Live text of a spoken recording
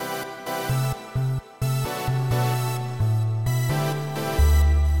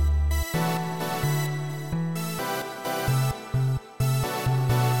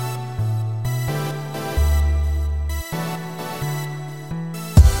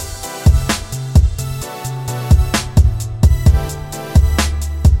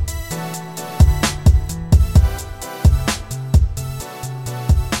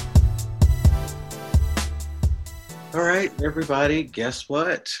Everybody, guess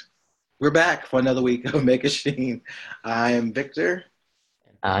what? We're back for another week of Make a Sheen. I am Victor.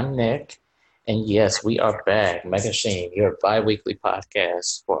 I'm Nick, and yes, we are back. Megashine, your bi weekly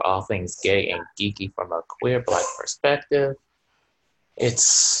podcast for all things gay and geeky from a queer black perspective.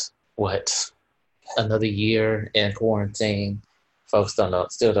 It's another year in quarantine. Folks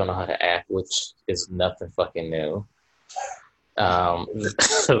still don't know how to act, which is nothing fucking new.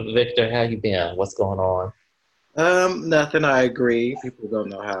 Victor, how you been? What's going on? Nothing. I agree. People don't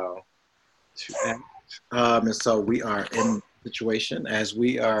know how to act, and so we are in a situation as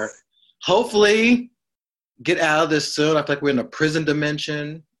we are hopefully get out of this soon. I feel like we're in a prison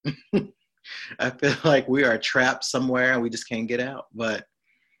dimension. I feel like we are trapped somewhere and we just can't get out. But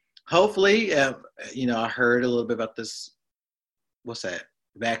hopefully, I heard a little bit about this. What's that?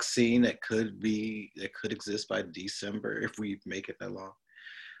 Vaccine that could exist by December if we make it that long.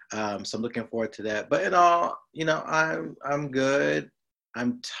 So I'm looking forward to that. But in all, I'm good.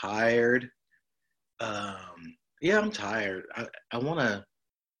 I'm tired. Yeah, I'm tired. I wanna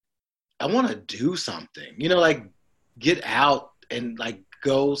do something. Like get out and like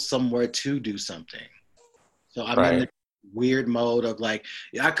go somewhere to do something. So I'm in the Right. weird mode of like,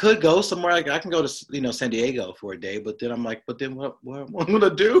 yeah, I could go somewhere. Like I can go to San Diego for a day, but then I'm like, but then what am I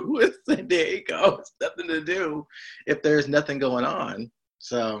gonna do with San Diego? It's nothing to do if there's nothing going on.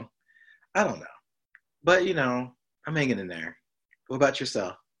 So I don't know. But I'm hanging in there. What about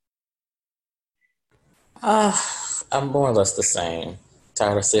yourself? Uh, I'm more or less the same.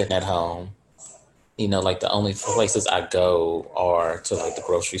 Tired of sitting at home. Like the only places I go are to like the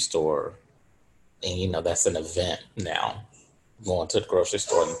grocery store. And that's an event now. Going to the grocery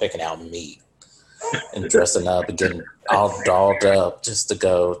store and picking out meat and dressing up and getting all dolled up just to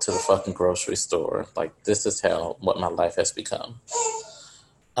go to the fucking grocery store. Like this is how what my life has become.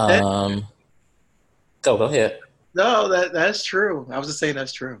 That, Um, go ahead. no, that's true. I was just saying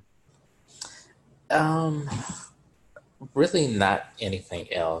that's true. Um, really not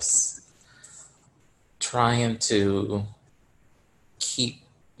anything else. Trying to keep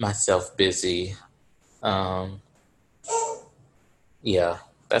myself busy. Um, yeah,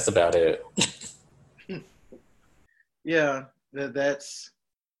 that's about it. Yeah, that's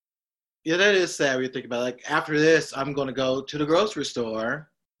yeah, that is sad when you think about it. Like after this, I'm gonna go to the grocery store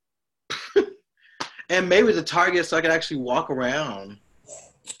and maybe the Target so I can actually walk around.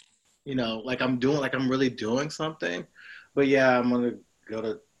 Like I'm really doing something. But yeah, I'm gonna go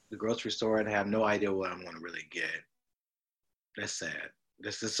to the grocery store and have no idea what I'm gonna really get. That's sad.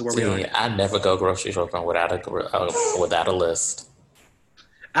 This is where we are See, now. I never go grocery shopping without a list.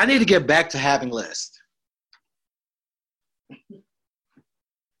 I need to get back to having lists.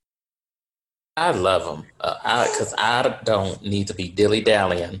 I love them because I don't need to be dilly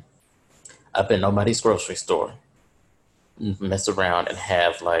dallying up in nobody's grocery store, mess around and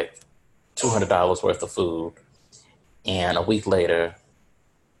have like $200 worth of food, and a week later,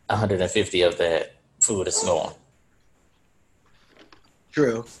 150 of that food is gone.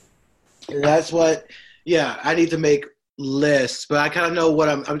 True. That's what. Yeah, I need to make lists, but I kind of know what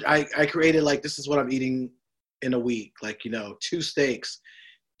I created like this is what I'm eating in a week. Like two steaks,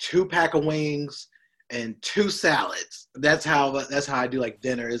 two pack of wings, and two salads. That's how I do like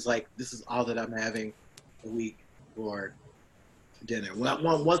dinner. Is like this is all that I'm having a week for dinner.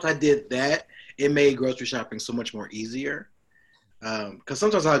 Once I did that, it made grocery shopping so much more easier. Because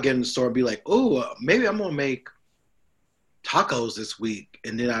sometimes I'll get in the store and be like, oh, maybe I'm gonna make tacos this week,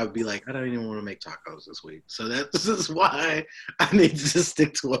 and then I would be like, I don't even want to make tacos this week. So this is why I need to just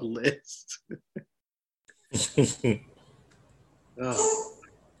stick to a list. Oh.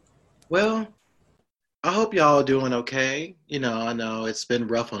 Well, I hope y'all are doing okay. I know it's been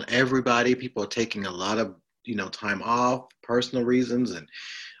rough on everybody. People are taking a lot of time off, personal reasons, and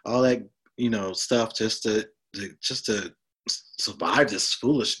all that stuff just to survive this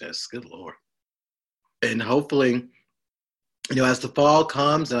foolishness. Good lord. And hopefully as the fall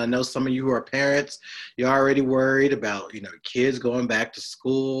comes, and I know some of you who are parents, you're already worried about, kids going back to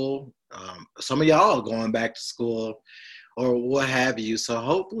school. Some of y'all are going back to school or what have you. So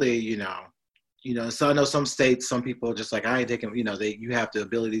hopefully, so I know some states, some people are just like, I ain't taking, you have the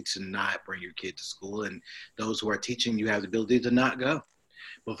ability to not bring your kid to school. And those who are teaching, you have the ability to not go.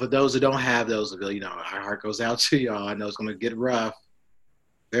 But for those who don't have those ability, our heart goes out to y'all. I know it's going to get rough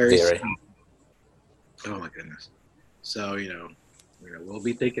very Very. soon. Oh my goodness. So, we'll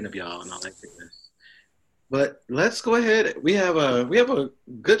be thinking of y'all and all that goodness. But let's go ahead. We have a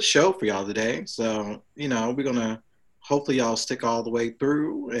good show for y'all today. So, we're gonna hopefully y'all stick all the way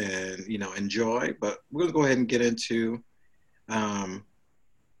through and enjoy. But we're gonna go ahead and get into um,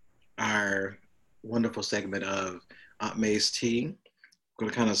 our wonderful segment of Aunt May's tea. I'm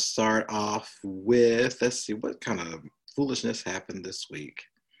going to kind of start off with, let's see, what kind of foolishness happened this week?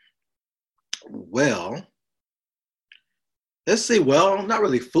 Well, let's see. Well, not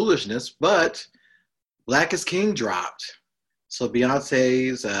really foolishness, but Black is King dropped. So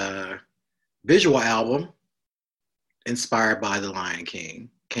Beyonce's visual album, inspired by The Lion King,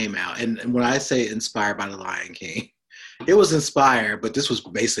 came out. And when I say inspired by The Lion King, it was inspired, but this was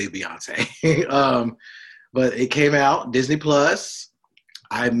basically Beyonce. But it came out, Disney Plus.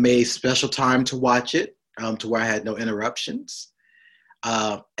 I made special time to watch it, to where I had no interruptions.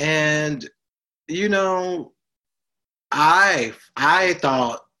 And, you know, I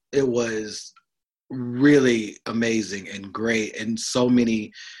thought it was really amazing and great, and so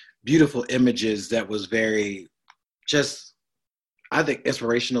many beautiful images that was very just, I think,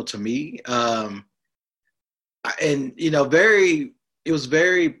 inspirational to me. And it was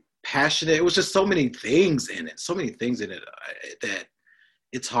very passionate. It was just so many things in it, that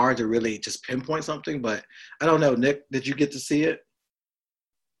it's hard to really just pinpoint something. But I don't know, Nick, did you get to see it?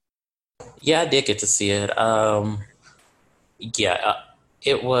 Yeah, I did get to see it. Yeah,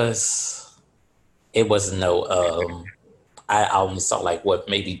 it was. It was no. I only saw like what,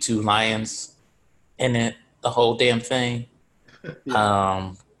 maybe two lions in it. The whole damn thing.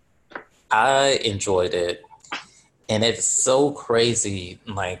 Yeah. I enjoyed it, and it's so crazy.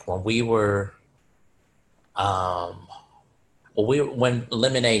 Like um, when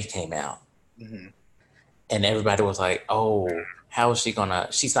Lemonade came out, Hmm. and everybody was like, "Oh, how is she gonna?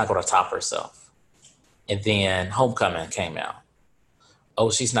 She's not gonna top herself." And then Homecoming came out. Oh,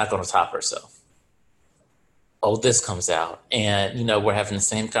 she's not gonna top herself. Oh, this comes out, and we're having the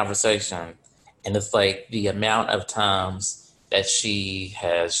same conversation, and it's like the amount of times that she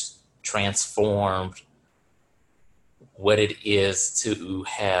has transformed what it is to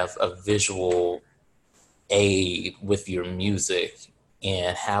have a visual aid with your music,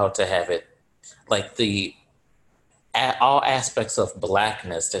 and how to have it, like all aspects of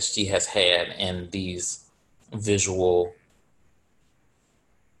Blackness that she has had in these visual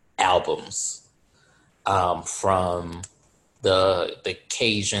albums, from the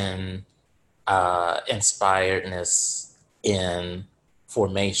Cajun inspiredness in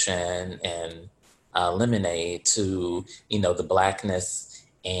Formation and Lemonade, to the Blackness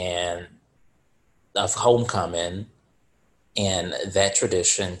and of Homecoming, and that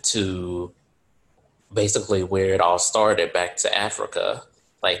tradition, to basically where it all started, back to Africa.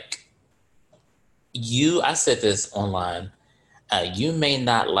 Like, I said this online. You may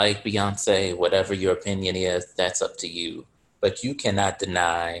not like Beyonce, whatever your opinion is, that's up to you. But you cannot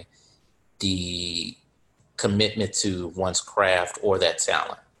deny the commitment to one's craft or that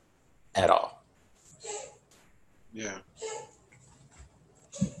talent at all. Yeah.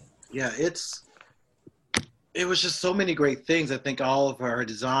 Yeah, it was just so many great things. I think all of her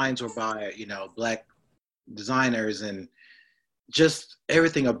designs were by, Black designers, and just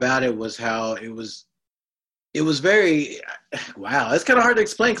everything about it was how it was very, wow, it's kind of hard to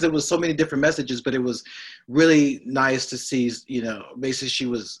explain because it was so many different messages, but it was really nice to see, basically she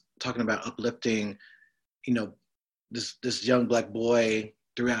was talking about uplifting, you know, this young Black boy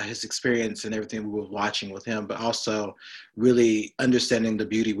throughout his experience and everything we were watching with him, but also really understanding the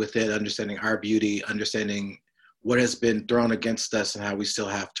beauty within, understanding our beauty, understanding what has been thrown against us and how we still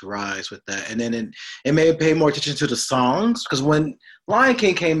have to rise with that. And then it made me pay more attention to the songs, because when Lion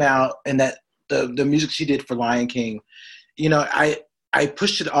King came out, and that the music she did for Lion King, I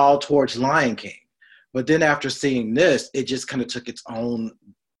pushed it all towards Lion King. But then after seeing this, it just kind of took its own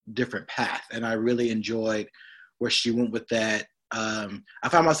different path. And I really enjoyed where she went with that. I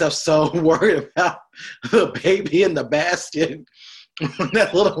found myself so worried about the baby in the basket.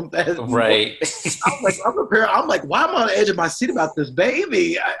 Right. I'm prepared. I'm like, why am I on the edge of my seat about this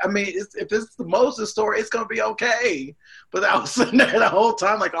baby? I mean, if it's the Moses story, it's gonna be okay. But I was sitting there the whole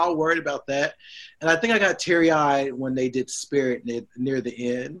time, like, all worried about that. And I think I got teary eyed when they did Spirit near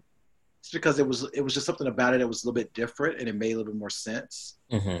the end. It's because it was just something about it that was a little bit different, and it made a little bit more sense.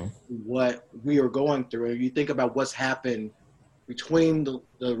 Mm-hmm. What we were going through. And you think about what's happened between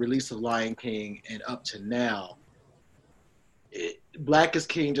the release of Lion King and up to now. Black is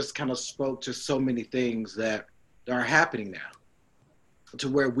King just kind of spoke to so many things that are happening now, to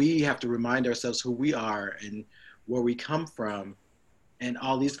where we have to remind ourselves who we are and where we come from, and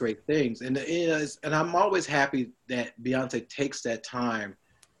all these great things. And I'm always happy that Beyonce takes that time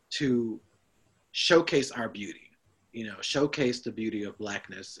to showcase our beauty, showcase the beauty of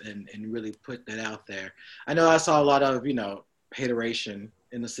Blackness, and really put that out there. I know I saw a lot of, hateration,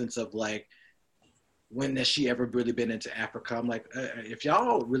 in the sense of like, when has she ever really been into Africa? I'm like, if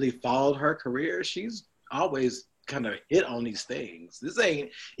y'all really followed her career, she's always kind of hit on these things. This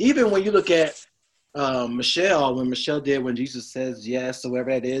ain't, even when you look at Michelle, when Michelle did When Jesus Says Yes, or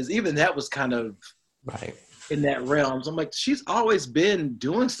whatever that is, even that was kind of Right. in that realm. So I'm like, she's always been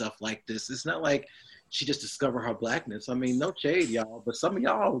doing stuff like this. It's not like she just discovered her blackness. I mean, no shade, y'all, but some of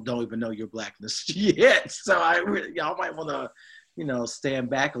y'all don't even know your blackness yet. So y'all might want to, stand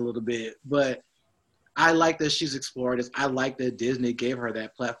back a little bit. But I like that she's explored this. I like that Disney gave her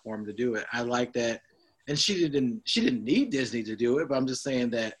that platform to do it. I like that, and she didn't need Disney to do it. But I'm just saying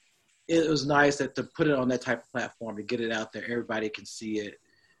that it was nice that to put it on that type of platform, to get it out there, everybody can see it.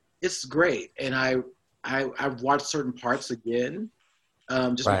 It's great, and I've watched certain parts again,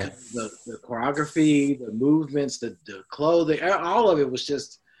 just Right. because the choreography, the movements, the clothing, all of it was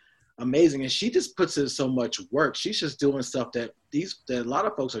just amazing. And she just puts in so much work. She's just doing stuff that a lot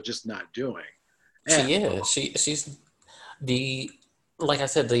of folks are just not doing. She is. She's the, like I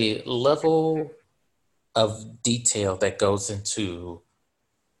said, the level of detail that goes into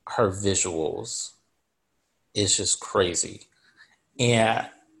her visuals is just crazy. And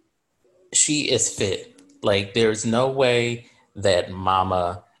she is fit. Like, there's no way that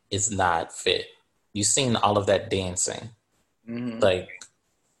Mama is not fit. You've seen all of that dancing. Mm-hmm. Like,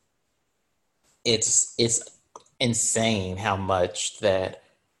 it's insane how much that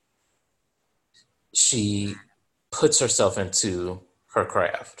she puts herself into her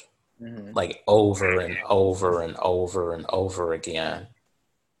craft, like over and over and over and over again.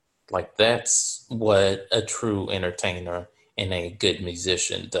 Like, that's what a true entertainer and a good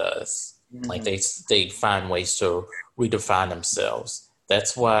musician does. Like, they find ways to redefine themselves.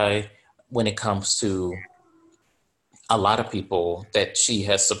 That's why when it comes to a lot of people, that she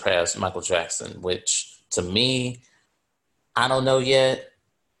has surpassed Michael Jackson, which to me, I don't know yet,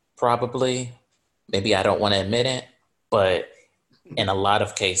 probably. Maybe I don't want to admit it, but in a lot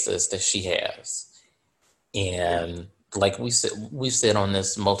of cases that she has. And like we've said on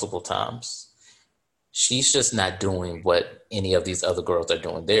this multiple times, she's just not doing what any of these other girls are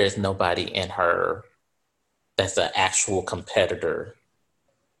doing. There is nobody in her that's an actual competitor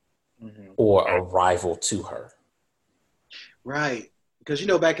or a rival to her. Right. Because,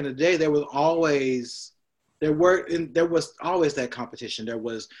 back in the day, there was always that competition. There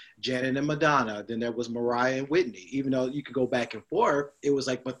was Janet and Madonna, then there was Mariah and Whitney. Even though you could go back and forth, it was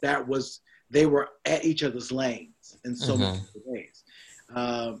like, but they were at each other's lanes in so many ways.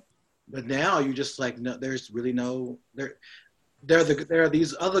 But now you're just like, no, there's really no, there are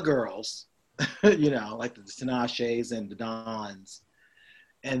these other girls, like the Tinashes and the Dons.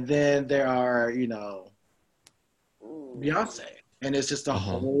 And then there are, Beyonce. And it's just a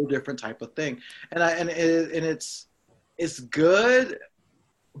whole different type of thing. And it's good,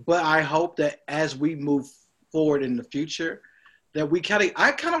 but I hope that as we move forward in the future, that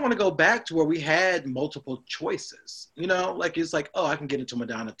I kind of want to go back to where we had multiple choices, like it's like, oh, I can get into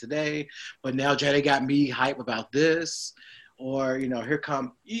Madonna today, but now Janet got me hype about this, or, here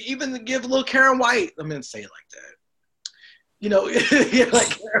come, even give a little Karen White, I'm going to say it like that, yeah,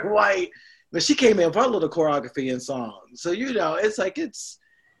 like Karen White, but she came in with her little choreography and songs. So, it's like,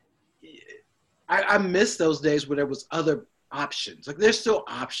 I miss those days where there was other options. Like, there's still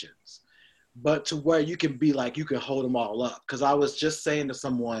options, but to where you can be like, you can hold them all up. Because I was just saying to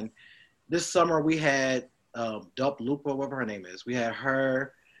someone, this summer we had Dua Lipa, whatever her name is. We had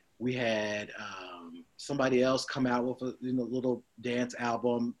her. We had somebody else come out with a little dance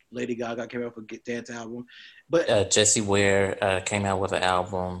album. Lady Gaga came out with a dance album. But Jessie Ware came out with an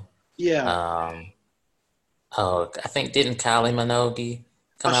album. Yeah. I think, didn't Kylie Minogue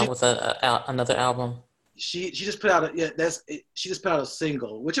come out with another album? She just put out she just put out a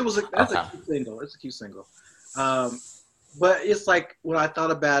single, which a cute single. It's a cute single. But it's like, when I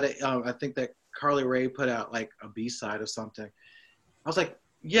thought about it, I think that Carly Rae put out like a B-side or something. I was like,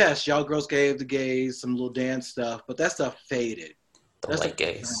 yes, y'all girls gave the gays some little dance stuff, but that stuff faded. That's like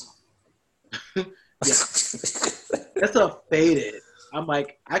gays. Yeah. That stuff faded. I'm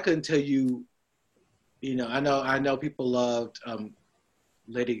like, I couldn't tell you, I know people loved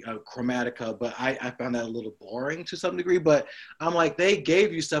Lady Chromatica, but I found that a little boring to some degree. But I'm like, they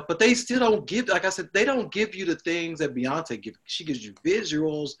gave you stuff, but they still don't give, like I said, they don't give you the things that Beyonce gives. She gives you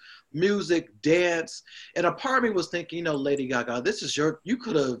visuals, music, dance. And a part of me was thinking, Lady Gaga, you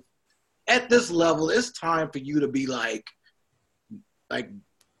could have, at this level, it's time for you to be like, I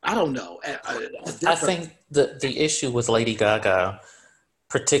don't know. I think the issue with Lady Gaga,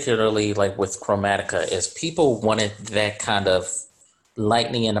 particularly like with Chromatica, is people wanted that kind of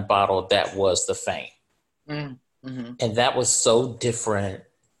lightning in a bottle that was the Fame. Mm-hmm. And that was so different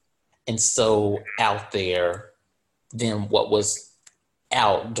and so out there than what was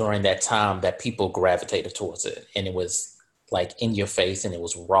out during that time that people gravitated towards it, and it was like in your face, and it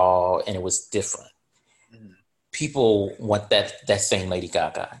was raw, and it was different. Mhm. People want that same Lady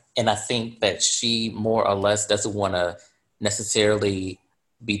Gaga, and I think that she more or less doesn't want to necessarily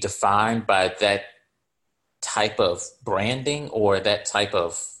be defined by that type of branding or that type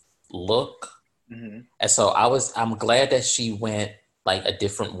of look. Mhm. And so I'm glad that she went like a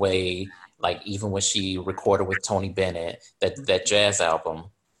different way. Like even when she recorded with Tony Bennett, that jazz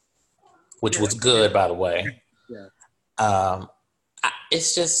album, which Yeah. was good, by the way. Yeah.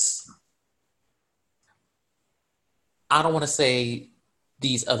 It's just, I don't want to say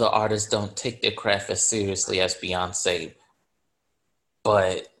these other artists don't take their craft as seriously as Beyonce,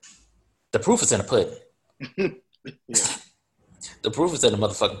 but the proof is in the pudding. Yeah. The proof is in the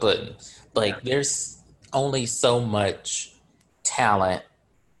motherfucking pudding. Yeah. Like, there's only so much talent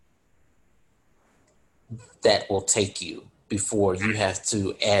that will take you before you have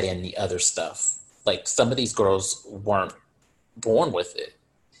to add in the other stuff. Like, some of these girls weren't born with it.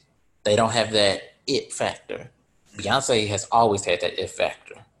 They don't have that it factor. Beyonce has always had that it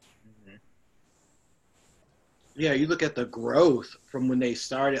factor. Mhm. Yeah, you look at the growth from when they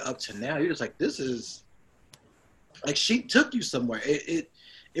started up to now. You're just like, this is like she took you somewhere. It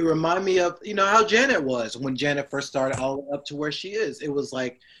reminded me of how Janet was when Janet first started all the way up to where she is. It was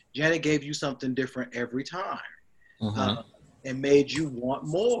like Janet gave you something different every time, uh, Mm-hmm. and made you want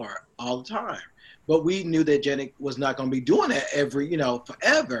more all the time. But we knew that Janet was not going to be doing that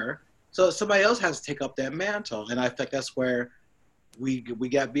forever. So somebody else has to take up that mantle, and I think that's where we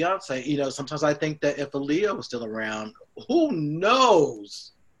got Beyonce. Sometimes I think that if Aaliyah was still around, who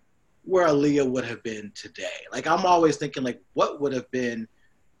knows where Aaliyah would have been today. Like I'm always thinking like what would have been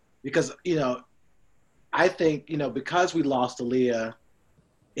because I think because we lost Aaliyah,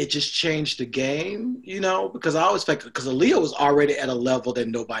 it just changed the game. Because I always think because Aaliyah was already at a level that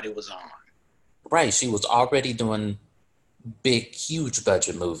nobody was on. Right. She was already doing big, huge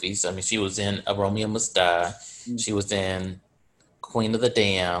budget movies. I mean, she was in A Romeo Must Die. She was in Queen of the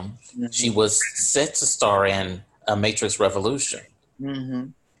Dam. She Mm-hmm. was set to star in A Matrix Revolution. Mm-hmm.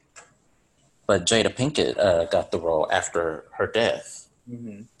 But Jada Pinkett got the role after her death.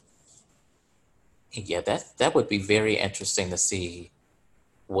 Mm-hmm. And yeah, that would be very interesting to see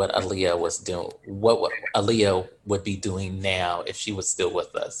what Aaliyah was doing, what Aaliyah would be doing now if she was still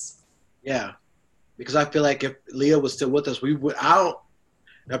with us. Yeah, because I feel like if Leah was still with us, we would. I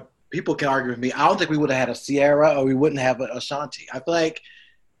don't. People can argue with me. I don't think we would have had a Sierra or we wouldn't have a Ashanti. I feel like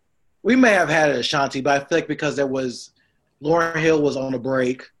we may have had an Ashanti, but I feel like because there was Lauryn Hill was on a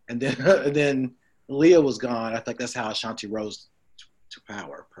break, and then and then Leah was gone. I think that's how Ashanti rose to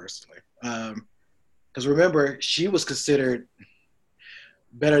power, personally. Because remember, she was considered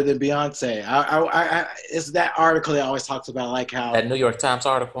better than Beyonce. It's that article that always talks about like That how. New York Times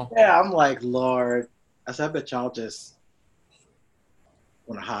article. Yeah, I'm like, Lord. I said, I bet y'all just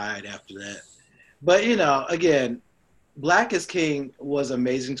want to hide after that. But again, Black is King was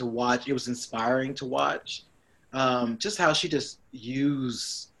amazing to watch. It was inspiring to watch. Just how she just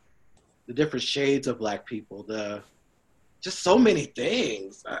used the different shades of Black people, the just so many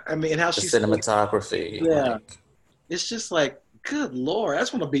things. I mean, how The she's cinematography, yeah. like, It's just like, good Lord, I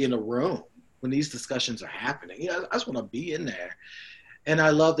just want to be in the room when these discussions are happening. I just want to be in there. And I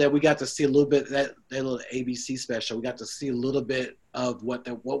love that we got to see a little bit of that little ABC special. We got to see a little bit of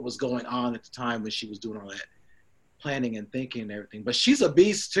what was going on at the time when she was doing all that planning and thinking and everything. But she's a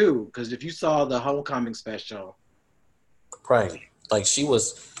beast too, because if you saw the Homecoming special, right, like she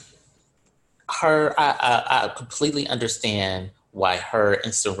was her. I completely understand why her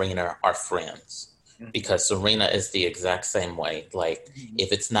and Serena are friends because Serena is the exact same way. Like, mm-hmm.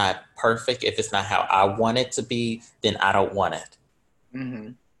 if it's not perfect, if it's not how I want it to be, then I don't want it.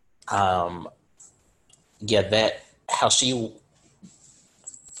 Mm-hmm. Um, yeah, that how she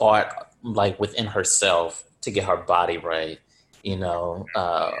fought like within herself to get her body right. You know,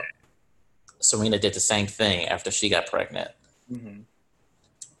 Serena did the same thing after she got pregnant. Mm-hmm.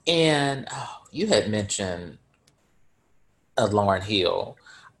 And you had mentioned Lauryn Hill.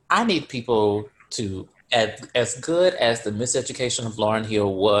 I need people to, as good as the miseducation of Lauryn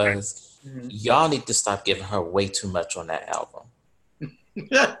Hill was, Mm-hmm. y'all need to stop giving her way too much on that album.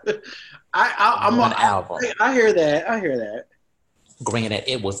 One album. I hear that. I hear that. Granted,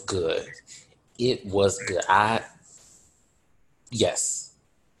 it was good. It was good. Yes,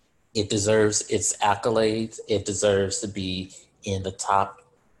 it deserves its accolades. It deserves to be in the top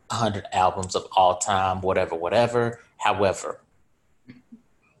 100 albums of all time, whatever, whatever. However,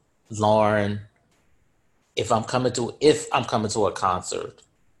 Lauren, if I'm coming to a concert,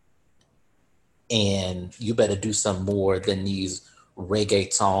 and you better do some more than these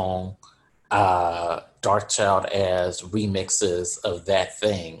reggaeton, Darkchild as remixes of That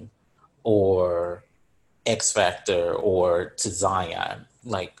Thing, or X Factor, or To Zion.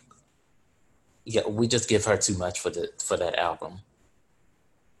 Like, yeah, we just give her too much for that album.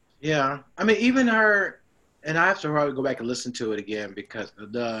 Yeah, I mean, even her, and I have to probably go back and listen to it again because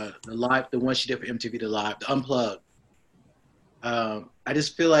the live, the one she did for MTV, the live, the unplugged. I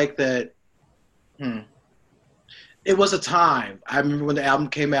just feel like that. It was a time. I remember when the album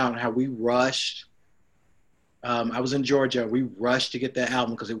came out and how we rushed. I was in Georgia. We rushed to get that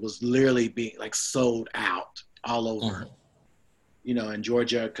album because it was literally being like sold out all over. In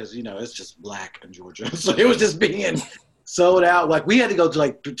Georgia, because it's just black in Georgia, so it was just being sold out. Like we had to go to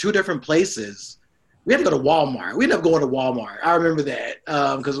like two different places. We had to go to Walmart. We ended up going to Walmart. I remember that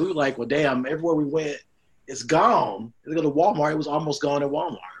because we were like, well, damn, everywhere we went, it's gone. We go to Walmart. It was almost gone at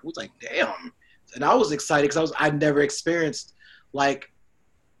Walmart. It was like, damn. And I was excited because I'd never experienced Velvet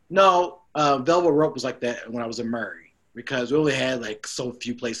Rope was like that when I was in Murray because we only had like so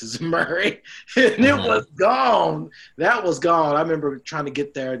few places in Murray and it was gone. That was gone. I remember trying to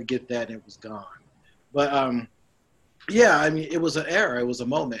get there to get that and it was gone. But yeah, I mean, it was an era. It was a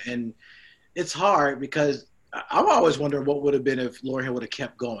moment. And it's hard because I'm always wondering what would have been if Lauryn Hill would have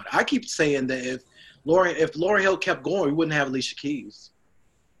kept going. I keep saying that if Lauryn Hill kept going, we wouldn't have Alicia Keys.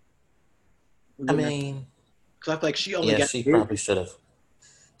 I mean, because I feel like she only got. She probably should have.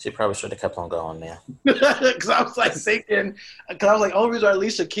 She probably should have kept on going now. Because I was like thinking, only reason why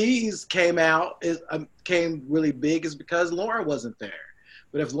Alicia Keys came really big is because Lauryn wasn't there.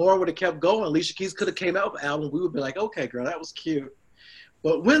 But if Lauryn would have kept going, Alicia Keys could have came out with an album. We would be like, okay, girl, that was cute.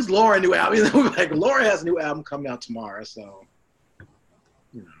 But when's Lauryn new album? We'd be like, Lauryn has a new album coming out tomorrow, so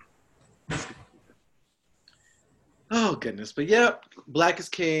Oh, goodness. But yeah, Black is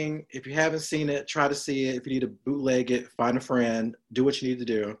King. If you haven't seen it, try to see it. If you need to bootleg it, find a friend, do what you need to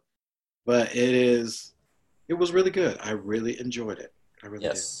do. But it was really good. I really enjoyed it. I really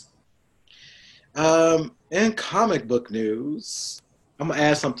did. In comic book news, I'm going to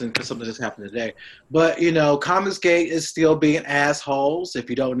add something because something just happened today. But, Comicsgate is still being assholes. If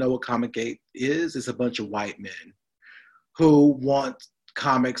you don't know what Comicsgate is, it's a bunch of white men who want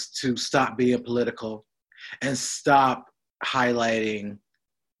comics to stop being political and stop highlighting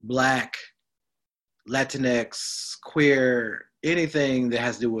Black, Latinx, queer, anything that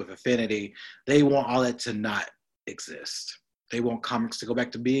has to do with affinity. They want all that to not exist. They want comics to go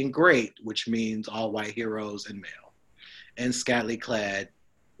back to being great, which means all white heroes and male, and scantily clad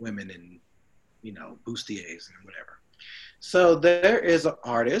women and, bustiers and whatever. So there is an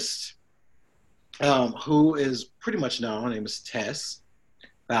artist who is pretty much known. Her name is Tess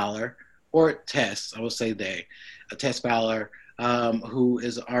Fowler. Or Tess, I will say Tess Fowler, who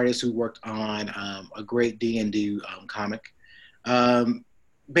is an artist who worked on a great D&D comic,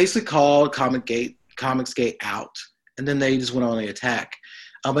 basically called Comicsgate out, and then they just went on the attack.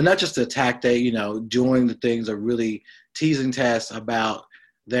 But not just the attack, they, doing the things of really teasing Tess about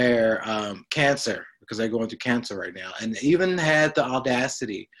their cancer, because they're going through cancer right now, and even had the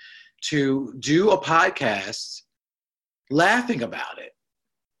audacity to do a podcast laughing about it.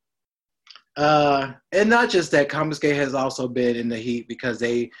 And not just that, Comicsgate has also been in the heat because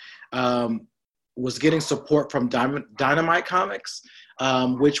they was getting support from Dynamite Comics,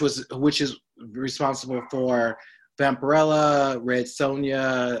 which is responsible for Vampirella, Red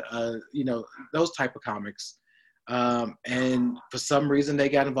Sonja, those type of comics. And for some reason, they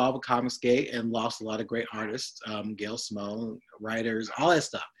got involved with Comicsgate and lost a lot of great artists, Gail Simone, writers, all that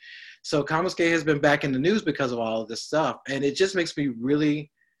stuff. So Comicsgate has been back in the news because of all of this stuff, and it just makes me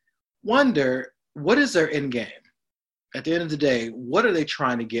really wonder, what is their end game? At the end of the day, what are they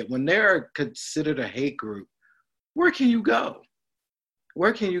trying to get? When they're considered a hate group, where can you go?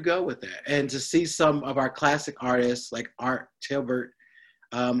 Where can you go with that? And to see some of our classic artists like Art Tilbert,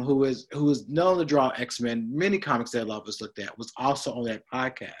 who is known to draw X-Men, many comics that a lot of us looked at, was also on that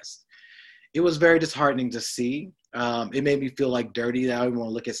podcast. It was very disheartening to see. It made me feel like dirty that I don't want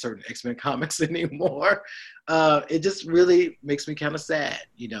to look at certain X-Men comics anymore. It just really makes me kind of sad,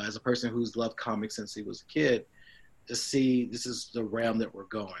 as a person who's loved comics since he was a kid, to see this is the realm that we're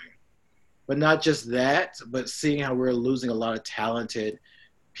going. But not just that, but seeing how we're losing a lot of talented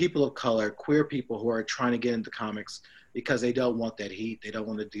people of color, queer people who are trying to get into comics because they don't want that heat. They don't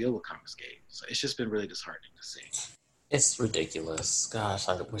want to deal with Comicsgate. So it's just been really disheartening to see. It's ridiculous. Gosh,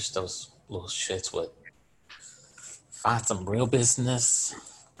 I wish those little shits would find some real business.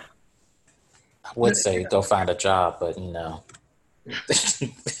 I would say go find a job, but that's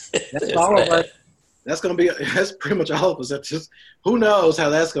all of us. That's pretty much all of us. That's just, who knows how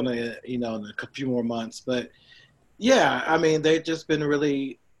that's gonna, in a few more months. But Yeah, I mean, they've just been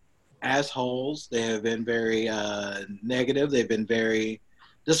really assholes. They have been very negative. They've been very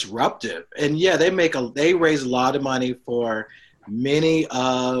disruptive. And yeah, they raise a lot of money for many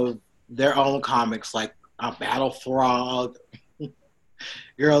of their own comics, like Battle Frog.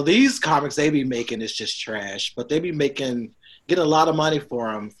 Girl, these comics they be making is just trash, but they be making getting a lot of money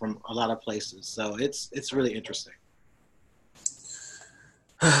for them from a lot of places. So it's really interesting.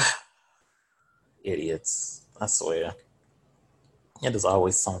 Idiots. I swear. It is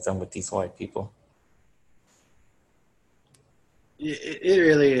always something with these white people. It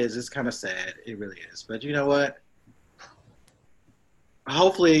really is. It's kind of sad. It really is. But you know what?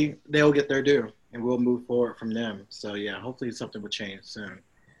 Hopefully they'll get their due and we'll move forward from them. So yeah, hopefully something will change soon.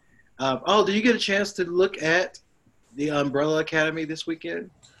 Oh, did you get a chance to look at the Umbrella Academy this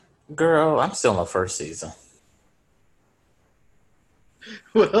weekend? Girl, I'm still in the first season.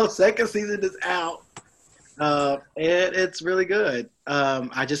 Well, second season is out, and it's really good.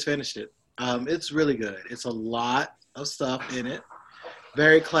 I just finished it. It's really good. It's a lot of stuff in it.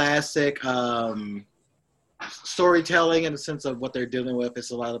 Very classic storytelling in the sense of what they're dealing with. It's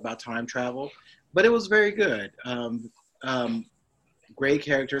a lot about time travel, but it was very good. Great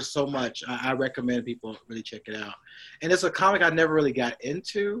characters, so much. I recommend people really check it out. And it's a comic I never really got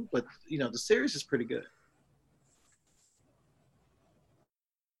into, but you know the series is pretty good.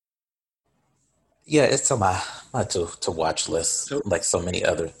 Yeah, it's on my to watch list, So, like so many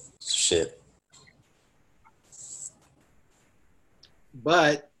other shit.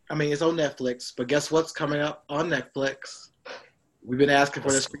 but I mean, it's on Netflix. But guess what's coming up on Netflix? We've been asking for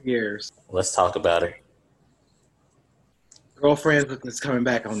this Let's for years. let's talk about it. Girlfriends is coming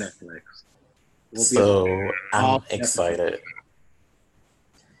back on Netflix. We'll be on So I'm all episodes. excited.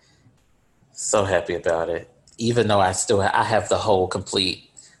 So happy about it. Even though I have the whole complete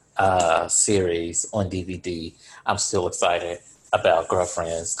series on DVD, I'm still excited about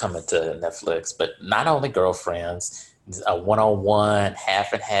Girlfriends coming to Netflix. But not only Girlfriends, a one-on-one,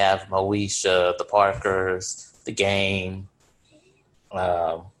 half and half, Moesha, the Parkers, the game.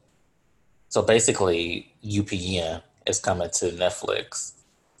 Um, so basically, UPN is coming to Netflix.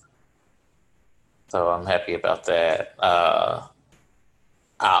 So I'm happy about that. I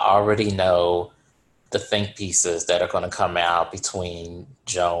already know the think pieces that are going to come out between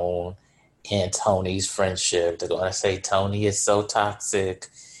Joan and Tony's friendship. They're going to say Tony is so toxic,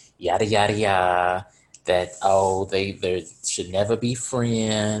 yada yada yada. That they should never be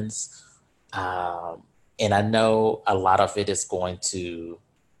friends. Um, and I know a lot of it is going to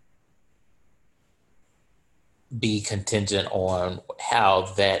be contingent on how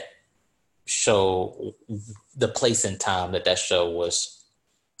that show, the place and time that show was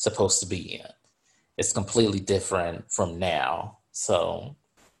supposed to be in. It's completely different from now. So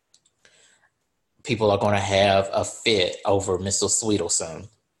people are going to have a fit over Mr. Sweetelson.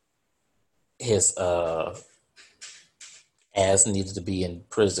 His ass needed to be in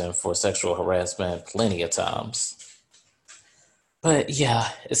prison for sexual harassment plenty of times. But yeah,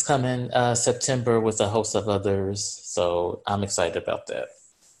 it's coming September with a host of others. So I'm excited about that.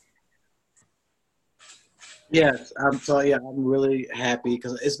 Yes, I'm really happy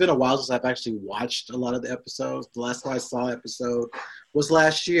because it's been a while since I've actually watched a lot of the episodes. The last time I saw an episode was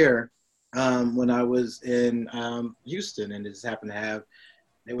last year when I was in Houston, and it just happened to have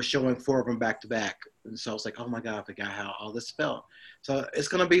they were showing four of them back to back, and so I was like, oh my god, I forgot how all this felt. So it's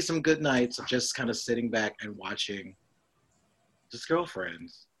gonna be some good nights of just kind of sitting back and watching just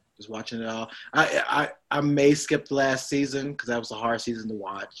girlfriends, just watching it all. I may skip the last season because that was a hard season to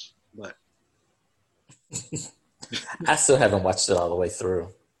watch, but I still haven't watched it all the way through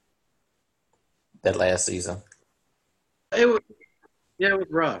that last season. it was yeah, it was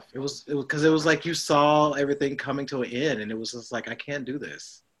rough. It was because it was like you saw everything coming to an end, and it was just like I can't do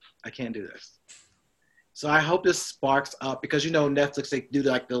this. I can't do this. So I hope this sparks up because you know Netflix they do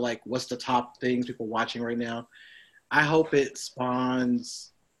like the like what's the top things people watching right now. I hope it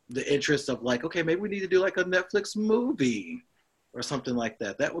spawns the interest of like okay maybe we need to do like a Netflix movie or something like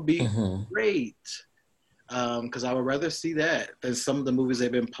that. That would be Mm-hmm. great because I would rather see that than some of the movies they've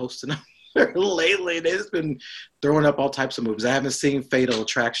been posting lately. They've just been throwing up all types of movies. I haven't seen Fatal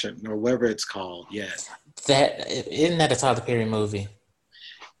Attraction or whatever it's called yet. That isn't that a Tyler Perry movie?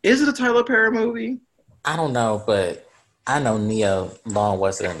 Is it a Tyler Perry movie? I don't know, but I know Nia Long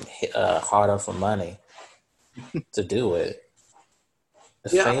wasn't hard up for money to do it.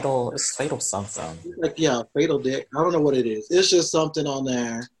 Yeah, It's fatal something. like yeah, Fatal Dick. I don't know what it is. It's just something on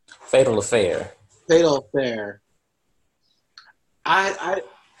there. Fatal affair. Fatal Affair. I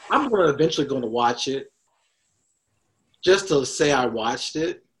I'm gonna eventually going to watch it just to say I watched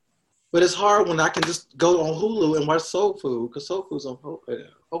it. But it's hard when I can just go on Hulu and watch Soul Food because Soul Food's on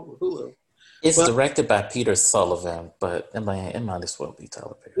Hulu. It's But directed by Peter Sullivan, but it might as well be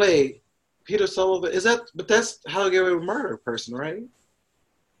Tyler Perry. wait, Peter Sullivan is that? But that's How to Get Away with Murder person, right?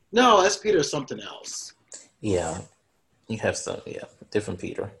 No, that's Peter something else. Yeah, you have some. Yeah, different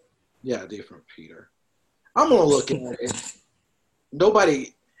Peter. Yeah, different Peter. I'm gonna look at it.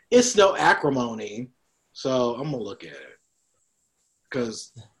 Nobody. It's no acrimony, so I'm gonna look at it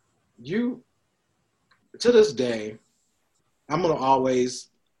because you. To this day, I'm gonna always.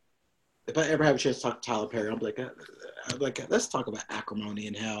 If I ever have a chance to talk to Tyler Perry, I'm like, let's talk about acrimony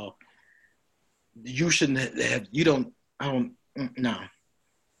and how you shouldn't have. You don't. I don't. No.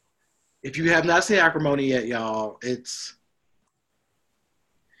 If you have not seen acrimony yet, y'all, it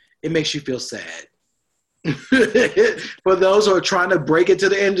makes you feel sad. For those who are trying to break into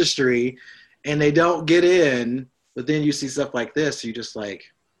the industry and they don't get in, but then you see stuff like this, you just like,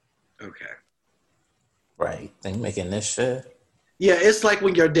 okay. Right. They making this shit. Yeah, it's like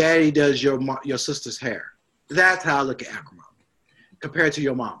when your daddy does your sister's hair. That's how I look at acrimony compared to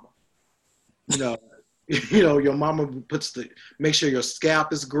your mama. Your mama make sure your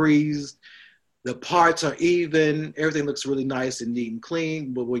scalp is greased, the parts are even, everything looks really nice and neat and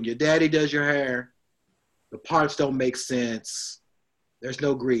clean. But when your daddy does your hair, the parts don't make sense. There's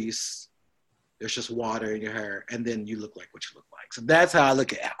no grease. There's just water in your hair, and then you look like what you look like. So that's how I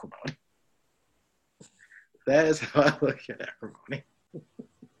look at acrimony. That is how I look at acrimony.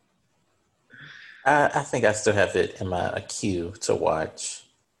 I think I still have it in my queue to watch.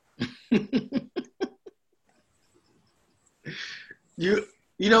 You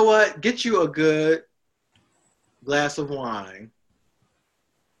know what? Get you a good glass of wine.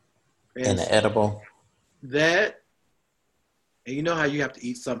 And an edible. That, and you know how you have to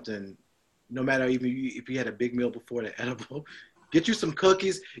eat something, no matter even if you had a big meal before the edible. Get you some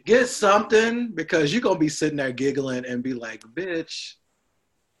cookies. Get something because you're going to be sitting there giggling and be like, bitch,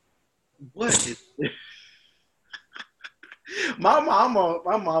 what is this? My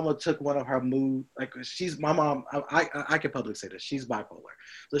mama took one of her mood, like my mom, I can publicly say this, she's bipolar.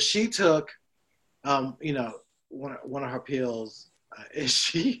 So she took, one of her pills, and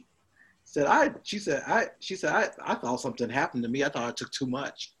she said, I thought something happened to me. I thought I took too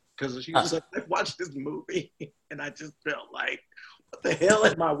much because she was like, I watched this movie and I just felt like, what the hell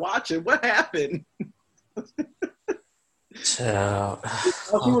am I watching? What happened? Child.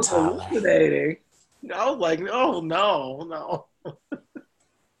 She was hallucinating. I was like, oh no.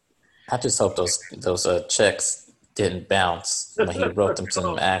 I just hope those checks didn't bounce when he wrote them to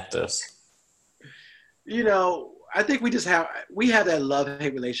them actors. I think we have that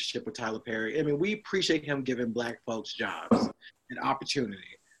love-hate relationship with Tyler Perry. I mean, we appreciate him giving Black folks jobs and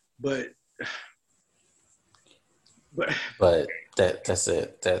opportunity, but that's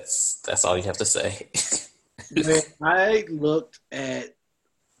it. That's all you have to say. When I looked at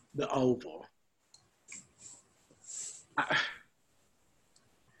The Oval,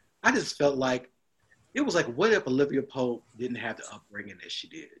 I just felt like it was like, what if Olivia Pope didn't have the upbringing that she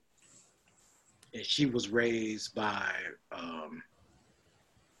did? And she was raised by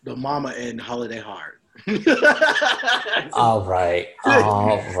the mama in Holiday Heart. All right.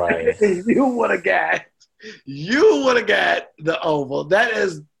 You would have got The Oval. That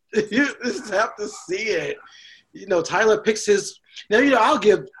is, you just have to see it. Tyler picks his. Now, I'll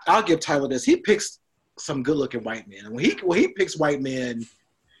give Tyler this. He picks some good-looking white men, and when he picks white men,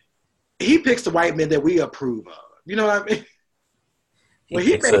 he picks the white men that we approve of. You know what I mean? When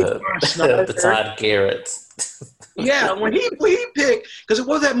he made the Todd Garrett. Yeah, when he picked, because it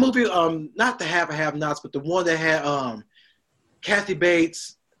was that movie, not the Have and Have Nots, but the one that had Kathy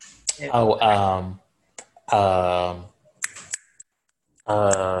Bates. Fuck.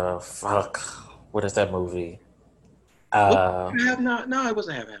 What is that movie? Have Not? No, it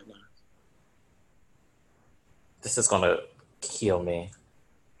wasn't Have and Have Nots. This is gonna kill me.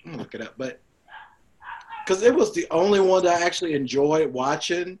 I'm gonna look it up, but because it was the only one that I actually enjoyed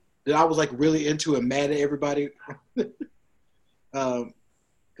watching, that I was like really into and mad at everybody. Because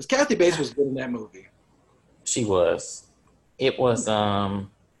Kathy Bates was good in that movie. She was. It was. Oh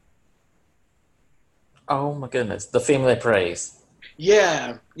my goodness, The Female That Prays.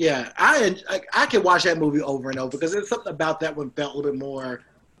 Yeah. I can watch that movie over and over because there's something about that one felt a little bit more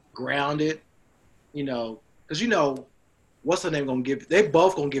grounded. Because what's her name gonna give? They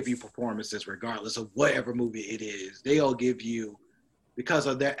both gonna give you performances regardless of whatever movie it is. They all give you, because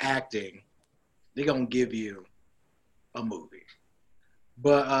of their acting, they gonna give you a movie.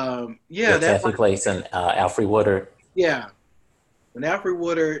 But Kathy plays in Alfre Woodard. Yeah, when Alfre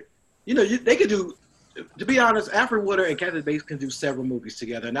Woodard, they could do to be honest, Alfred Woodard and Kathy Bates can do several movies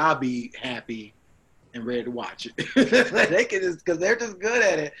together, and I'll be happy and ready to watch it. They can just because they're just good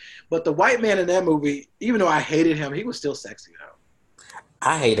at it. But the white man in that movie, even though I hated him, he was still sexy though.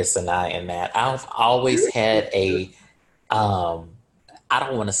 I hated Sanaa in that. I've always had a I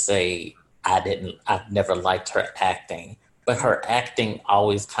don't want to say I've never liked her acting, but her acting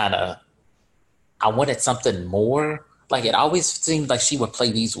always kind of, I wanted something more. Like it always seemed like she would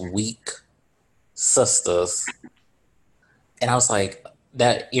play these weak sisters. And I was like,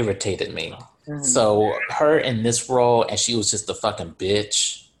 that irritated me. Mm-hmm. So her in this role, and she was just a fucking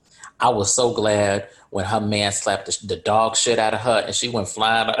bitch. I was so glad when her man slapped the dog shit out of her and she went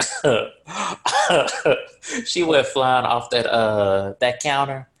flying. She went flying off that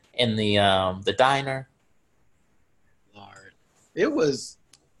counter in the diner. Lord, it was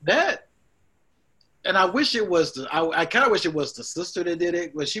that, and I wish it was I kind of wish it was the sister that did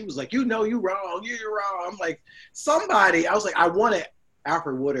it, but she was like, you know, you're wrong. I'm like, somebody. I was like, I wanted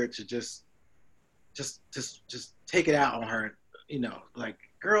Alfred Woodard to just take it out on her. You know, like,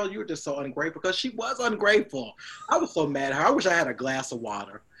 girl, you were just so ungrateful, because she was ungrateful. I was so mad at her. I wish I had a glass of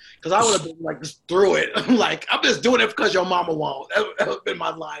water, because I would have been like, just threw it. I'm like, I'm just doing it because your mama won't. That would have been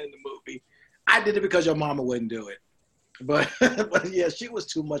my line in the movie. I did it because your mama wouldn't do it. But yeah, she was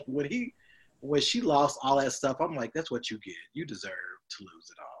too much. When she lost all that stuff, I'm like, that's what you get. You deserve to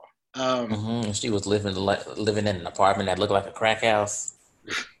lose it all. She was living in an apartment that looked like a crack house.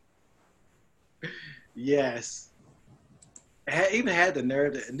 Yes. Even had the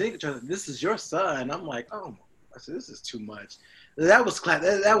nerve to, and they tried, this is your son. I'm like, oh, I said, this is too much. That was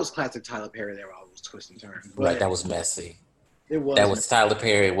classic Tyler Perry. There, all those twists and turns. But right, that was messy. It was. That was Tyler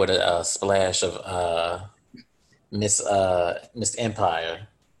Perry with a splash of Miss Empire.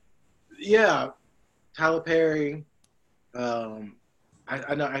 Yeah, Tyler Perry.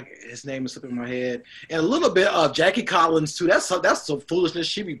 I know his name is slipping in my head, and a little bit of Jackie Collins too. That's some foolishness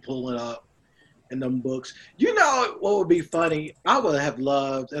she be pulling up in them books. You know what would be funny? I would have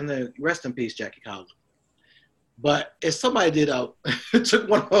loved, and then rest in peace, Jackie Collins. But if somebody took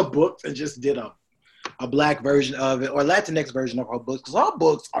one of her books and just did a black version of it, or Latinx version of her books, because all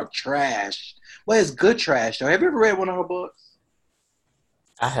books are trash. Well, it's good trash though. Have you ever read one of her books?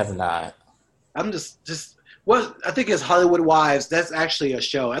 I have not. I'm just well, I think it's Hollywood Wives. That's actually a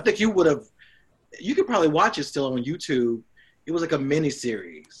show. I think you could probably watch it still on YouTube. It was like a mini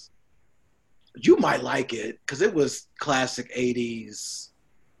series. You might like it because it was classic 80s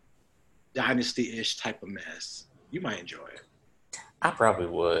dynasty-ish type of mess. You might enjoy it. I probably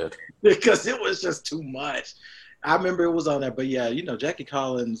would. Because it was just too much. I remember it was on there. But yeah, you know, Jackie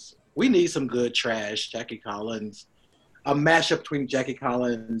Collins, we need some good trash. Jackie Collins. A mashup between Jackie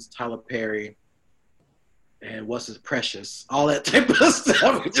Collins, Tyler Perry, and what's his Precious. All that type of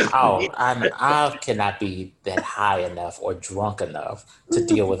stuff. I cannot be that high enough or drunk enough to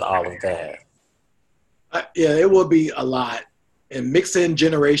deal with all of that. Yeah, it will be a lot. And mix in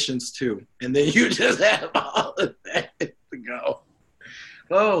generations too. And then you just have all of that to go.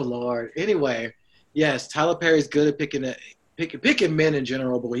 Oh, Lord. Anyway, yes, Tyler Perry's good at picking men in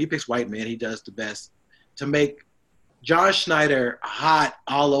general, but when he picks white men, he does the best to make John Schneider hot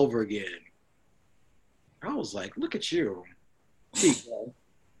all over again. I was like, look at you.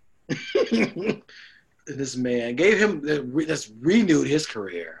 This man gave him, that's renewed his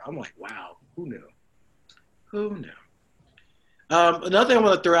career. I'm like, wow, who knew? Who knew? Another thing I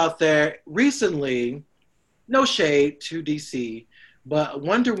want to throw out there, recently, no shade to DC, but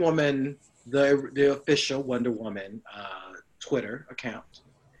Wonder Woman, the official Wonder Woman Twitter account,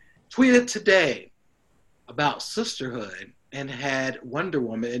 tweeted today about sisterhood and had Wonder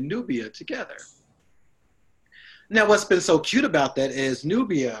Woman and Nubia together. Now, what's been so cute about that is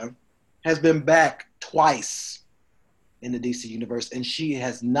Nubia has been back twice in the DC universe, and she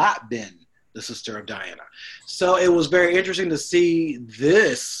has not been the sister of Diana. So it was very interesting to see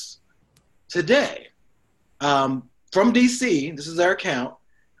this today. From DC, this is their account,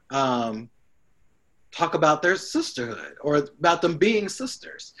 talk about their sisterhood or about them being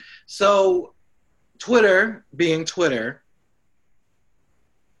sisters. So Twitter, being Twitter,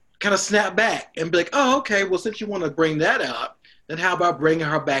 kind of snap back and be like, oh, okay, well, since you want to bring that up, then how about bringing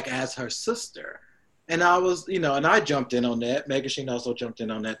her back as her sister? And I was, and I jumped in on that. Megan Sheen also jumped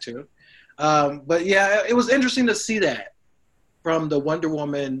in on that too. But yeah, it was interesting to see that from the Wonder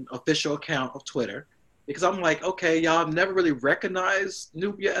Woman official account of Twitter, because I'm like, okay, y'all have never really recognized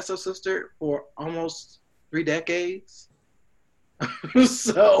Nubia as her sister for almost 3 decades.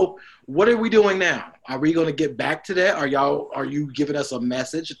 So what are we doing now? Are we going to get back to that? Are you giving us a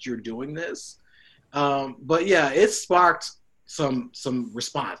message that you're doing this? But yeah, it sparked some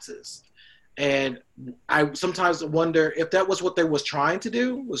responses. And I sometimes wonder if that was what they was trying to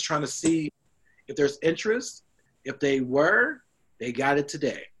do, was trying to see if there's interest. If they were, they got it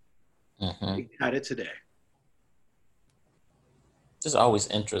today. They got it today. There's always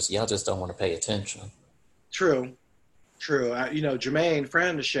interest. Y'all just don't want to pay attention. True. Jermaine, friend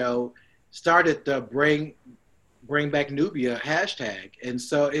of the show, started the bring back Nubia hashtag. And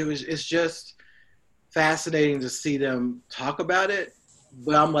so it's just fascinating to see them talk about it.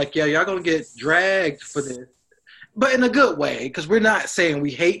 But I'm like, yeah, y'all gonna get dragged for this. But in a good way, because we're not saying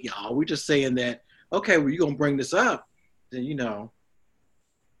we hate y'all. We're just saying that, okay, well, you're gonna bring this up, then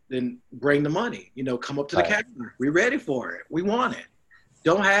then bring the money. Come up to the camera. We're ready for it. We want it.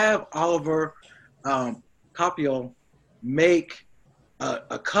 Don't have Oliver Capio make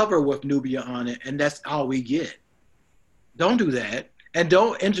a cover with Nubia on it, and that's all we get. Don't do that. And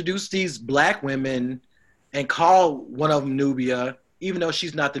don't introduce these black women and call one of them Nubia, even though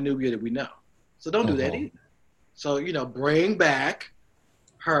she's not the Nubia that we know. So don't do that either. So, bring back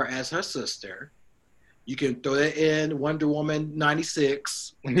her as her sister. You can throw that in Wonder Woman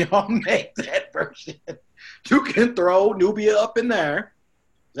 96 when y'all make that version. You can throw Nubia up in there.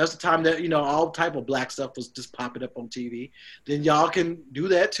 That's the time that, all type of black stuff was just popping up on TV. Then y'all can do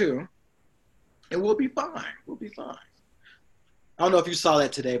that too. And we'll be fine. We'll be fine. I don't know if you saw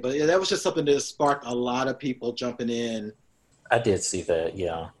that today, but that was just something that sparked a lot of people jumping in. I did see that,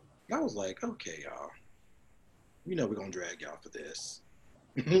 yeah. I was like, okay, y'all. We're going to drag y'all for this.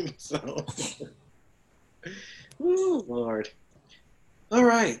 So, oh, Lord. All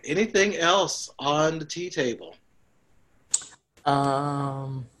right. Anything else on the tea table?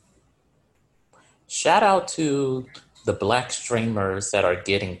 Shout out to the black streamers that are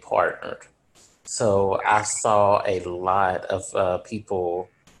getting partnered. So I saw a lot of people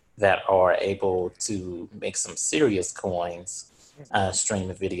that are able to make some serious coins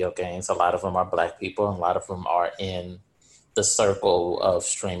streaming video games. A lot of them are black people, and a lot of them are in the circle of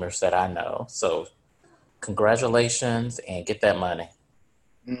streamers that I know. So congratulations and get that money.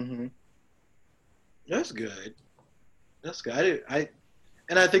 Mm-hmm. That's good. That's good.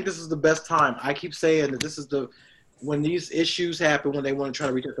 And I think this is the best time. I keep saying that this is when these issues happen, when they want to try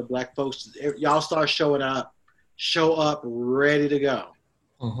to reach out to black folks, y'all start showing up, show up ready to go.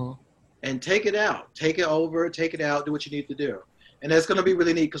 Mm-hmm. And take it out. Take it over, take it out, do what you need to do. And that's going to be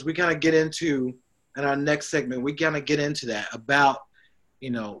really neat because we kind of get into, in our next segment, we kind of get into that about,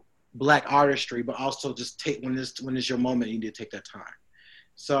 black artistry, but also just take, when it's your moment, you need to take that time.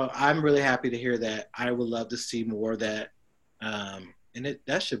 So I'm really happy to hear that. I would love to see more of that. And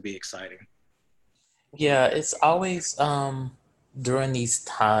that should be exciting. Yeah, it's always during these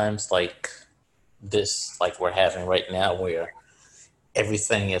times like this, like we're having right now, where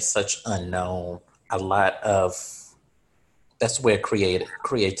everything is such unknown. That's where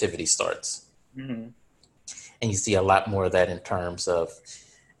creativity starts. Mm-hmm. And you see a lot more of that in terms of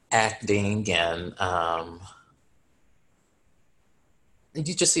acting, and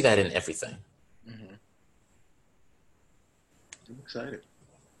you just see that in everything. Mm-hmm. I'm excited.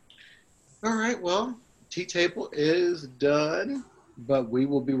 All right, well, tea table is done, but we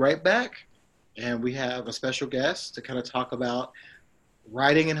will be right back. And we have a special guest to kind of talk about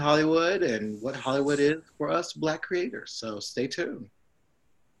writing in Hollywood and what Hollywood is for us black creators. So stay tuned.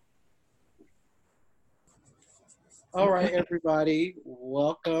 All right, everybody,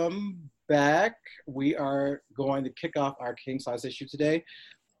 welcome back. We are going to kick off our King Size issue today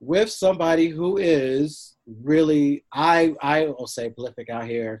with somebody who is really, I will say, prolific out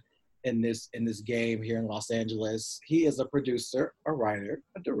here in this game here in Los Angeles. He is a producer, a writer,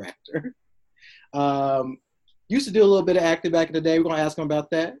 a director. Used to do a little bit of acting back in the day. We're going to ask him about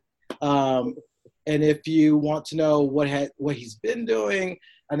that. And if you want to know what he's been doing,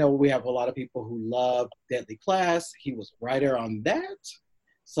 I know we have a lot of people who love Deadly Class. He was a writer on that.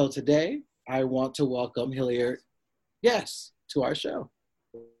 So today, I want to welcome Hilliard Guess to our show.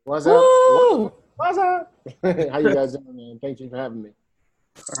 What's up? Woo! What's up? How you guys doing, man? Thank you for having me.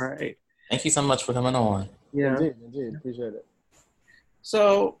 All right. Thank you so much for coming on. Yeah. Indeed. Appreciate it.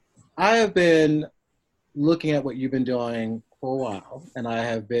 So I have been looking at what you've been doing for a while, and I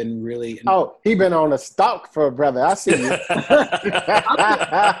have been really... Oh, he been on a stalk for a brother. I see you.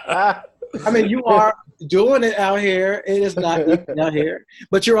 I mean, you are doing it out here. It is not out here.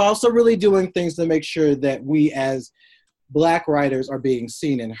 But you're also really doing things to make sure that we as Black writers are being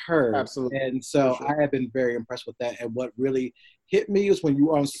seen and heard. Absolutely. And so sure. I have been very impressed with that. And what really hit me is when you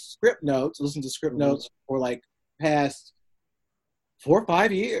were on Script Notes, listen to Script Notes for like past 4 or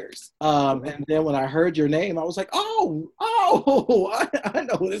 5 years. And then when I heard your name, I was like, oh, I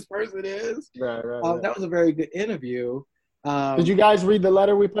know who this person is. Right. That was a very good interview. Did you guys read the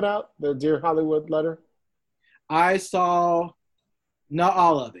letter we put out, the Dear Hollywood letter? I saw not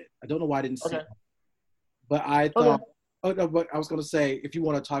all of it. I don't know why I didn't see it. But I thought, oh no, but I was going to say, if you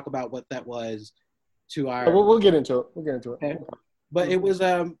want to talk about what that was to our. We'll get into it. We'll get into it. Okay. But it was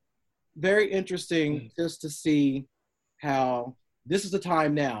very interesting just to see how this is the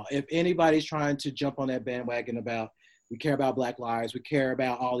time now. If anybody's trying to jump on that bandwagon about, we care about Black lives, we care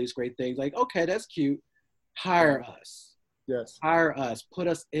about all these great things, like, okay, that's cute. Hire us. Yes. Hire us. Put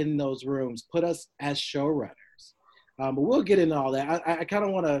us in those rooms. Put us as showrunners. But we'll get into all that. I kind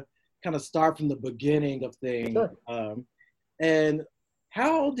of want to start from the beginning of things. Sure. And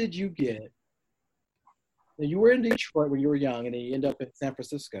how did you get? You were in Detroit when you were young, and then you end up in San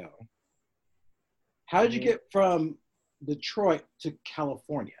Francisco. How did you get from Detroit to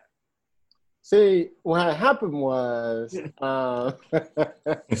California? See, what happened was, so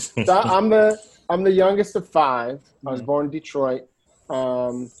I'm the youngest of five. I was born in Detroit.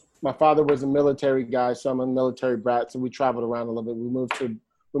 My father was a military guy, so I'm a military brat. So we traveled around a little bit.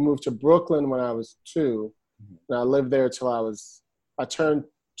 We moved to Brooklyn when I was 2, and I lived there till I turned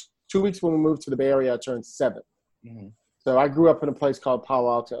 2 weeks when we moved to the Bay Area. I turned 7. Mm-hmm. So I grew up in a place called Palo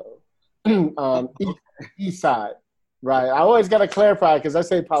Alto, east side. Right. I always got to clarify because I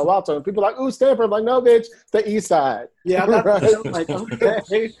say Palo Alto and people are like, ooh, Stanford. I'm like, no, bitch, the east side. Yeah, right? Like,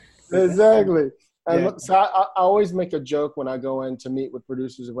 okay. Exactly. And Yeah. so I always make a joke when I go in to meet with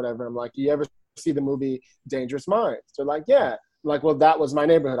producers or whatever. I'm like, you ever see the movie Dangerous Minds? They're like, yeah. I'm like, well, that was my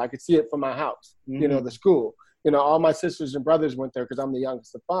neighborhood. I could see it from my house, the school. All my sisters and brothers went there because I'm the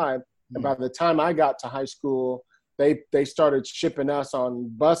youngest of 5. Mm-hmm. And by the time I got to high school, they started shipping us on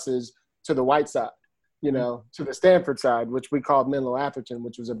buses to the white side. To the Stanford side, which we called Menlo Atherton,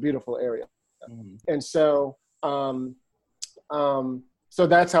 which was a beautiful area. Mm-hmm. And so, so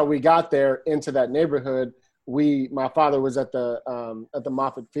that's how we got there into that neighborhood. My father was at the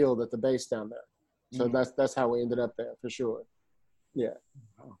Moffett Field at the base down there. So that's how we ended up there for sure. Yeah.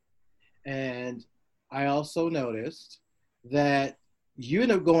 Wow. And I also noticed that you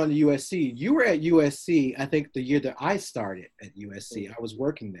ended up going to USC. You were at USC, I think the year that I started at USC. Mm-hmm. I was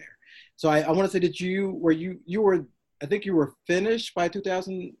working there. So I want to say that you were, I think you were finished by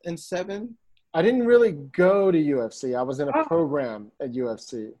 2007? I didn't really go to UFC. I was in a program at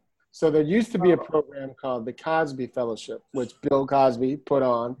UFC. So there used to be a program called the Cosby Fellowship, which Bill Cosby put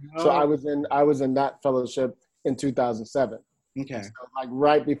on. So I was in that fellowship in 2007. Okay. So like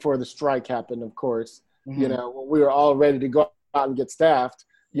right before the strike happened, of course, when we were all ready to go out and get staffed,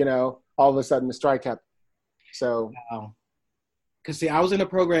 all of a sudden the strike happened. So. Wow. Because, see, I was in a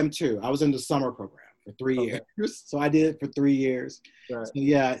program, too. I was in the summer program for 3 years. So I did it for 3 years. Right. So,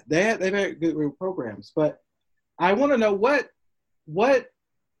 yeah, they've had good programs. But I want to know what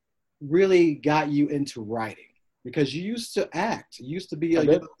really got you into writing? Because you used to act. You used to be a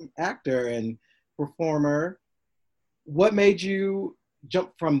young actor and performer. What made you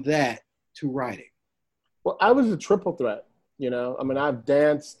jump from that to writing? Well, I was a triple threat, I've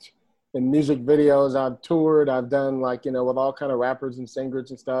danced in music videos, I've toured, I've done with all kind of rappers and singers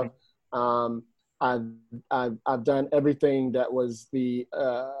and stuff. I've done everything that was the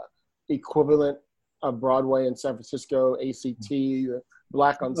equivalent of Broadway in San Francisco, ACT, the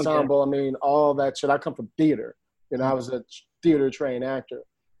Black Ensemble. Okay. All that shit. I come from theater. I was a theater trained actor.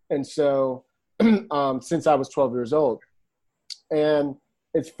 And so since I was 12 years old. And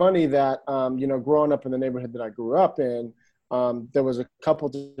it's funny that, growing up in the neighborhood that I grew up in, there was a couple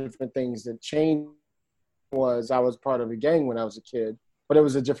different things that changed. I was part of a gang when I was a kid, but it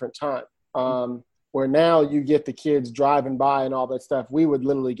was a different time. Where now you get the kids driving by and all that stuff. We would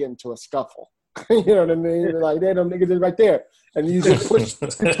literally get into a scuffle. You know what I mean? Like, them niggas is right there. And you just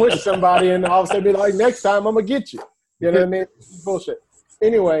push somebody and all of a sudden be like, next time I'm going to get you. You know what I mean? Bullshit.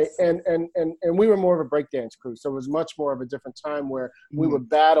 Anyway, and we were more of a breakdance crew. So it was much more of a different time where we would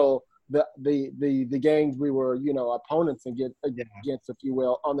battle the gangs we were, opponents and get against, if you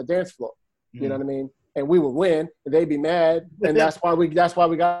will, on the dance floor. You know what I mean? And we would win, and they'd be mad, and that's why we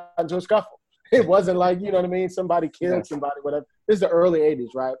got into a scuffle. It wasn't like, you know what I mean, somebody killed somebody, whatever. This is the early 80s,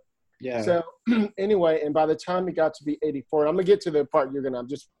 right? Yeah. So anyway, and by the time it got to be 84, I'm gonna get to the part I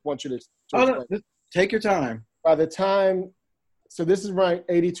just want you to no, take your time. By the time, so this is right,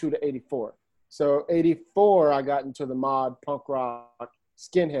 82 to 84. So 84, I got into the mod punk rock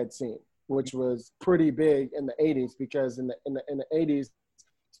skinhead scene, which was pretty big in the 80s because in the 80s,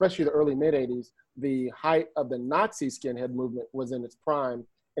 especially the early mid 80s, the height of the Nazi skinhead movement was in its prime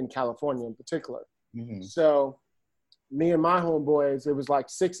in California in particular. Mm-hmm. So me and my homeboys, it was like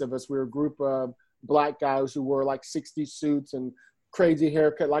 6 of us. We were a group of black guys who wore like 60 suits and crazy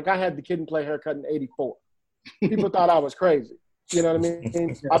haircut. Like I had the Kid and Play haircut in 84. People thought I was crazy. You know what I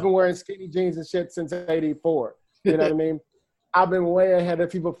mean? I've been wearing skinny jeans and shit since '84. You know what I mean? I've been way ahead of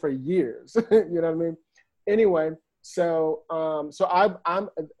people for years. You know what I mean? Anyway, so I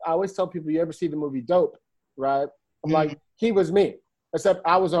always tell people, you ever see the movie Dope, right? I'm like, he was me, except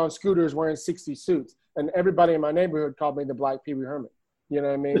I was on scooters wearing 60 suits, and everybody in my neighborhood called me the Black Pee Wee Herman. You know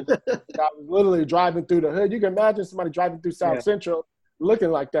what I mean? I was literally driving through the hood. You can imagine somebody driving through South Central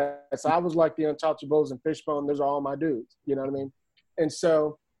looking like that. So I was like the Untouchables and Fishbone. Those are all my dudes. You know what I mean? And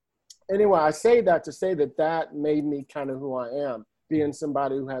so anyway, I say that to say that made me kind of who I am, being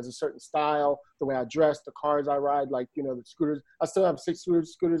somebody who has a certain style, the way I dress, the cars I ride, like, you know, the scooters. I still have 6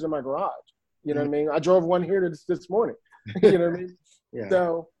 scooters in my garage. You know what I mean? I drove one here this morning. You know what I mean? Yeah.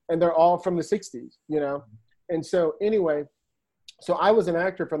 So, and they're all from the 60s, you know? And so anyway, so I was an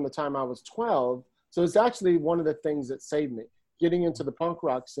actor from the time I was 12. So it's actually one of the things that saved me. Getting into the punk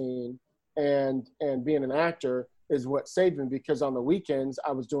rock scene and being an actor is what saved me, because on the weekends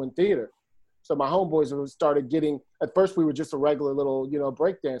I was doing theater. So my homeboys started getting, at first we were just a regular little, you know,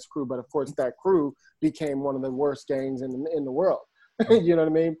 breakdance crew, but of course that crew became one of the worst gangs in the world. You know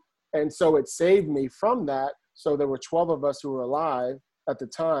what I mean? And so it saved me from that. So there were 12 of us who were alive at the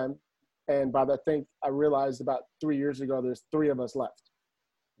time. And by I realized about 3 years ago, there's 3 of us left.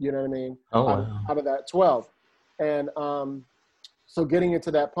 You know what I mean? Oh, wow. Out of that 12. And so getting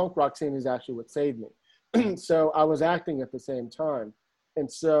into that punk rock scene is actually what saved me. So I was acting at the same time.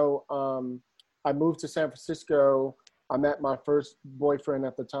 And so I moved to San Francisco. I met my first boyfriend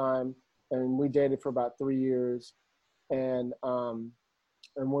at the time, and we dated for about 3 years. And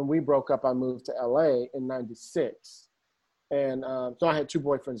when we broke up, I moved to LA in 96. And so I had 2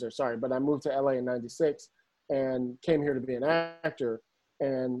 boyfriends there, sorry, but I moved to LA in 96 and came here to be an actor.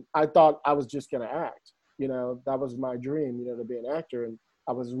 And I thought I was just going to act. You know, that was my dream, you know, to be an actor. And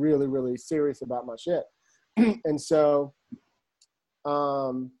I was really, really serious about my shit. And so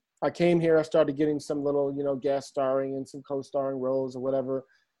I came here, I started getting some little, you know, guest starring and some co-starring roles or whatever.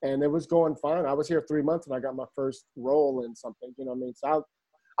 And it was going fine. I was here 3 months and I got my first role in something, you know what I mean? So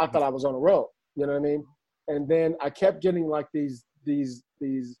I thought I was on a roll, you know what I mean? And then I kept getting like these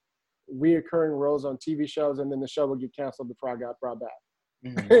reoccurring roles on TV shows, and then the show would get canceled before I got brought back.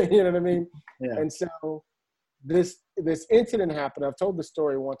 Mm-hmm. You know what I mean? Yeah. And so this incident happened. I've told the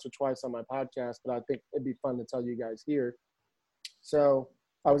story once or twice on my podcast, but I think it'd be fun to tell you guys here. So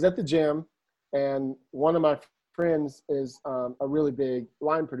I was at the gym, and one of my friends is a really big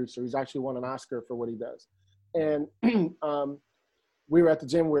line producer. He's actually won an Oscar for what he does. And we were at the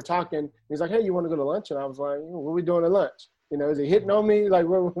gym, we were talking. He's like, hey, you want to go to lunch? And I was like, what are we doing at lunch? You know, is he hitting on me? Like,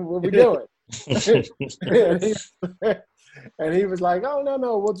 what are we doing? And he was like, oh,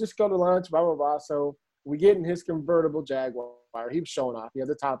 no, we'll just go to lunch, blah, blah, blah. So we get in his convertible Jaguar. He was showing off. He had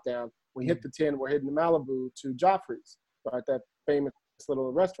the top down. We hit the 10. We're heading to Malibu to Joffrey's, right, that famous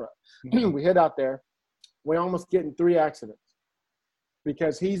little restaurant. We head out there. We almost get in 3 accidents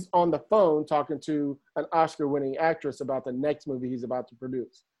because he's on the phone talking to an Oscar-winning actress about the next movie he's about to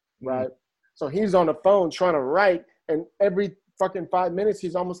produce, right? So he's on the phone trying to write, and every fucking 5 minutes,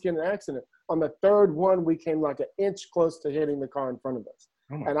 he's almost getting an accident. On the 3rd one, we came like an inch close to hitting the car in front of us.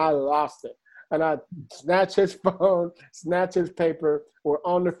 And I lost it. And I snatch his phone, snatch his paper. We're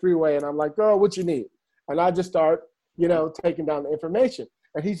on the freeway, and I'm like, girl, what you need? And I just start, you know, taking down the information.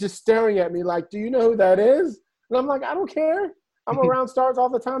 And he's just staring at me like, do you know who that is? And I'm like, I don't care. I'm around stars all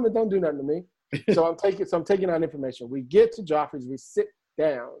the time that don't do nothing to me. So I'm taking down information. We get to Joffrey's, we sit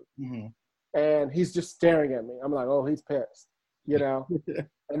down, and he's just staring at me. I'm like, oh, he's pissed, you know?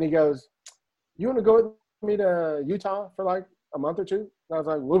 And he goes, you want to go with me to Utah for like a month or 2? And I was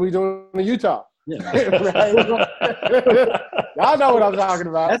like, what are we doing in Utah? Yeah. Y'all know what I'm talking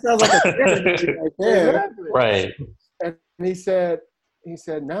about. That sounds like a yeah. Right. And he said,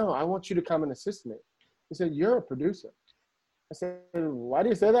 no, I want you to come and assist me. He said, you're a producer. I said, why do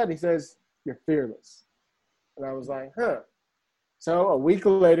you say that? He says, you're fearless. And I was like, huh. So a week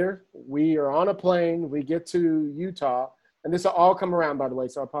later, we are on a plane. We get to Utah. And this will all come around, by the way,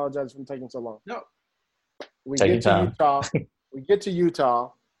 so I apologize for taking so long. No. We get to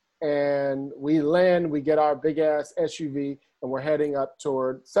Utah, and we land. We get our big-ass SUV, and we're heading up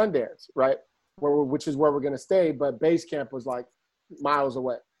toward Sundance, right, which is where we're going to stay. But base camp was like miles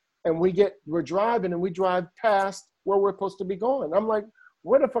away. And we're driving, and we drive past where we're supposed to be going. I'm like,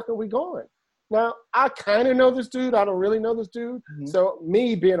 where the fuck are we going? Now, I kind of know this dude. I don't really know this dude. Mm-hmm. So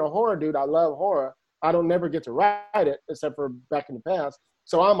me being a horror dude, I love horror. I don't never get to ride it except for back in the past.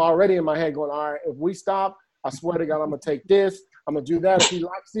 So I'm already in my head going, all right, if we stop, I swear to God, I'm going to take this. I'm going to do that. If he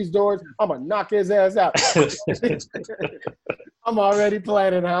locks these doors, I'm going to knock his ass out. I'm already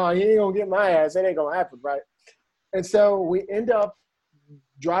planning how he ain't going to get my ass. It ain't going to happen, right? And so we end up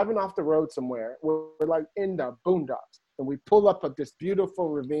driving off the road somewhere. We're like in the boondocks. And we pull up at this beautiful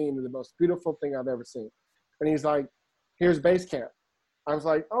ravine, the most beautiful thing I've ever seen. And he's like, here's base camp. I was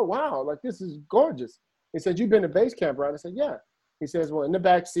like, oh, wow, like this is gorgeous. He said, you've been to base camp, right? I said, yeah. He says, well, in the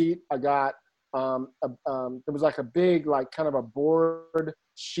back seat, I got, there was like a big, like kind of a board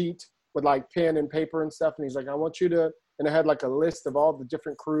sheet with like pen and paper and stuff. And he's like, I want you to, and I had like a list of all the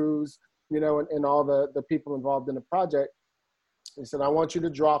different crews, you know, and all the people involved in the project. He said, I want you to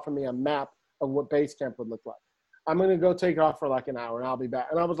draw for me a map of what base camp would look like. I'm going to go take off for like an hour and I'll be back.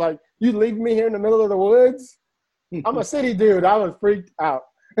 And I was like, you leaving me here in the middle of the woods? I'm a city dude. I was freaked out.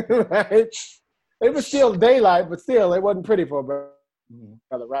 Right? It was still daylight, but still it wasn't pretty for a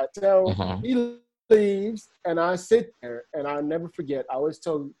brother, right? So he leaves and I sit there and I'll never forget. I always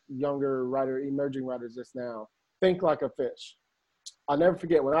tell younger emerging writers this now, think like a fish. I'll never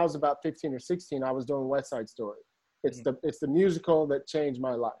forget when I was about 15 or 16, I was doing West Side Story. It's the musical that changed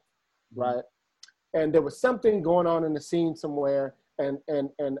my life, right? And there was something going on in the scene somewhere, and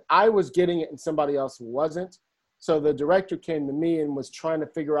I was getting it and somebody else wasn't. So the director came to me and was trying to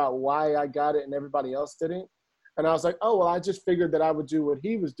figure out why I got it and everybody else didn't. And I was like, oh, well, I just figured that I would do what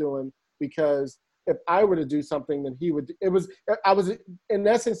he was doing, because if I were to do something, then he would. In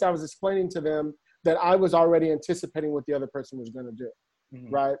essence, I was explaining to them that I was already anticipating what the other person was going to do,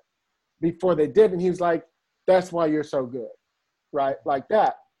 right? Before they did. And he was like, that's why you're so good, right? Like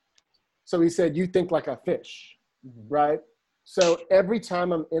that. So he said, you think like a fish, right? So every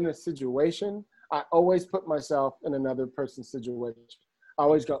time I'm in a situation, I always put myself in another person's situation. I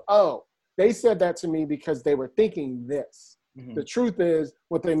always go, oh, they said that to me because they were thinking this. The truth is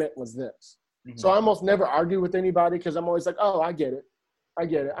what they meant was this. So I almost never argue with anybody because I'm always like, oh, I get it. I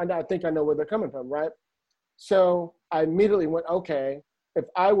get it. I think I know where they're coming from, right? So I immediately went, okay, if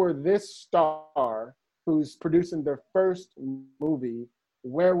I were this star who's producing their first movie,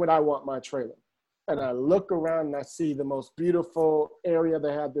 where would I want my trailer? And I look around and I see the most beautiful area.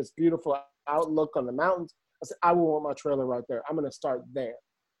 They have this beautiful outlook on the mountains. I said, I will want my trailer right there. I'm going to start there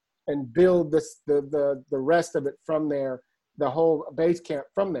and build this, the rest of it from there, the whole base camp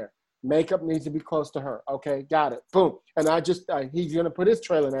from there. Makeup needs to be close to her. Okay, got it. Boom. And he's going to put his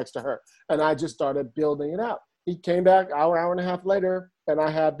trailer next to her. And I just started building it out. He came back hour and a half later, and I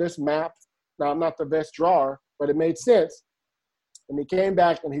had this map. Now, I'm not the best drawer, but it made sense. And he came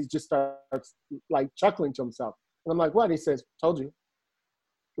back, and he just starts, like, chuckling to himself. And I'm like, what? He says, told you.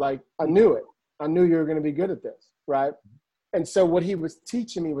 Like, I knew it. I knew you were going to be good at this, right? And so what he was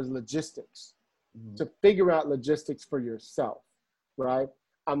teaching me was logistics, to figure out logistics for yourself, right?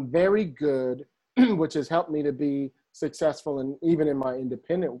 I'm very good, which has helped me to be successful, and even in my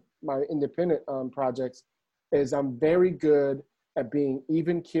independent projects, is I'm very good at being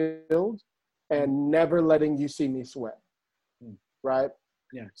even-keeled and never letting you see me sweat, right?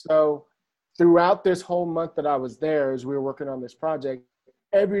 Yeah. So throughout this whole month that I was there, as we were working on this project,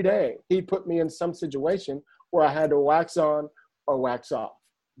 every day he put me in some situation where I had to wax on or wax off,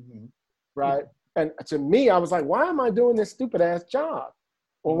 right? And to me, I was like, why am I doing this stupid-ass job?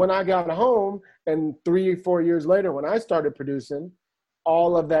 Well, when I got home and 3 or 4 years later, when I started producing,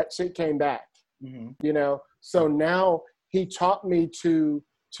 all of that shit came back, you know? So now he taught me to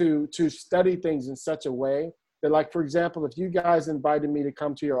study things in such a way that, like, for example, if you guys invited me to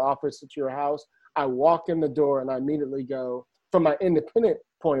come to your office at your house, I walk in the door and I immediately go, from my independent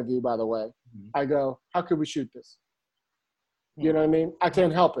point of view, by the way, I go, how could we shoot this? You know what I mean? I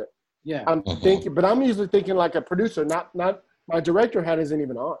can't help it. Yeah. I'm thinking, but I'm usually thinking like a producer, not my director hat isn't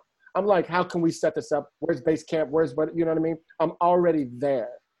even on. I'm like, how can we set this up? Where's base camp? You know what I mean? I'm already there.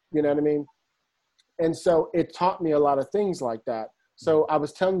 You know what I mean? And so it taught me a lot of things like that. So I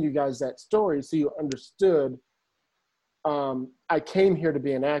was telling you guys that story so you understood. I came here to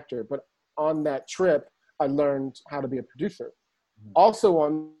be an actor, but on that trip, I learned how to be a producer. Also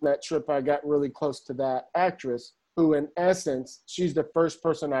on that trip, I got really close to that actress who, in essence, she's the first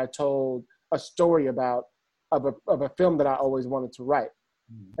person I told a story about of a film that I always wanted to write.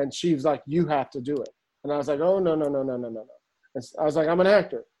 And she was like, you have to do it. And I was like, oh, no. And I was like, I'm an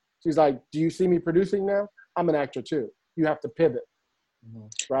actor. She's like, do you see me producing now? I'm an actor too. You have to pivot.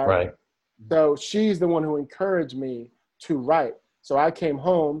 Right. So she's the one who encouraged me to write. So I came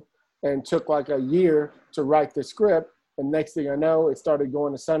home and took like a year to write the script. And next thing I know, it started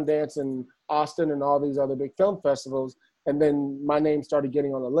going to Sundance and Austin and all these other big film festivals. And then my name started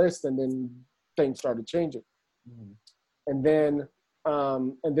getting on the list, and then things started changing. And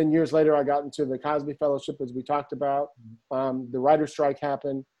then years later, I got into the Cosby Fellowship, as we talked about. The writer's strike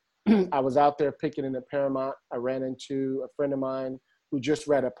happened. I was out there picketing at Paramount. I ran into a friend of mine who just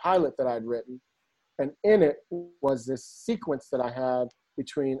read a pilot that I'd written. And in it was this sequence that I had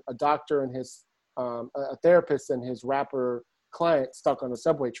between a doctor and his, a therapist and his rapper client stuck on a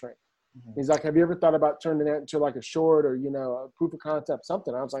subway train. Mm-hmm. He's like, have you ever thought about turning that into like a short or, a proof of concept,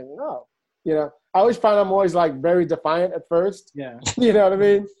 something? I was like, no. I always find I'm always like very defiant at first. Yeah. You know what I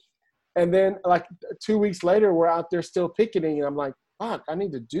mean? And then like 2 weeks later, we're out there still picketing, and I'm like, fuck, I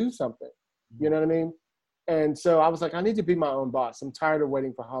need to do something. You know what I mean? And so I was like, I need to be my own boss. I'm tired of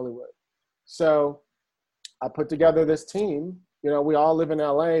waiting for Hollywood. So I put together this team. We all live in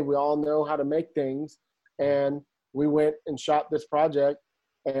LA. We all know how to make things. And we went and shot this project.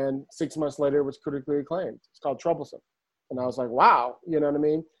 And 6 months later, it was critically acclaimed. It's called Troublesome. And I was like, wow, you know what I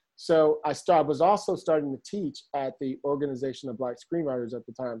mean? So I was also starting to teach at the Organization of Black Screenwriters at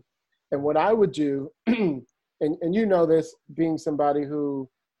the time. And what I would do, and you know this, being somebody who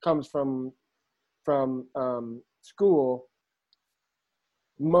comes from school,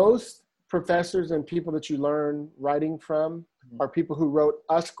 most professors and people that you learn writing from are people who wrote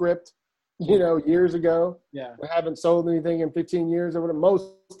a script, years ago. Yeah. They haven't sold anything in 15 years or whatever,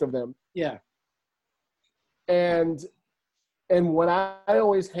 most of them. Yeah. And what I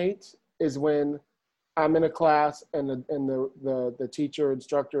always hate is when I'm in a class and the teacher,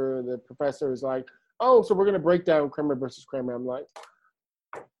 instructor, the professor is like, oh, so we're going to break down Kramer versus Kramer. I'm like,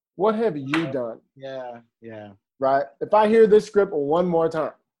 what have you done? Yeah. Yeah. Right? If I hear this script one more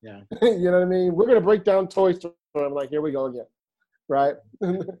time, yeah. You know what I mean? We're going to break down Toy Story. I'm like, here we go again. Right?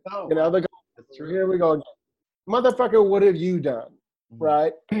 Oh, they go, here we go again. Motherfucker, what have you done? Mm-hmm.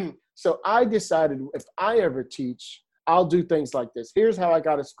 Right? So I decided if I ever teach, I'll do things like this. Here's how I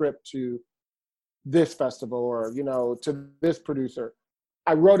got a script to this festival or, to this producer.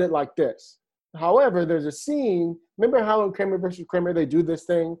 I wrote it like this. However, there's a scene. Remember how in Kramer versus Kramer, they do this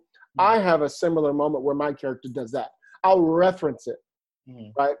thing? Mm-hmm. I have a similar moment where my character does that. I'll reference it,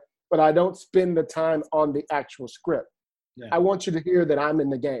 right? But I don't spend the time on the actual script. Yeah. I want you to hear that I'm in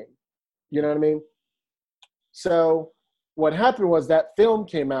the game. You know what I mean? So what happened was that film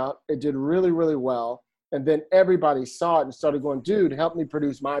came out. It did really, really well. And then everybody saw it and started going, dude, help me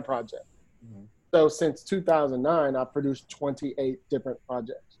produce my project. Mm-hmm. So since 2009, I've produced 28 different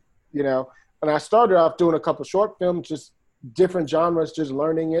projects, And I started off doing a couple short films, just different genres, just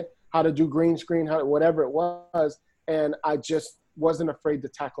learning it, how to do green screen, whatever it was. And I just wasn't afraid to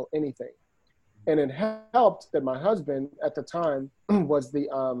tackle anything. And it helped that my husband at the time was the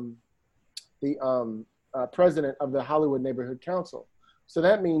president of the Hollywood Neighborhood Council. So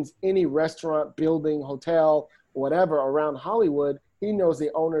that means any restaurant, building, hotel, whatever around Hollywood, he knows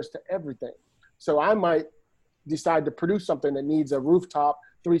the owners to everything. So I might decide to produce something that needs a rooftop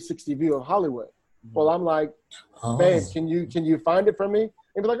 360 view of Hollywood. Well, I'm like, babe, can you find it for me?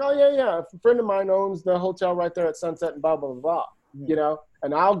 And be like, oh yeah. A friend of mine owns the hotel right there at Sunset and blah, blah, blah, blah.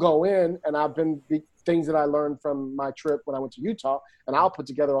 And I'll go in and I've been things that I learned from my trip when I went to Utah, and I'll put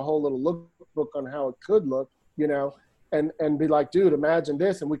together a whole little lookbook on how it could look, and be like, dude, imagine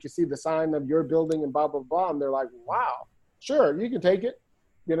this. And we can see the sign of your building and blah, blah, blah. And they're like, wow, sure, you can take it.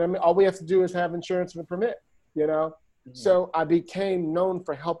 You know what I mean? All we have to do is have insurance and a permit, So I became known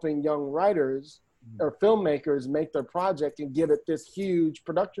for helping young writers or filmmakers make their project and give it this huge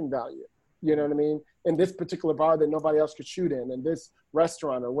production value. You know what I mean? In this particular bar that nobody else could shoot in this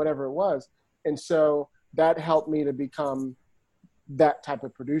restaurant or whatever it was. And so that helped me to become that type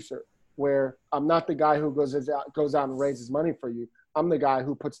of producer, where I'm not the guy who goes out and raises money for you. I'm the guy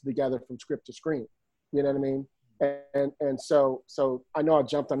who puts it together from script to screen. You know what I mean? And so I know I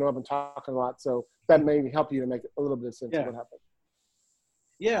jumped. I know I've been talking a lot. So that may help you to make a little bit of sense of what happened.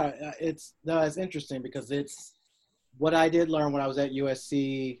 Yeah, it's interesting because it's what I did learn when I was at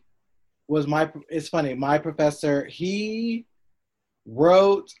USC was it's funny. My professor, he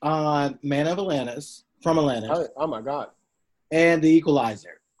wrote on Man of Atlantis, from Atlantis. Oh my God. And The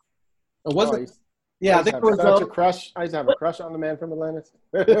Equalizer. It wasn't. Yeah, I think it was such a crush. I used to have a crush on the Man from Atlantis.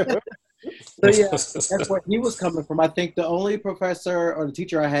 So yeah, that's where he was coming from. I think the only professor or the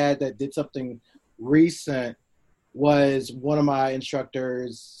teacher I had that did something recent was one of my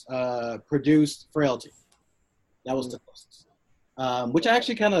instructors produced Frailty. That was the closest. Which I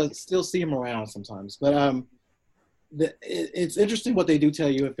actually kind of still see him around sometimes. But it's interesting what they do tell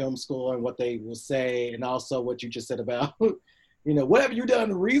you in film school and what they will say, and also what you just said about, what have you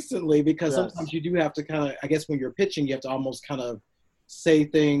done recently? Because sometimes you do have to kind of, I guess when you're pitching, you have to almost kind of say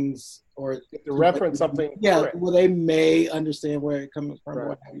things or to reference something. Yeah, well, they may understand where it comes from, or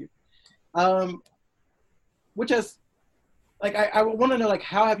what have you. Which is, I want to know,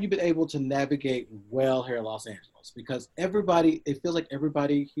 how have you been able to navigate well here in Los Angeles? Because it feels like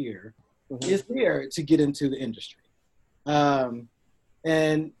everybody here is here to get into the industry.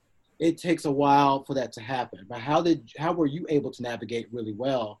 And, it takes a while for that to happen. But how were you able to navigate really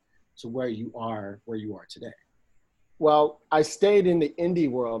well to where you are today? Well, I stayed in the indie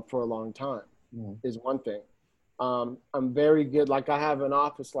world for a long time, is one thing. I'm very good. Like I have an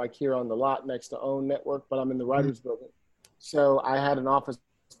office like here on the lot next to OWN Network, but I'm in the writers building. So I had an office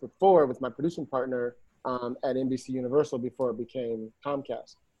before with my producing partner at NBC Universal before it became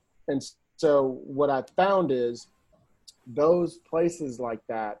Comcast. And so what I found is those places like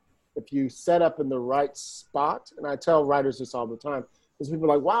that, if you set up in the right spot, and I tell writers this all the time, because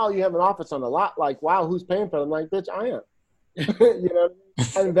people are like, wow, you have an office on the lot. Like, wow, who's paying for it? I'm like, bitch, I am. You know,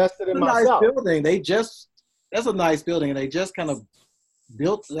 I invested in myself. Nice building. That's a nice building, and they just kind of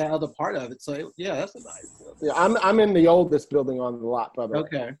built that other part of it. So yeah, that's a nice building. Yeah, I'm in the oldest building on the lot, by the way.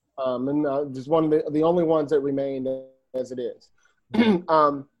 Okay. And just one of the only ones that remained as it is.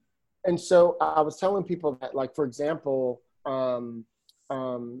 And so I was telling people that, like, for example,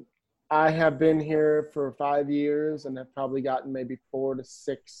 I have been here for 5 years and have probably gotten maybe 4 to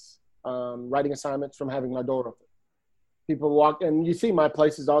 6 writing assignments from having my door open. People walk, and you see my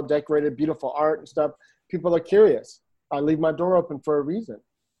place is all decorated, beautiful art and stuff. People are curious. I leave my door open for a reason.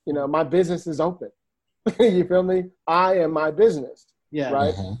 You know, my business is open. You feel me? I am my business. Yeah.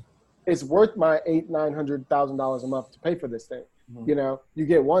 Right. It's worth my $800,000-$900,000 a month to pay for this thing. You know, you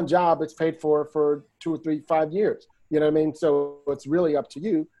get one job, it's paid for 2 or 3, 5 years. You know what I mean? So it's really up to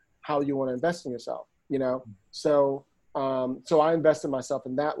you how you want to invest in yourself. You know, so I invest in myself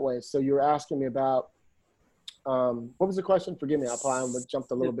in that way. So you're asking me about what was the question? Forgive me, I probably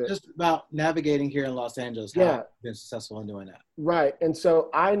jumped a little bit. Just about navigating here in Los Angeles. How you've been successful in doing that. Right. And so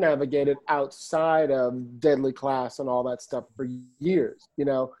I navigated outside of Deadly Class and all that stuff for years, you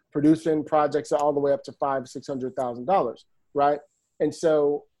know, producing projects all the way up to $500,000-$600,000. Right. And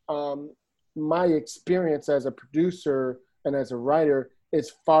so my experience as a producer and as a writer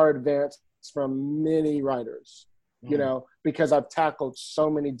is far advanced from many writers, you know, because I've tackled so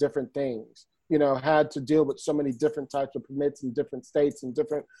many different things, you know, had to deal with so many different types of permits in different states and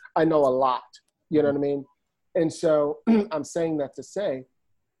I know a lot, you know what I mean? And so I'm saying that to say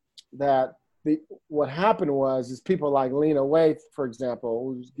that what happened is people like Lena Waithe, for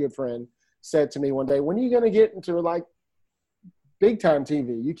example, who's a good friend, said to me one day, when are you going to get into like big time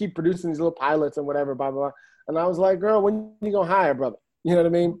TV? You keep producing these little pilots and whatever, blah, blah, blah. And I was like, girl, when you going to hire, brother? You know what I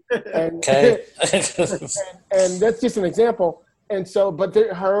mean? And, okay. and that's just an example. And so, but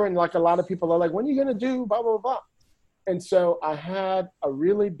her and like a lot of people are like, when are you going to do blah, blah, blah. And so I had a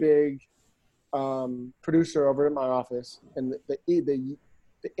really big producer over in my office in the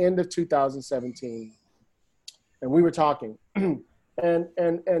end of 2017. And we were talking. And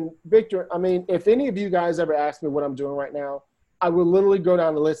Victor, I mean, if any of you guys ever ask me what I'm doing right now, I will literally go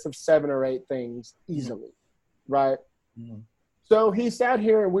down the list of 7 or 8 things easily, right? So he sat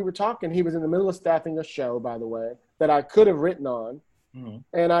here and we were talking. He was in the middle of staffing a show, by the way, that I could have written on.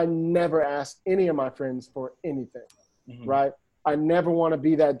 And I never asked any of my friends for anything, right? I never want to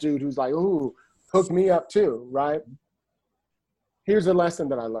be that dude who's like, ooh, hook me up too, right? Here's a lesson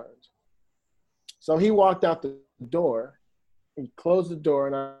that I learned. So he walked out the door, he closed the door,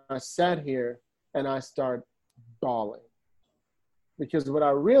 and I sat here and I started bawling. Because what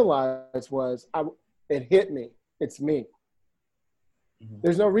I realized was it hit me. It's me.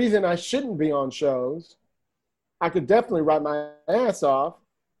 There's no reason I shouldn't be on shows. I could definitely write my ass off.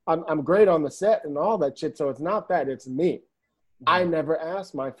 I'm great on the set and all that shit. So it's not that, it's me. I never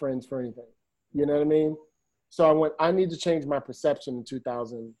asked my friends for anything. You know what I mean? So I need to change my perception in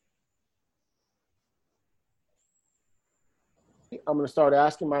 2000. I'm going to start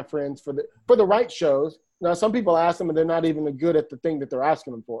asking my friends for the right shows. Now, some people ask them and they're not even good at the thing that they're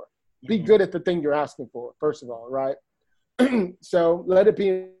asking them for. Be good at the thing you're asking for, first of all, right? So let it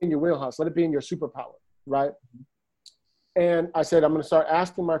be in your wheelhouse. Let it be in your superpower, right? And I said, I'm going to start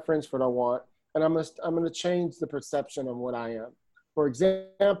asking my friends for what I want, and I'm going to change the perception of what I am. For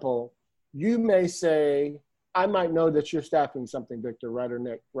example, you may say, I might know that you're staffing something, Victor, right, or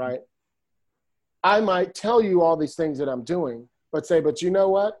Nick, right? I might tell you all these things that I'm doing, but you know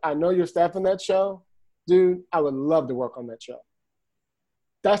what? I know you're staffing that show. Dude, I would love to work on that show.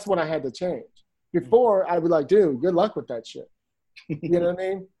 That's what I had to change. Before, I'd be like, dude, good luck with that shit. You know what I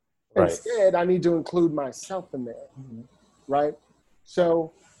mean? Right. Instead, I need to include myself in there, right?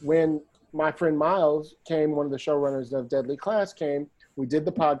 So when my friend Miles came, one of the showrunners of Deadly Class came, we did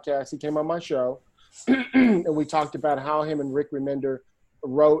the podcast. He came on my show, and we talked about how him and Rick Remender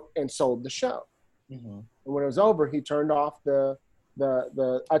wrote and sold the show. And when it was over, he turned off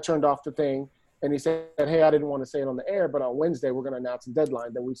I turned off the thing. And he said, hey, I didn't want to say it on the air, but on Wednesday, we're going to announce a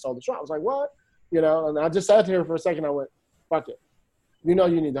deadline that we sold the show. I was like, what? You know, and I just sat here for a second. I went, fuck it. You know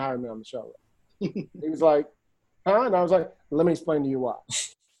you need to hire me on the show. He was like, huh? And I was like, let me explain to you why.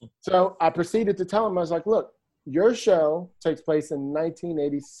 So I proceeded to tell him, I was like, look, your show takes place in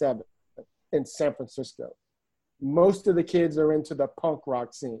 1987 in San Francisco. Most of the kids are into the punk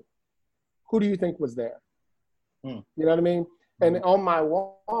rock scene. Who do you think was there? You know what I mean? And on my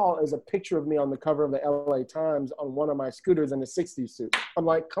wall is a picture of me on the cover of the LA Times on one of my scooters in a 60s suit. I'm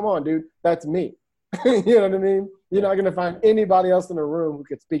like, come on, dude, that's me. You know what I mean? You're not going to find anybody else in the room who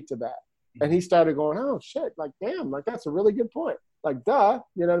could speak to that. And he started going, oh, shit, like, damn, like, that's a really good point. Like, duh,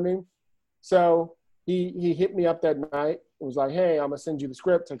 you know what I mean? So he hit me up that night and was like, hey, I'm going to send you the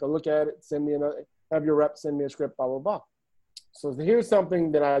script. Take a look at it. Send me another, have your rep send me a script, blah, blah, blah. So here's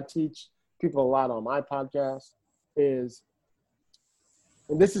something that I teach people a lot on my podcast is,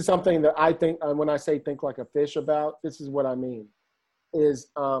 and this is something that I think, when I say think like a fish about, this is what I mean, is,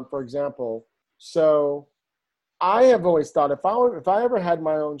 for example, so I have always thought if I ever had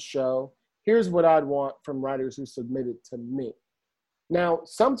my own show, here's what I'd want from writers who submitted to me. Now,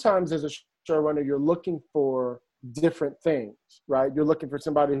 sometimes as a showrunner, you're looking for different things, right? You're looking for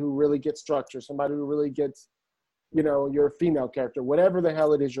somebody who really gets structure, somebody who really gets, you know, you're a female character, whatever the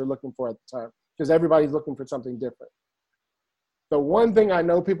hell it is you're looking for at the time, because everybody's looking for something different. The one thing I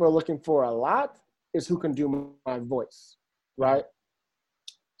know people are looking for a lot is who can do my voice, right?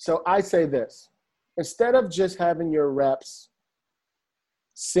 So I say this, instead of just having your reps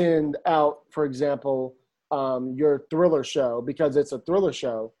send out, for example, your thriller show, because it's a thriller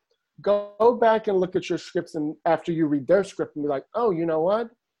show, go back and look at your scripts and after you read their script and be like, oh, you know what?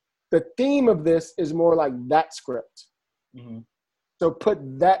 The theme of this is more like that script. So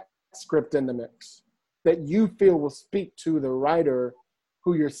put that script in the mix that you feel will speak to the writer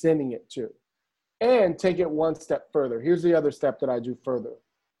who you're sending it to. And take it one step further. Here's the other step that I do further.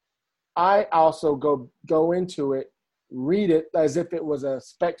 I also go into it, read it as if it was a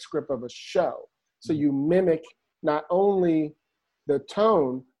spec script of a show. So you mimic not only the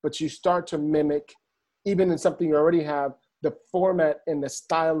tone, but you start to mimic, even in something you already have, the format and the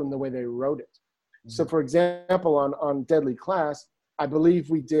style and the way they wrote it. So for example, on Deadly Class, I believe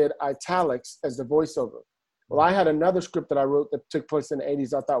we did italics as the voiceover. Well, I had another script that I wrote that took place in the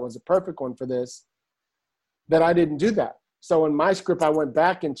 80s I thought was a perfect one for this, that I didn't do that. So in my script, I went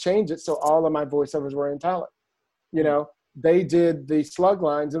back and changed it so all of my voiceovers were in italic. You know, they did the slug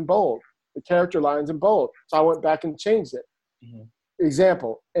lines in bold, the character lines in bold. So I went back and changed it.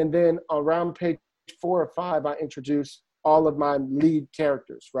 Example. And then around page 4 or 5, I introduced all of my lead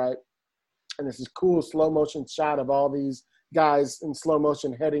characters, right? And this is cool slow motion shot of all these guys in slow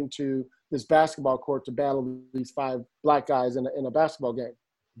motion heading to this basketball court to battle these 5 black guys in a basketball game.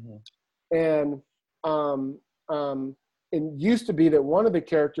 And it used to be that one of the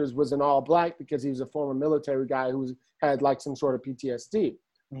characters was an all black because he was a former military guy who had like some sort of PTSD.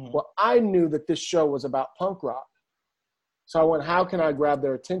 Well, I knew that this show was about punk rock. So I went, how can I grab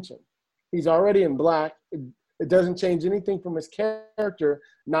their attention? He's already in black. It doesn't change anything from his character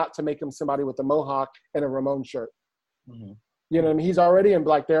not to make him somebody with a mohawk and a Ramon shirt. You know what I mean? He's already in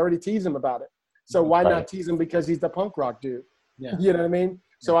black. They already tease him about it. So why not tease him because he's the punk rock dude? You know what I mean?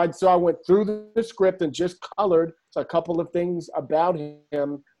 So I went through the script and just colored a couple of things about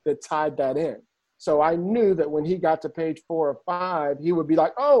him that tied that in. So I knew that when he got to page 4 or 5, he would be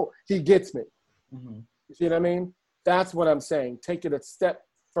like, oh, he gets me. You see what I mean? That's what I'm saying. Take it a step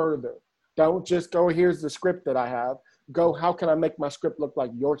further. Don't just go, here's the script that I have. Go, how can I make my script look like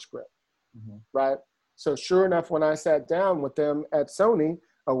your script? Right? So sure enough, when I sat down with them at Sony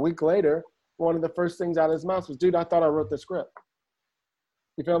a week later, one of the first things out of his mouth was, dude, I thought I wrote the script.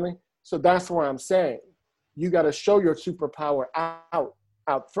 You feel me? So that's what I'm saying. You got to show your superpower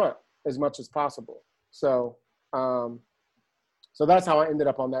out front as much as possible. So, so that's how I ended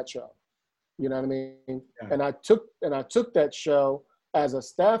up on that show. You know what I mean? And I took that show as a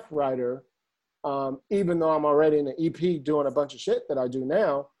staff writer, even though I'm already in the EP doing a bunch of shit that I do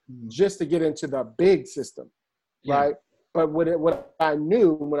now, just to get into the big system, right? But what I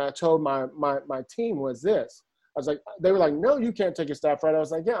knew when I told my team was this. I was like, they were like, no, you can't take a staff writer. I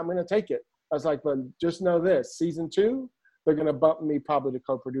was like, yeah, I'm going to take it. I was like, but just know this, season 2, they're going to bump me probably to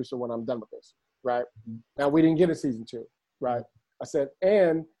co-producer when I'm done with this, right? Now, we didn't get a season 2, right? I said,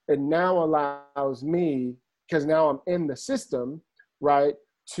 and it now allows me, because now I'm in the system, right,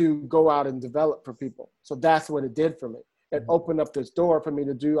 to go out and develop for people. So that's what it did for me. It opened up this door for me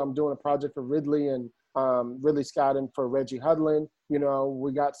to do. I'm doing a project for Ridley and Ridley Scott and for Reggie Hudlin. You know,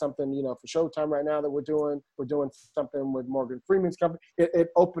 we got something, you know, for Showtime right now that we're doing. We're doing something with Morgan Freeman's company. It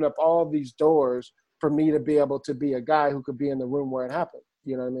opened up all these doors for me to be able to be a guy who could be in the room where it happened.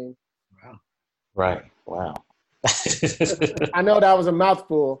 You know what I mean? Wow. Right. Wow. I know that was a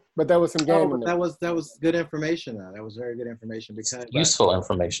mouthful, but there was some game in there. That was good information. Though. That was very good information because useful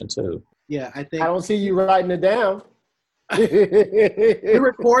information too. Yeah, I think I don't see you writing it down. We're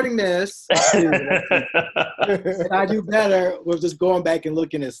recording this, and I do better with just going back and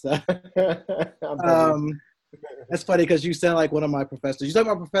looking at stuff. That's funny because you sound like one of my professors. You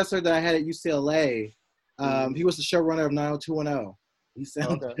talking about a professor that I had at UCLA. He was the showrunner of 90210. He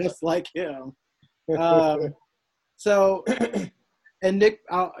sounds just like him. So, and Nick,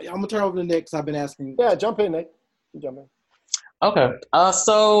 I'm gonna turn over to Nick. So I've been asking. Yeah, jump in, Nick. Jump in. Okay.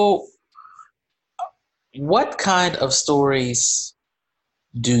 So, what kind of stories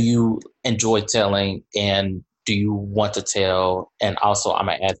do you enjoy telling, and do you want to tell? And also, I'm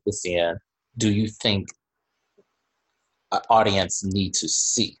gonna add this in: do you think an audience need to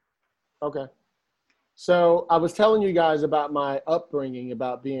see? Okay. So I was telling you guys about my upbringing,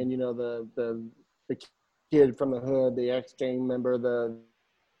 about being, the kid from the hood, the ex-gang member,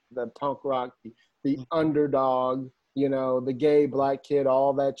 the punk rock, the underdog, the gay black kid,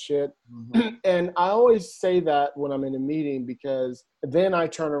 all that shit. Mm-hmm. And I always say that when I'm in a meeting, because then I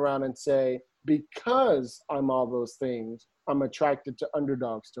turn around and say, because I'm all those things, I'm attracted to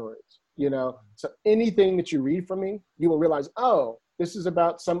underdog stories, So anything that you read from me, you will realize, oh, this is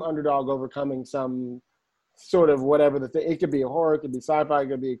about some underdog overcoming some sort of whatever the thing. It could be a horror, it could be sci-fi, it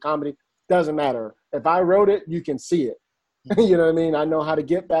could be a comedy. Doesn't matter. If I wrote it, you can see it. You know what I mean? I know how to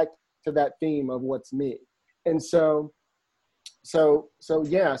get back to that theme of what's me. And so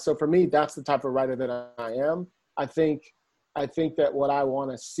yeah. So for me, that's the type of writer that I am. I think that what I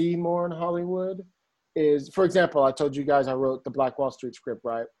want to see more in Hollywood is, for example, I told you guys I wrote the Black Wall Street script,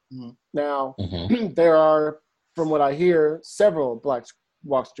 right? Mm-hmm. Now, there are, from what I hear, several Black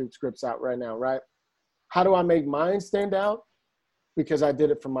Wall Street scripts out right now, right? How do I make mine stand out? Because I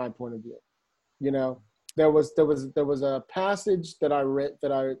did it from my point of view. There was a passage that I read,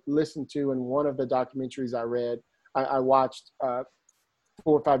 that I listened to in one of the documentaries I watched 4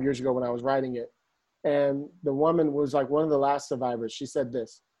 or 5 years ago when I was writing it. And the woman was like one of the last survivors. She said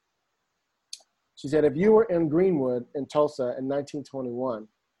this. She said, if you were in Greenwood in Tulsa in 1921,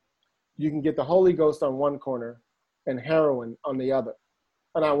 you can get the Holy Ghost on one corner and heroin on the other.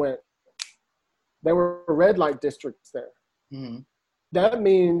 And I went, there were red light districts there. Mm-hmm. That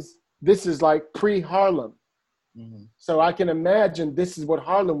means this is like pre-Harlem. Mm-hmm. So I can imagine this is what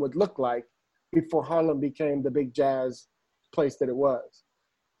Harlem would look like before Harlem became the big jazz place that it was.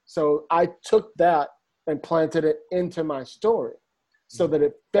 So I took that and planted it into my story so that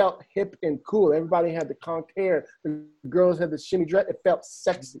it felt hip and cool. Everybody had the conked hair. The girls had the shimmy dress. It felt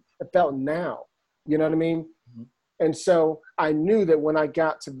sexy. It felt now. You know what I mean? Mm-hmm. And so I knew that when I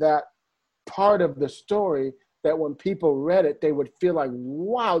got to that part of the story, that when people read it, they would feel like,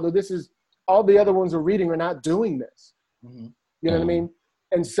 wow, this is, all the other ones are reading are not doing this. Mm-hmm. You know what I mean?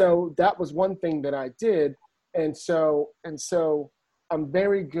 And so that was one thing that I did. And so I'm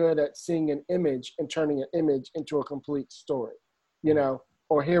very good at seeing an image and turning an image into a complete story,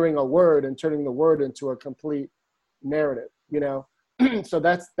 or hearing a word and turning the word into a complete narrative, So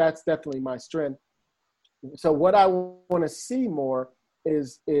that's definitely my strength. So what I want to see more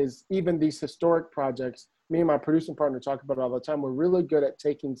is even these historic projects. Me and my producing partner talk about it all the time. We're really good at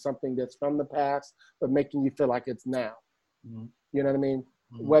taking something that's from the past, but making you feel like it's now. Mm-hmm. You know what I mean?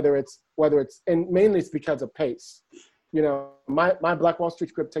 Mm-hmm. Whether it's, and mainly it's because of pace. My Black Wall Street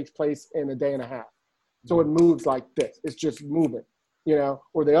script takes place in a day and a half. So it moves like this. It's just moving,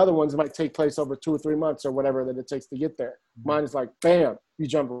 or the other ones might take place over 2 or 3 months or whatever that it takes to get there. Mm-hmm. Mine is like, bam, you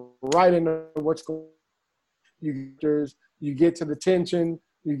jump right into what's going on. You get to the tension,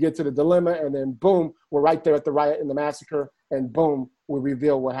 you get to the dilemma, and then boom, we're right there at the riot and the massacre, and boom, we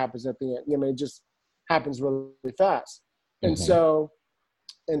reveal what happens at the end. It just happens really, really fast. Mm-hmm.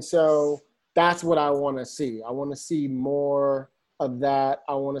 And so that's what I want to see. I want to see more of that.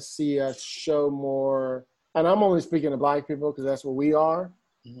 I want to see us show more, and I'm only speaking to Black people because that's what we are.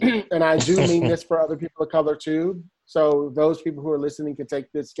 Mm-hmm. And I do mean this for other people of color too. So those people who are listening can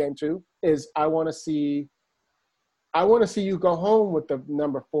take this game too, is I want to see you go home with the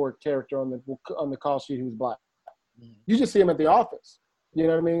number 4 character on the call sheet who's Black. Mm-hmm. You just see him at the office. You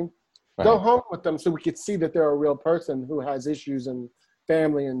know what I mean? Right. Go home with them so we could see that they're a real person who has issues and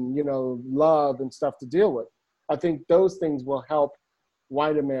family and, love and stuff to deal with. I think those things will help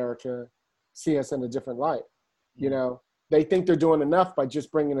white America see us in a different light. Mm-hmm. They think they're doing enough by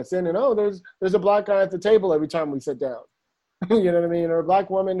just bringing us in and, oh, there's a Black guy at the table every time we sit down. You know what I mean? Or a Black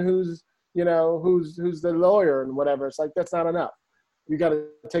woman who's the lawyer and whatever. It's like, that's not enough. You got to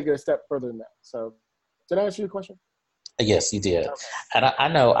take it a step further than that. So did I answer your question? Yes, you did. Okay. And I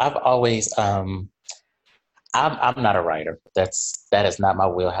know I've always, I'm not a writer. That is not my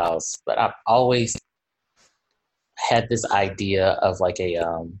wheelhouse. But I've always had this idea of like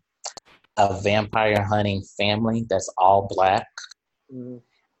a vampire hunting family that's all Black. Mm-hmm.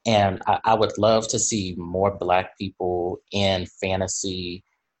 And I would love to see more Black people in fantasy,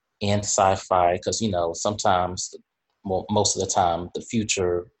 in sci-fi, because, sometimes, well, most of the time, the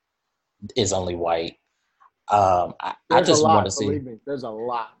future is only white. I just want to see. Believe me, there's a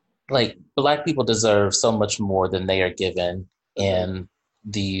lot. Like, Black people deserve so much more than they are given in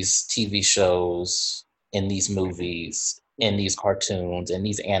these TV shows, in these movies, in these cartoons, in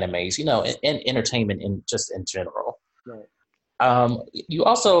these animes, in entertainment in general. Right. You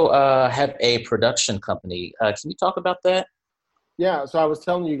also have a production company. Can you talk about that? Yeah, so I was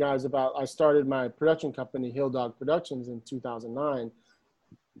telling you guys I started my production company, Hill Dog Productions, in 2009.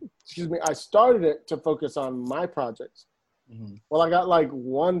 Excuse me, I started it to focus on my projects. Mm-hmm. Well, I got like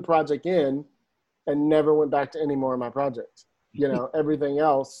one project in and never went back to any more of my projects. Everything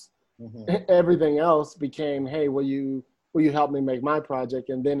else, everything else became, hey, will you help me make my project?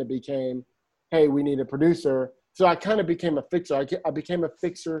 And then it became, hey, we need a producer. So I kind of became a fixer. I became a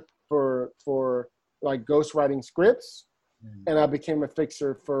fixer for like ghostwriting scripts. And I became a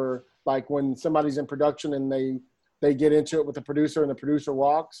fixer for like when somebody's in production and they get into it with the producer and the producer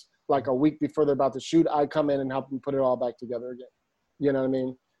walks, like a week before they're about to shoot, I come in and help them put it all back together again. You know what I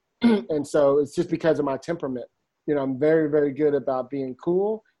mean? And so it's just because of my temperament. I'm very, very good about being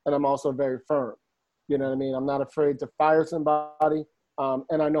cool, and I'm also very firm. You know what I mean? I'm not afraid to fire somebody,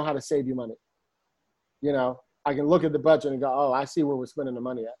 and I know how to save you money. I can look at the budget and go, oh, I see where we're spending the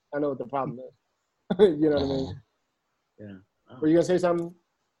money at. I know what the problem is. You know what I mean? Yeah. Oh. Were you gonna say something?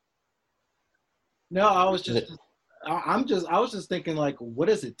 No, I was just thinking, like, what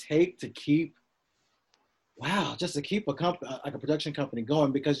does it take to keep a company, like a production company,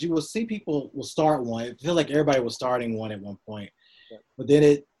 going? Because you will see people will start one. I feel like everybody was starting one at one point, but then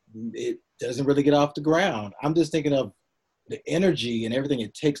it doesn't really get off the ground. I'm just thinking of the energy and everything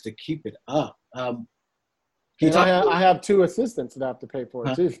it takes to keep it up. I have two assistants that I have to pay for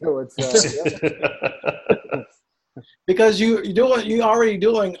it too. So it's because you're already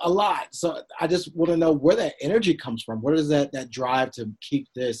doing a lot. So I just want to know where that energy comes from. Where does that drive to keep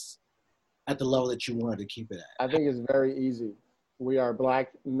this at the level that you wanted to keep it at? I think it's very easy. We are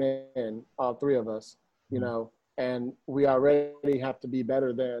Black men, all three of us, and we already have to be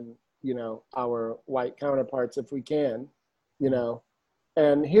better than, our white counterparts if we can,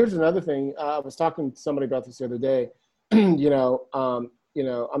 And here's another thing. I was talking to somebody about this the other day. I'm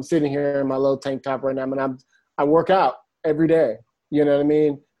sitting here in my low tank top right now, and I work out every day. You know what I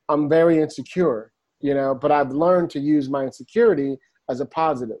mean? I'm very insecure, but I've learned to use my insecurity as a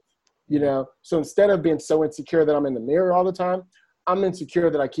positive, So instead of being so insecure that I'm in the mirror all the time, I'm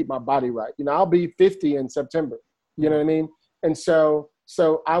insecure that I keep my body right. I'll be 50 in September, you know what I mean? And so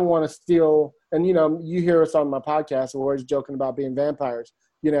I want to still, and you hear us on my podcast, we're always joking about being vampires.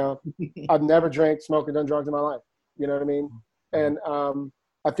 I've never drank, smoked, and done drugs in my life. You know what I mean? And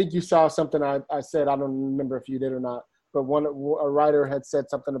I think you saw something I said, I don't remember if you did or not, but a writer had said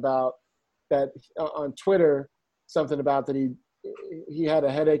something about that on Twitter, something about that he had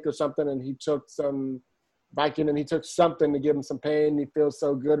a headache or something, and he took some Vicodin, and he took something to give him some pain. He feels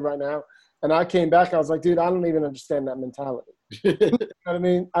so good right now. And I came back, I was like, dude, I don't even understand that mentality. You know what I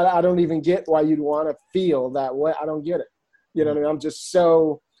mean? I don't even get why you'd want to feel that way. I don't get it. You know what I mean? I'm just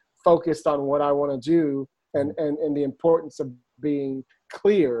so focused on what I want to do and the importance of being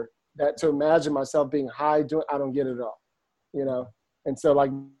clear that to imagine myself being high doing, I don't get it at all, And so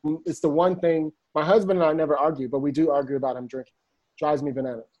like, it's the one thing, my husband and I never argue, but we do argue about him drinking. Drives me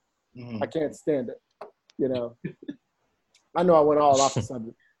bananas. I can't stand it, I know I went all off the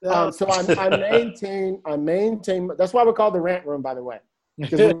subject. So I maintain, that's why we call the rant room, by the way.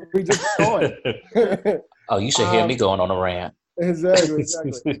 Because we just going. Oh, you should hear me going on a rant. Exactly.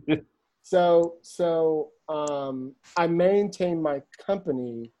 So I maintain my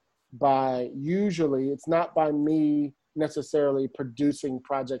company by, usually it's not by me necessarily producing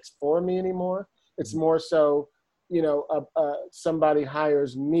projects for me anymore. It's more so, somebody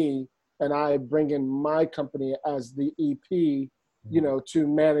hires me and I bring in my company as the EP, to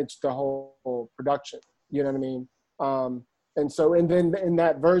manage the whole production. You know what I mean? And then in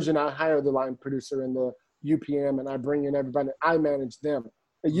that version, I hire the line producer and the UPM, and I bring in everybody. I manage them.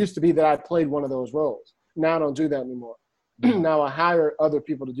 It used to be that I played one of those roles. Now I don't do that anymore. Now I hire other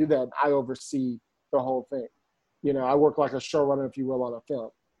people to do that. And I oversee the whole thing. I work like a showrunner, if you will, on a film.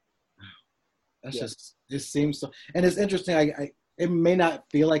 That's just, it seems so. And it's interesting. It may not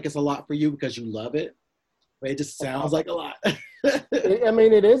feel like it's a lot for you because you love it, But it just sounds like a lot. I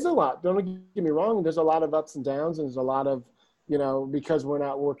mean, it is a lot. Don't get me wrong. There's a lot of ups and downs, and there's a lot of, because we're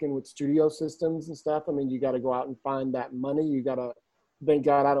not working with studio systems and stuff. I mean, you got to go out and find that money. You got to, thank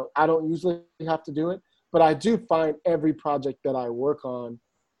God, I don't usually have to do it, but I do find every project that I work on,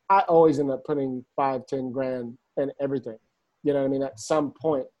 I always end up putting 5-10 grand in everything. You know what I mean? At some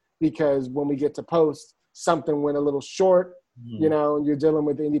point, because when we get to post, something went a little short. Mm-hmm. You're dealing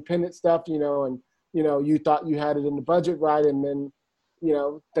with the independent stuff, and you thought you had it in the budget right, and then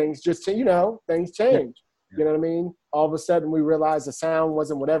things just things change. Yeah. You know what I mean? All of a sudden we realize the sound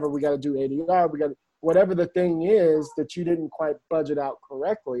wasn't whatever. We got to do ADR. We got whatever the thing is that you didn't quite budget out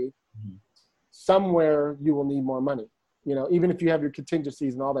correctly. Mm-hmm. Somewhere you will need more money. Even if you have your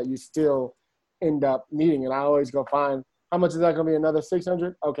contingencies and all that, you still end up needing it. I always go find, how much is that going to be? Another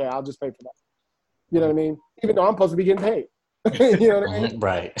 600? Okay, I'll just pay for that. You know what I mean? Even though I'm supposed to be getting paid. You know what I mean?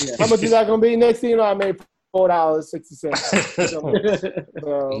 Right. Yeah. How much is that going to be? Next thing you know, I made $4.60.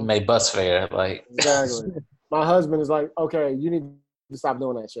 So, you made bus fare, like. Exactly. My husband is like, okay, you need to stop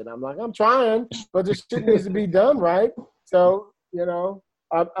doing that shit. I'm like, I'm trying, but this shit needs to be done right. So, and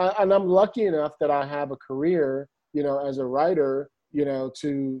I'm lucky enough that I have a career, as a writer,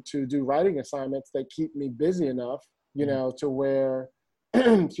 to do writing assignments that keep me busy enough, to where,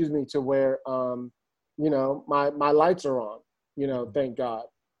 to where, my lights are on, thank God,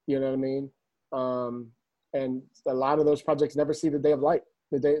 you know what I mean? And a lot of those projects never see the day of light,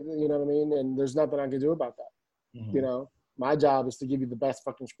 you know what I mean? And there's nothing I can do about that. Mm-hmm. My job is to give you the best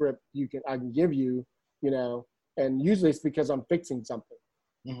fucking script I can give you, and usually it's because I'm fixing something,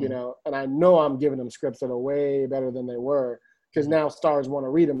 mm-hmm. And I know I'm giving them scripts that are way better than they were, because now stars want to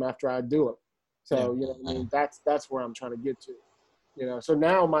read them after I do them. So, you know what I mean? That's where I'm trying to get to, So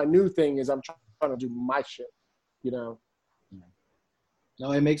now my new thing is I'm trying to do my shit, No,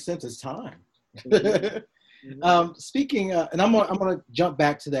 it makes sense. It's time. Mm-hmm. Speaking, and I'm gonna jump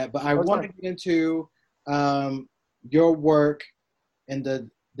back to that, but I want to get into your work in the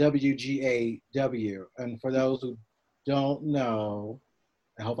WGAW. And for those who don't know,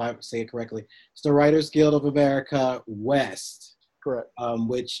 I hope I say it correctly, it's the Writers Guild of America West. Correct.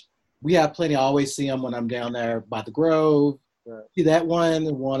 Which we have plenty. I always see them when I'm down there by the Grove. Right. See that one,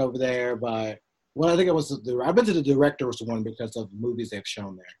 the one over there by. Well, I think it was I've been to the director's one because of the movies they've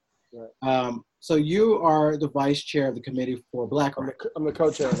shown there. Right. So you are the vice chair of the committee for Black Writers. I'm the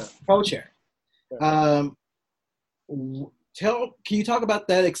co-chair now. Co-chair. Right. Can you talk about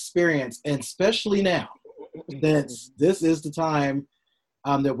that experience, and especially now, since this is the time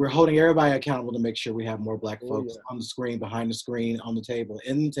that we're holding everybody accountable to make sure we have more Black folks on the screen, behind the screen, on the table,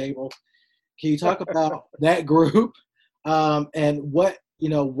 in the table. Can you talk about that group and what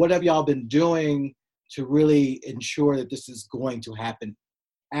have y'all been doing to really ensure that this is going to happen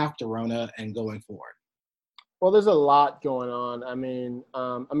after Rona and going forward? Well, there's a lot going on. I mean,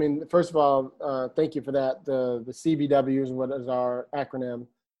 first of all, thank you for that. The CBW is what is our acronym,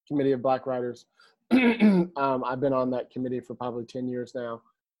 Committee of Black Writers. I've been on that committee for probably 10 years now.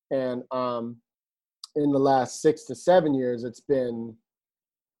 And in the last 6 to 7 years, it's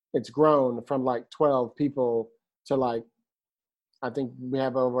grown from like 12 people to like, I think we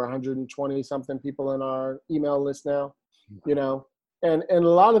have over 120 something people in our email list now, And a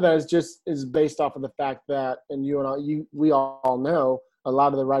lot of that is based off of the fact that, and we all know, a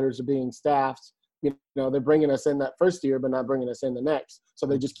lot of the writers are being staffed. They're bringing us in that first year, but not bringing us in the next. So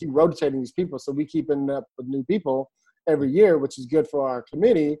they just keep rotating these people. So we keep ending up with new people every year, which is good for our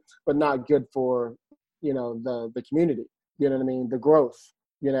committee, but not good for, the community. You know what I mean? The growth.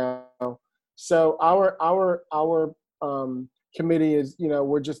 So our committee is,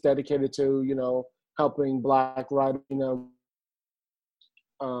 we're just dedicated to, helping Black writers,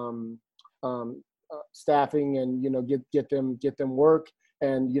 staffing and get them work,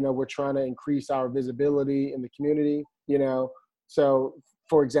 and we're trying to increase our visibility in the community. So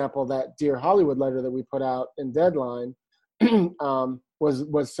for example, that Dear Hollywood letter that we put out in Deadline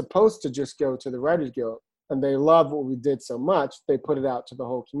was supposed to just go to the Writers Guild, and they loved what we did so much they put it out to the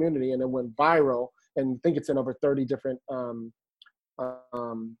whole community, and it went viral, and I think it's in over 30 different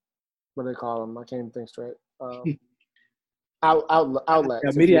what do they call them? I can't even think straight. Outlets.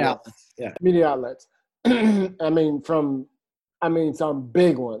 Yeah, media outlets. Yeah. Media outlets. Some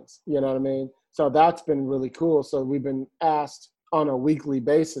big ones, you know what I mean? So that's been really cool. So we've been asked on a weekly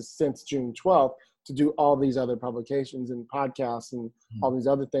basis since June 12th to do all these other publications and podcasts and all these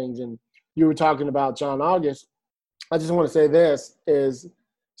other things. And you were talking about John August. I just want to say this is,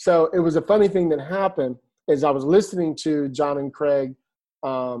 so it was a funny thing that happened is I was listening to John and Craig.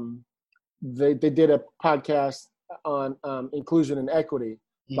 They did a podcast on inclusion and equity,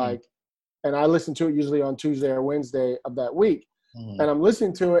 like And I listen to it usually on Tuesday or Wednesday of that week. Mm-hmm. And I'm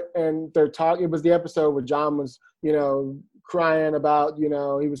listening to it, and they're talking. It was the episode where John was, crying about, he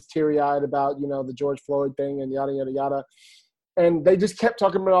was teary-eyed about, the George Floyd thing and yada, yada, yada. And they just kept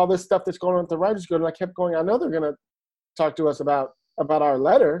talking about all this stuff that's going on at the Writers Guild. And I kept going, I know they're going to talk to us about our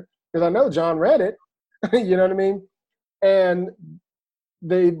letter, because I know John read it. You know what I mean? And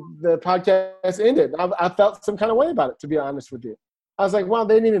the podcast ended. I felt some kind of way about it, to be honest with you. I was like, wow,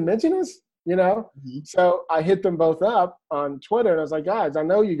 they didn't even mention us, Mm-hmm. So I hit them both up on Twitter, and I was like, guys, I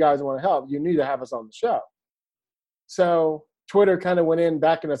know you guys want to help. You need to have us on the show. So Twitter kind of went in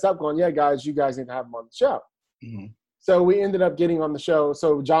backing us up, going, yeah, guys, you guys need to have them on the show. Mm-hmm. So we ended up getting on the show.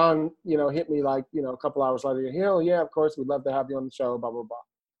 So John, hit me like, a couple hours later, yeah, of course, we'd love to have you on the show, blah, blah, blah.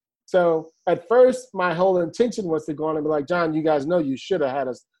 So at first, my whole intention was to go on and be like, John, you guys know you should have had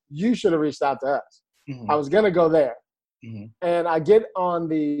us. You should have reached out to us. Mm-hmm. I was going to go there. Mm-hmm. And I get on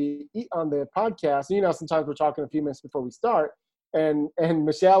the podcast, sometimes we're talking a few minutes before we start, and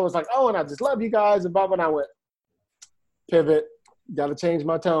Michelle was like, oh, and I just love you guys, and blah, blah, and I went, pivot, got to change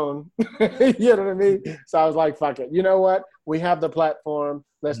my tone. You know what I mean? So I was like, fuck it. You know what? We have the platform.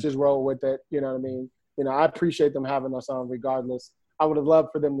 Let's just roll with it. You know what I mean? I appreciate them having us on regardless. I would have loved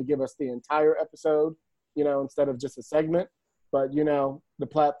for them to give us the entire episode, instead of just a segment. But, the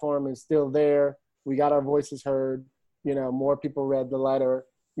platform is still there. We got our voices heard. More people read the letter,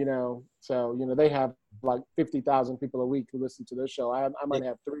 so, they have like 50,000 people a week who listen to their show. I might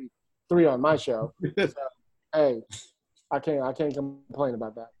have three on my show. So, hey, I can't complain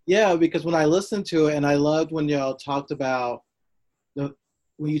about that. Yeah, because when I listened to it, and I loved when y'all talked about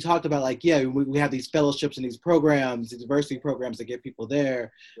when you talked about like, yeah, we have these fellowships and these programs, these diversity programs that get people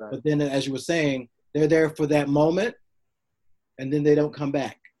there. Right. But then, as you were saying, they're there for that moment, and then they don't come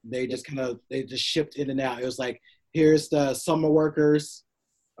back. They just they just shift in and out. It was like, here's the summer workers.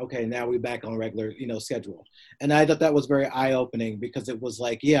 Okay, now we're back on regular, schedule. And I thought that was very eye-opening, because it was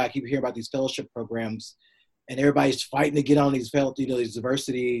like, yeah, I keep hearing about these fellowship programs, and everybody's fighting to get on these these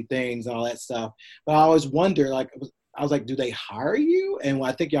diversity things and all that stuff. But I always wonder, I was like, do they hire you? And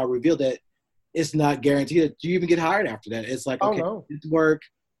I think y'all revealed that it's not guaranteed that you even get hired after that. It's like, okay, it's work,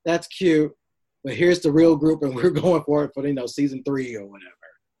 that's cute, but here's the real group, and we're going for it for season 3 or whatever.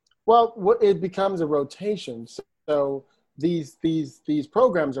 Well, it becomes a rotation. So these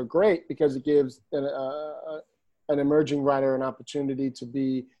programs are great because it gives an emerging writer an opportunity to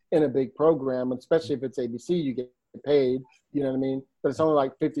be in a big program, especially if it's ABC, you get paid, you know what I mean? But it's only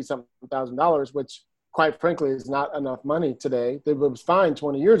like $50-something thousand, which quite frankly is not enough money today. It was fine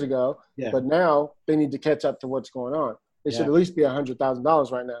 20 years ago, but now they need to catch up to what's going on. It should at least be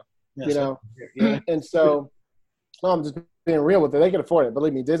 $100,000 right now, Yeah. And so I'm just being real with it. They can afford it.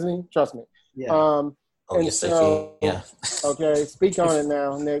 Believe me, Disney, trust me. Yeah. Okay, speak on it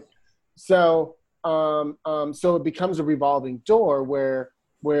now, Nick. So so it becomes a revolving door where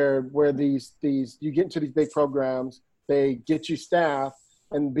these you get into these big programs, they get you staff,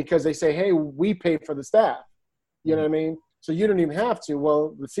 and because they say, hey, we pay for the staff, you know what I mean? So you don't even have to.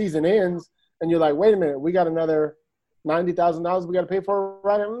 Well, the season ends, and you're like, wait a minute, we got another $90,000 we got to pay for a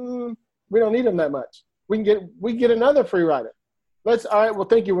writer. We don't need them that much. We can get another free writer. All right, well,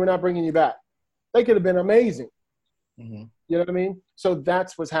 thank you. We're not bringing you back. They could have been amazing. Mm-hmm. You know what I mean? So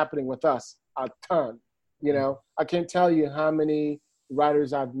that's what's happening with us a ton. I can't tell you how many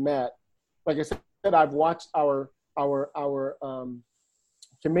writers I've met. Like I said, I've watched our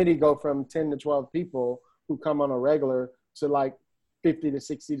committee go from 10 to 12 people who come on a regular to like 50 to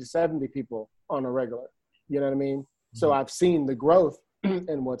 60 to 70 people on a regular. You know what I mean? Mm-hmm. So I've seen the growth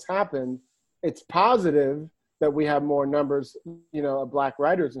and what's happened. It's positive that we have more numbers, of Black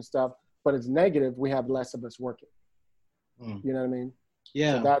writers and stuff, but it's negative. We have less of us working. Mm. You know what I mean?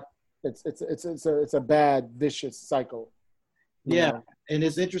 Yeah. So it's a bad, vicious cycle. Yeah. And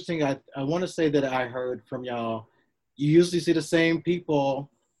it's interesting. I want to say that I heard from y'all, you usually see the same people,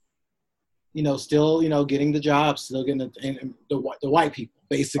 still, getting the jobs, still getting the white people,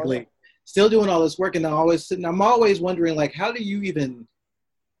 basically, still doing all this work. And I'm always wondering, like, how do you even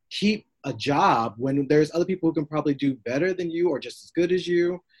keep a job when there's other people who can probably do better than you or just as good as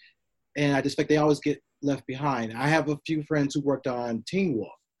you? And I just think they always get left behind. I have a few friends who worked on Teen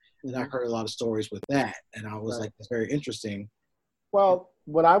Wolf, and I heard a lot of stories with that. And I was like, it's very interesting. Well,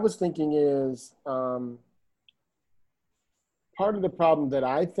 what I was thinking is part of the problem that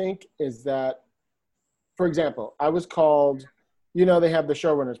I think is that, for example, I was called, they have the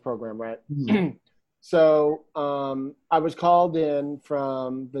showrunners program, right? Mm-hmm. So I was called in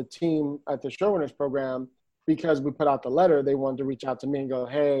from the team at the showrunners program because we put out the letter. They wanted to reach out to me and go,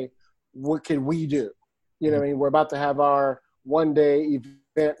 hey, what can we do? You know what I mean? We're about to have our one-day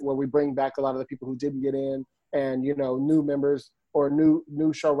event where we bring back a lot of the people who didn't get in, and new members or new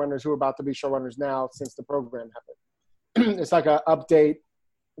showrunners who are about to be showrunners now since the program happened. It's like a update,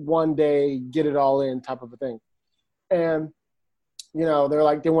 one day, get it all in type of a thing. And they're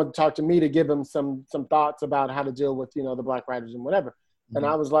like, they want to talk to me to give them some thoughts about how to deal with the Black writers and whatever. Mm-hmm. And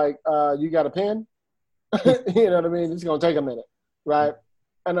I was like, you got a pen? You know what I mean? It's gonna take a minute, right?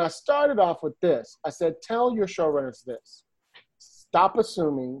 And I started off with this. I said, tell your showrunners this. Stop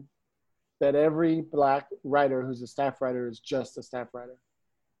assuming that every Black writer who's a staff writer is just a staff writer.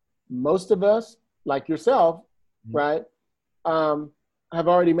 Most of us, like yourself, right, have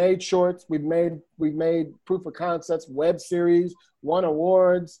already made shorts. We've made proof of concepts, web series, won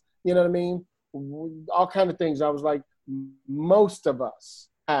awards, you know what I mean? All kind of things. I was like, most of us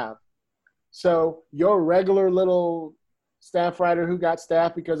have. So your regular little staff writer who got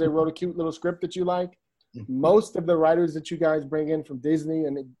staff because they wrote a cute little script that you like, most of the writers that you guys bring in from Disney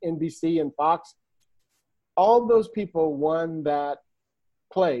and NBC and Fox, all those people won that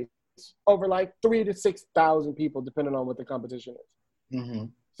place over like 3,000 to 6,000 people, depending on what the competition is. Mm-hmm.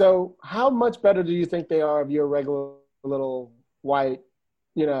 So how much better do you think they are of your regular little white,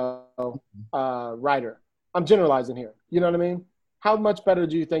 writer? I'm generalizing here. You know what I mean? How much better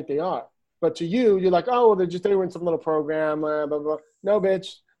do you think they are? But to you, you're like, oh, they were in some little program, blah, blah, blah. No,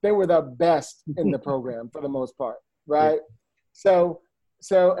 bitch. They were the best in the program for the most part, right? So,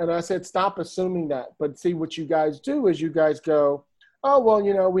 and I said, stop assuming that. But see, what you guys do is you guys go, oh, well,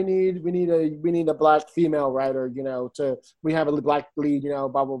 we need a Black female writer, we have a Black lead, blah,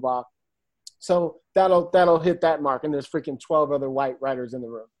 blah, blah. So that'll hit that mark. And there's freaking 12 other white writers in the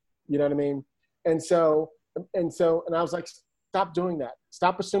room. You know what I mean? And I was like, stop doing that.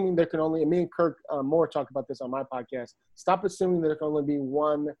 Stop assuming there can only, and me and Kirk Moore talk about this on my podcast. Stop assuming there can only be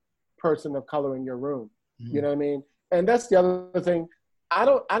one person of color in your room. Mm-hmm. You know what I mean? And that's the other thing. I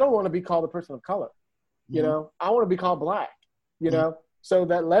don't want to be called a person of color. Mm-hmm. I want to be called Black. So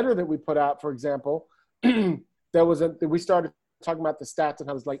that letter that we put out, for example, we started talking about the stats and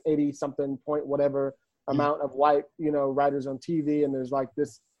how there's like 80 something point whatever amount of white, writers on TV, and there's like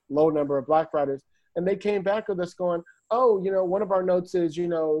this low number of Black writers. And they came back with us going, oh, one of our notes is,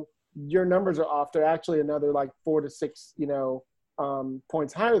 your numbers are off. They're actually another like 4 to 6,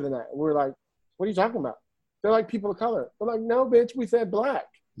 points higher than that. And we're like, what are you talking about? They're like people of color. We're like, no, bitch, we said Black.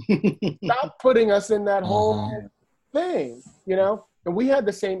 Stop putting us in that whole thing, And we had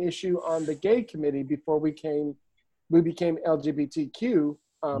the same issue on the gay committee before we became LGBTQ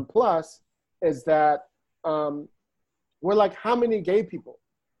plus, is that we're like, how many gay people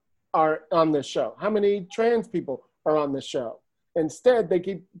are on this show? How many trans people are on this show? Instead, they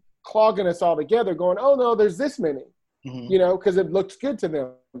keep clogging us all together going, oh no, there's this many, because it looks good to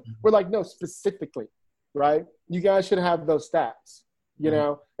them. We're like, no, specifically, right? You guys should have those stats,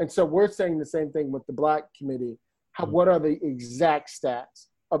 And so we're saying the same thing with the Black committee. What are the exact stats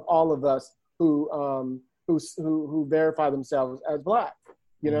of all of us who verify themselves as Black?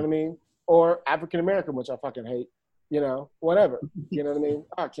 You know what I mean? Or African American, which I fucking hate. Whatever. You know what I mean?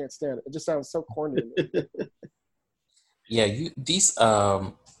 I can't stand it. It just sounds so corny to me. Yeah, these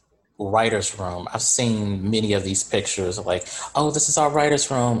writer's room, I've seen many of these pictures of like, oh, this is our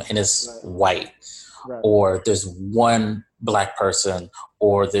writer's room, and it's white. Right. Or there's one Black person,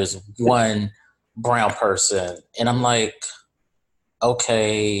 or there's one brown person. And I'm like,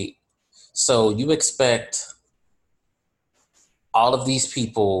 okay, so you expect all of these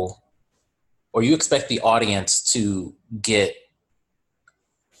people, or you expect the audience to get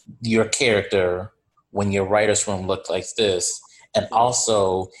your character when your writer's room looked like this. And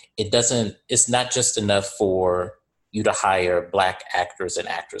also it's not just enough for you to hire Black actors and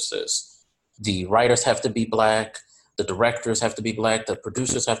actresses. The writers have to be Black, the directors have to be Black, the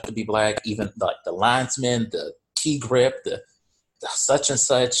producers have to be Black, even like the linesmen, the key grip, the such and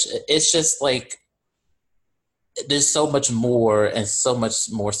such. It's just like, there's so much more and so much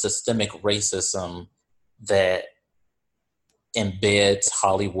more systemic racism that embeds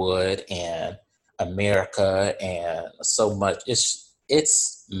Hollywood and America, and so much.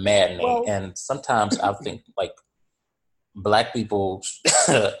 It's maddening. Well, and sometimes I think like Black people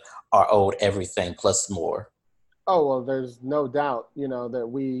are owed everything plus more. Oh, well, there's no doubt, that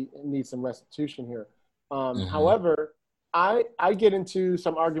we need some restitution here. However, I get into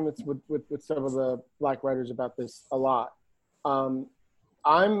some arguments with some of the Black writers about this a lot.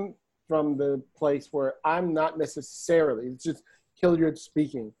 I'm from the place where I'm not necessarily, it's just Hilliard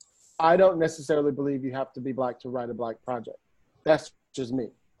speaking, I don't necessarily believe you have to be Black to write a Black project. That's just me.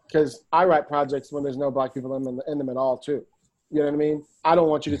 Because I write projects when there's no Black people in them at all, too. You know what I mean? I don't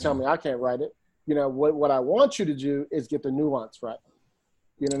want you to tell me I can't write it. What I want you to do is get the nuance right.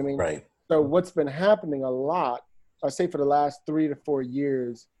 You know what I mean? Right. So what's been happening a lot, I say for the last 3 to 4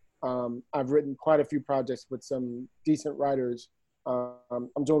 years, I've written quite a few projects with some decent writers.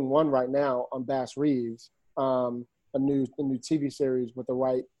 I'm doing one right now on Bass Reeves, a new TV series with a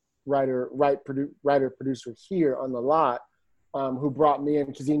writer producer here on the lot, who brought me in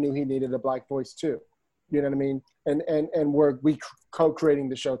because he knew he needed a black voice too. You know what I mean? And we co-creating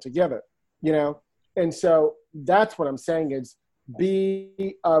the show together, you know? And so that's what I'm saying is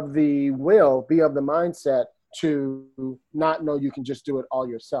be of the mindset to not know you can just do it all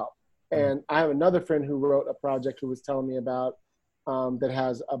yourself. And I have another friend who wrote a project who was telling me about that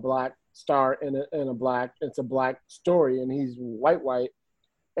has a black star in it's a black story, and he's white.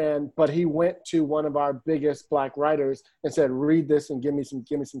 But he went to one of our biggest black writers and said, read this and give me some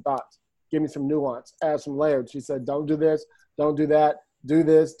thoughts, give me some nuance, add some layers. She said, don't do this, don't do that, do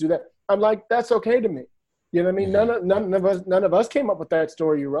this, do that. I'm like, that's okay to me. You know what I mean? None of us came up with that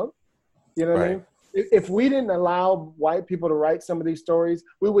story you wrote. You know what I mean? If we didn't allow white people to write some of these stories,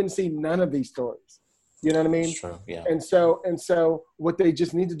 we wouldn't see none of these stories. You know what I mean? That's true. Yeah. And so what they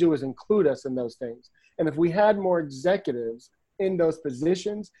just need to do is include us in those things. And if we had more executives in those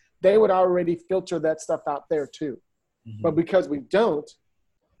positions, they would already filter that stuff out there too. Mm-hmm. But because we don't,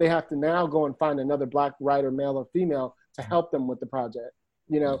 they have to now go and find another black writer, male or female, to help them with the project.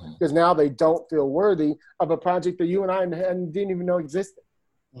 You know, because now they don't feel worthy of a project that you and I didn't even know existed.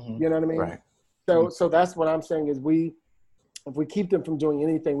 Mm-hmm. You know what I mean? Right. So that's what I'm saying is if we keep them from doing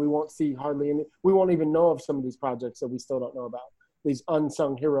anything, we won't see hardly any. We won't even know of some of these projects that we still don't know about. These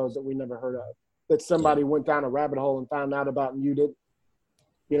unsung heroes that we never heard of, that somebody went down a rabbit hole and found out about and you didn't.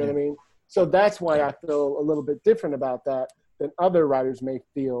 You know what I mean? So that's why I feel a little bit different about that than other writers may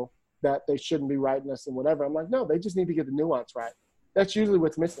feel that they shouldn't be writing us and whatever. I'm like, no, they just need to get the nuance right. That's usually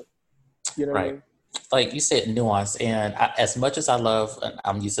what's missing. You know what I mean? Like you said, nuance. And as much as I love, and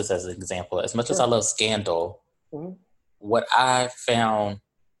I'm used this as an example, as much as I love Scandal, what I found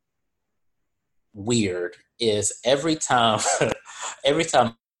weird is every time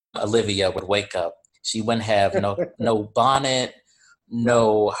Olivia would wake up, she wouldn't have no bonnet,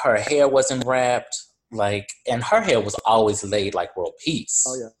 her hair wasn't wrapped, and her hair was always laid like world peace.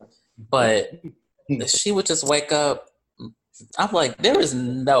 Oh yeah. But she would just wake up. I'm like, there is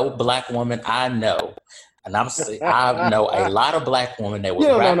no black woman I know, and I know a lot of black women that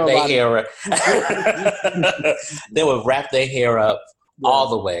would wrap their hair up. They would wrap their hair up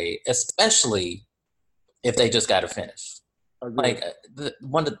all the way, especially if they just got it finished. Like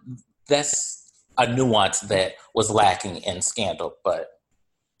that's a nuance that was lacking in Scandal, but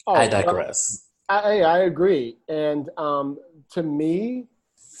I digress. I agree, and to me,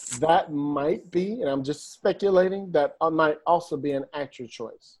 that might be, and I'm just speculating, that might also be an actor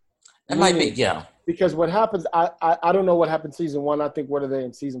choice. It might be, yeah. Because what happens, I don't know what happened season 1. I think, what are they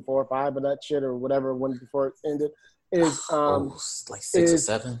in season 4 or 5 of that shit or whatever, when before it ended, is like 6 or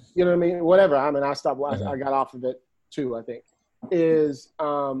 7. You know what I mean? Whatever. I mean, I stopped watching. I got off of it too, I think. Is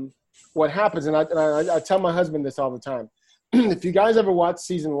what happens, and I tell my husband this all the time. If you guys ever watch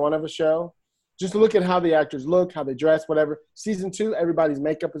season 1 of a show, just look at how the actors look, how they dress, whatever. Season 2, everybody's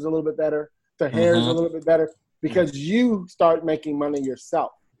makeup is a little bit better. Their hair is a little bit better because you start making money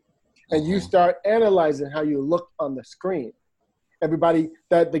yourself. And you start analyzing how you look on the screen. Everybody,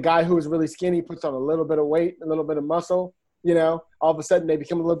 the guy who is really skinny puts on a little bit of weight, a little bit of muscle, you know, all of a sudden they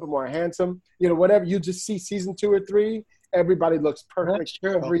become a little bit more handsome. You know, whatever, you just see season 2 or 3, everybody looks perfect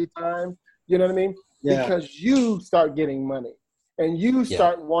every time. You know what I mean? Yeah. Because you start getting money. And you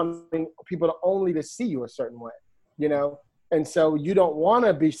start wanting people to see you a certain way, you know? And so you don't want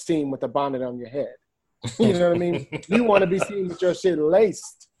to be seen with a bonnet on your head. You know what I mean? You want to be seen with your shit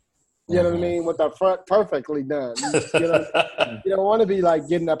laced. You know what I mean? With the front perfectly done. You know, you don't want to be like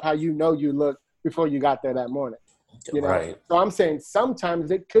getting up how you know you look before you got there that morning. You know? Right. So I'm saying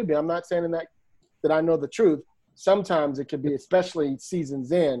sometimes it could be. I'm not saying that I know the truth. Sometimes it could be, especially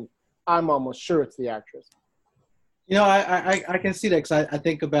seasons in, I'm almost sure it's the actress. You know, I can see that because I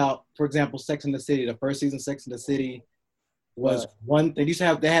think about, for example, Sex and the City. The first season of Sex and the City was one. They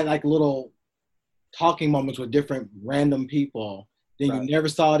had like little talking moments with different random people. Then you never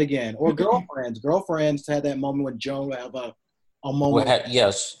saw it again. Or Girlfriends. Girlfriends had that moment when Joan would have a moment.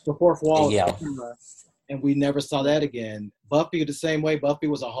 The fourth wall. Yeah. And we never saw that again. Buffy the same way. Buffy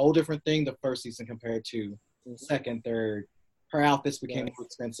was a whole different thing the first season compared to second, third. Her outfits became more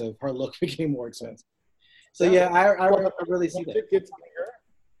expensive. Her look became more expensive. So I really see that.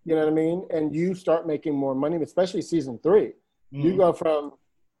 You know what I mean? And you start making more money, especially season 3. You go from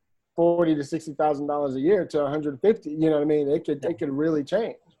 $40,000 to $60,000 a year to $150,000. You know what I mean? It could really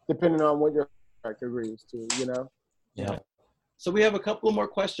change depending on what your character agrees to. You know? Yeah. So we have a couple of more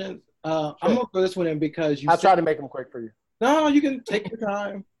questions. I'm gonna throw this one in because I'll try to make them quick for you. No, you can take your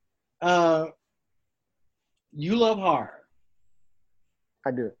time. You love horror. I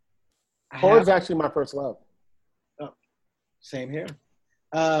do. Horror is actually my first love. Oh, same here.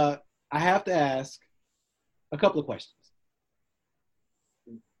 I have to ask a couple of questions.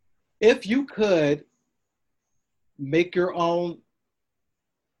 If you could make your own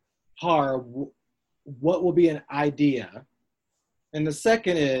horror, what would be an idea? And the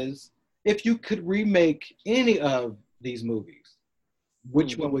second is, if you could remake any of these movies,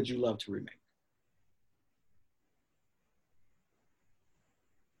 which one would you love to remake?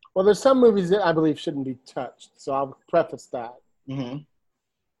 Well, there's some movies that I believe shouldn't be touched, so I'll preface that. Mm-hmm.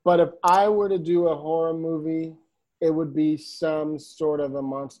 But if I were to do a horror movie, it would be some sort of a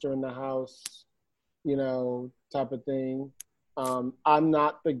monster in the house, type of thing. I'm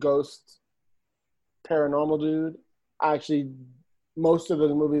not the ghost paranormal dude. Actually, most of the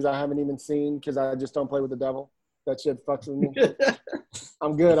movies I haven't even seen because I just don't play with the devil. That shit fucks with me.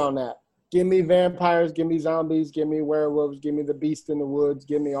 I'm good on that. Give me vampires, give me zombies, give me werewolves, give me the beast in the woods,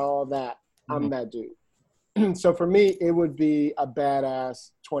 give me all that. I'm that dude. So for me, it would be a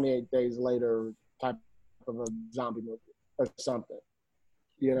badass 28 Days Later type of a zombie movie or something.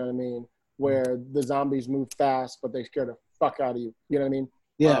 You know what I mean? Where the zombies move fast, but they scare the fuck out of you. You know what I mean?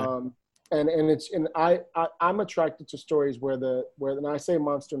 Yeah. I'm attracted to stories where and I say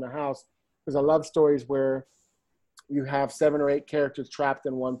monster in the house because I love stories where you have 7 or 8 characters trapped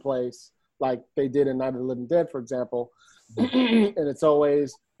in one place, like they did in Night of the Living Dead, for example. And it's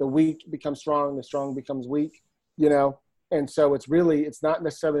always the weak becomes strong, the strong becomes weak, And so it's not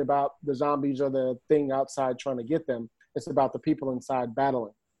necessarily about the zombies or the thing outside trying to get them. It's about the people inside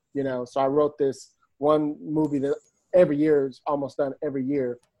battling, So I wrote this one movie that every year is almost done every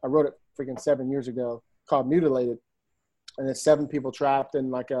year. I wrote it freaking 7 years ago called Mutilated. And it's 7 people trapped in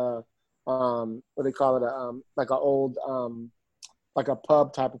like a, what do they call it? Like a old, like a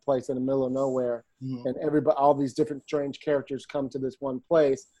pub type of place in the middle of nowhere. Mm-hmm. And all these different strange characters come to this one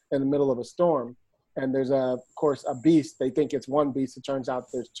place in the middle of a storm. And there's of course, a beast. They think it's one beast. It turns out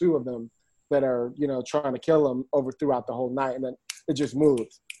there's 2 of them that are, trying to kill them throughout the whole night. And then it just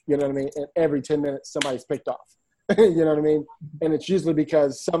moves, you know what I mean? And every 10 minutes, somebody's picked off, you know what I mean? And it's usually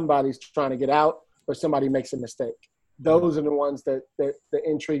because somebody's trying to get out or somebody makes a mistake. Those are the ones that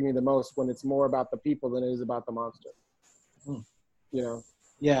intrigue me the most when it's more about the people than it is about the monster. Yeah.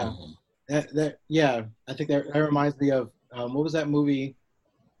 Yeah. I think that reminds me of, what was that movie?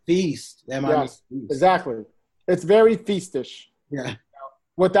 Feast. Yes, exactly. It's very feastish. Yeah.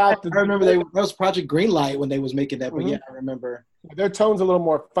 I remember that was Project Greenlight when they was making that, but yeah, I remember. Their tone's a little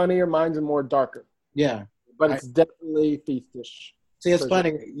more funnier, mine's are more darker. Yeah. But it's definitely feastish. See, it's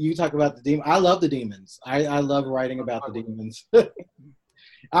funny. You talk about the demon. I love the demons. I love writing about the demons.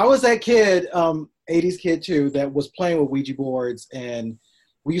 I was that kid, 80s kid too, that was playing with Ouija boards, and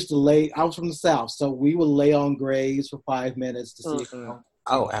we used to I was from the South, so we would lay on graves for 5 minutes to see.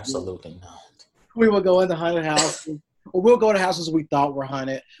 Oh, absolutely not. We would go into haunted houses, or we'll go to houses we thought were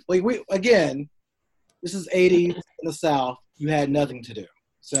haunted. Again, this is 80s in the South. You had nothing to do.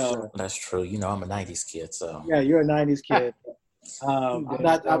 So that's true. I'm a 90s kid, so. Yeah, you're a 90s kid.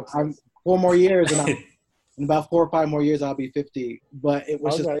 I'm 4 more years, and in about 4 or 5 more years, I'll be 50. But it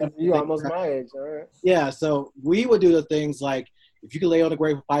was you almost my age, all right? Yeah, so we would do the things like, if you could lay on the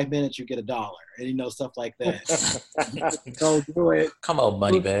grave for 5 minutes, you get $1, and stuff like that. Go do it. Come on,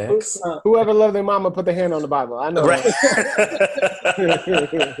 money bags. Whoever loved their mama put their hand on the Bible. I know. Right.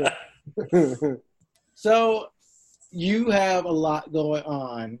 So you have a lot going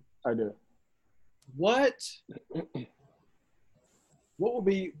on. I do. What will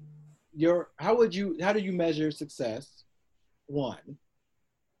be how do you measure success? 1.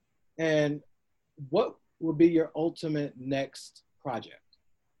 And what will be your ultimate next project?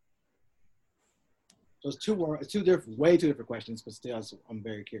 So it's way two different questions, but still, I'm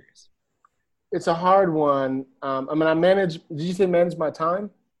very curious. It's a hard one. I manage. Did you say manage my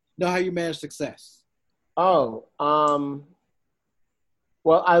time? No, how you manage success? Oh,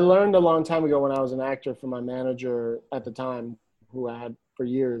 well, I learned a long time ago when I was an actor from my manager at the time, who I had for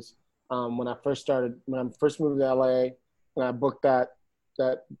years. When I first moved to LA, and I booked that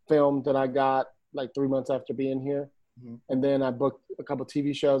film that I got like 3 months after being here. Mm-hmm. And then I booked a couple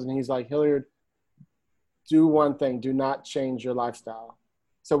TV shows, and he's like, Hilliard, do one thing, do not change your lifestyle.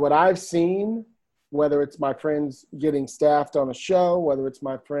 So what I've seen, whether it's my friends getting staffed on a show, whether it's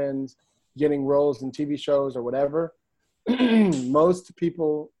my friends getting roles in TV shows or whatever, most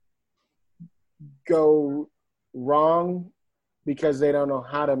people go wrong because they don't know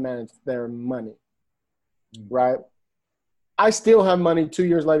how to manage their money, right? I still have money 2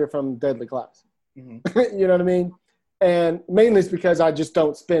 years later from Deadly Class. Mm-hmm. You know what I mean? And mainly it's because I just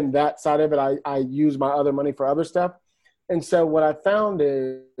don't spend that side of it. I use my other money for other stuff. And so what I found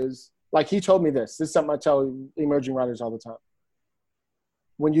is, like he told me this is something I tell emerging writers all the time.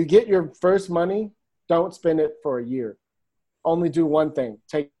 When you get your first money, don't spend it for a year. Only do one thing.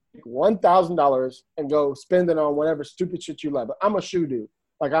 Take $1,000 and go spend it on whatever stupid shit you love. But I'm a shoe dude.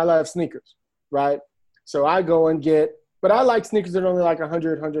 Like I love sneakers, right? So I go and get, but I like sneakers that are only like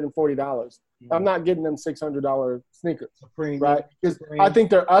 $100, $140. I'm not getting them $600 sneakers, right? Because I think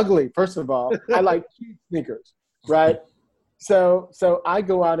they're ugly, first of all. I like cheap sneakers, right? So I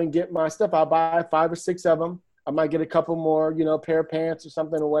go out and get my stuff. I'll buy 5 or 6 of them. I might get a couple more, pair of pants or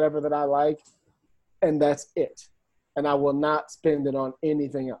something or whatever that I like. And that's it. And I will not spend it on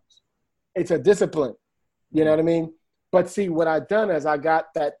anything else. It's a discipline. You know what I mean? But see, what I've done is I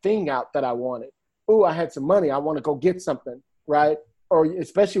got that thing out that I wanted. Ooh, I had some money. I want to go get something, right? Or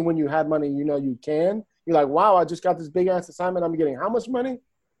especially when you have money, you can. You're like, wow, I just got this big-ass assignment. I'm getting how much money?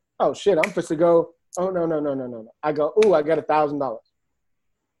 Oh, shit, I'm supposed to go, oh, no. I go, ooh, I got $1,000.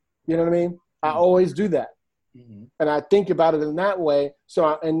 You know what I mean? I always do that. Mm-hmm. And I think about it in that way.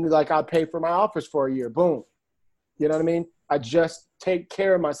 I pay for my office for a year. Boom. You know what I mean? I just take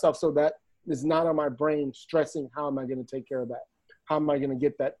care of myself so that it's not on my brain stressing, how am I going to take care of that? How am I going to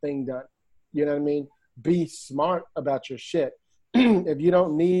get that thing done? You know what I mean? Be smart about your shit. If you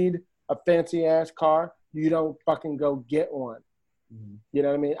don't need a fancy ass car, you don't fucking go get one. Mm-hmm. You know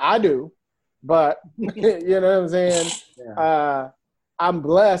what I mean? I do, but you know what I'm saying? Yeah. I'm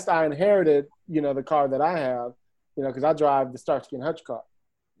blessed. I inherited, the car that I have, because I drive the Starsky and Hutch car,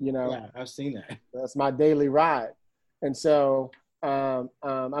 Yeah, I've seen that. That's my daily ride. And so,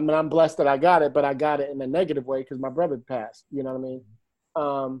 I'm blessed that I got it, but I got it in a negative way because my brother passed, you know what I mean?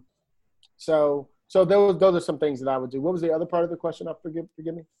 So those are some things that I would do. What was the other part of the question? Forgive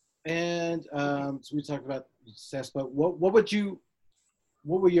me. And so we talked about success, but what would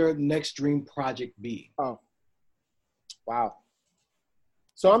your next dream project be? Oh, wow.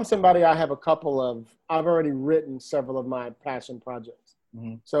 So I'm somebody, I've already written several of my passion projects.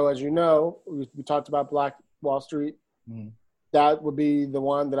 Mm-hmm. So as you know, we talked about Black Wall Street. Mm-hmm. That would be the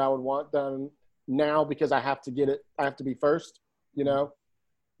one that I would want done now because I have to get it. I have to be first, The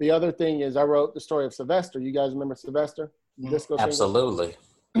other thing is I wrote the story of Sylvester. You guys remember Sylvester? Mm-hmm. Absolutely.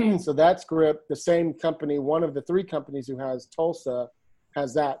 So that script, the same company, one of the 3 companies who has Tulsa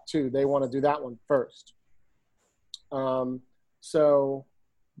has that too. They want to do that one first. So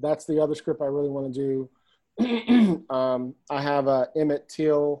that's the other script I really want to do. I have a Emmett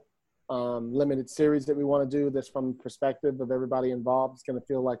Till limited series that we want to do that's from the perspective of everybody involved. It's going to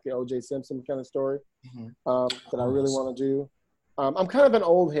feel like the O.J. Simpson kind of story that I really want to do. I'm kind of an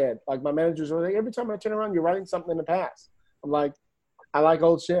old head. Like my managers are like, every time I turn around, you're writing something in the past. I'm like, I like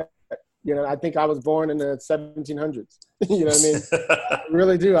old shit. I think I was born in the 1700s. You know what I mean? I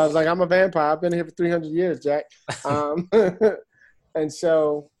really do. I was like, I'm a vampire. I've been here for 300 years, Jack. And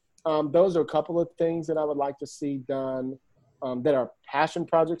so those are a couple of things that I would like to see done that are passion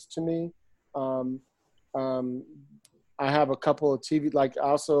projects to me. I have a couple of TV, like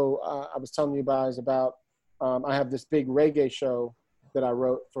also I was telling you guys about, I have this big reggae show that I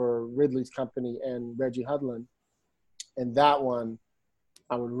wrote for Ridley's company and Reggie Hudlin. And that one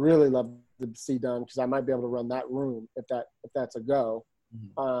I would really love to see done because I might be able to run that room if that's a go.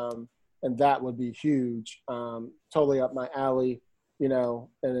 Mm-hmm. And that would be huge. Totally up my alley,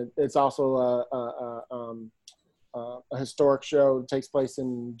 and it's also a historic show. It takes place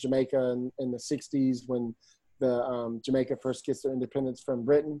in Jamaica in the 60s when the Jamaica first gets their independence from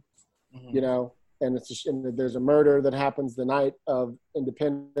Britain, mm-hmm. And there's a murder that happens the night of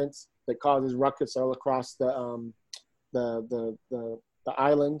independence that causes ruckus all across the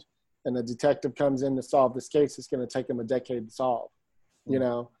island, and the detective comes in to solve this case. It's going to take him a decade to solve,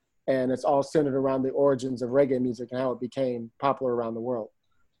 and it's all centered around the origins of reggae music and how it became popular around the world,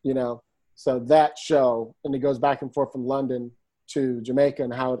 So that show, and it goes back and forth from London to Jamaica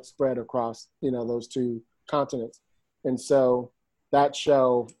and how it spread across, those 2 continents. And so that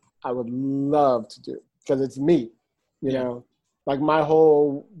show I would love to do because it's me, like my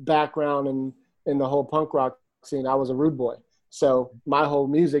whole background in the whole punk rock scene, I was a rude boy. So my whole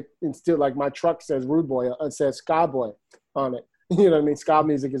music, and still like my truck says rude boy, it says ska boy on it. You know what I mean? Ska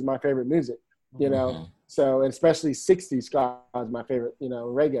music is my favorite music, mm-hmm. So especially 60s ska is my favorite,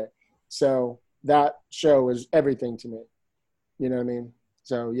 reggae. So that show is everything to me. You know what I mean?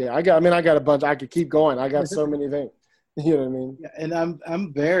 So yeah, I got a bunch. I could keep going. I got so many things. You know what I mean? Yeah, and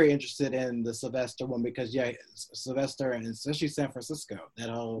I'm very interested in the Sylvester one because Sylvester and especially San Francisco, that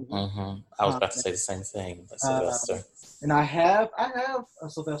whole. I was about to say the same thing, but Sylvester. And I have a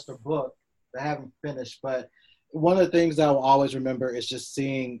Sylvester book that I haven't finished, but one of the things I will always remember is just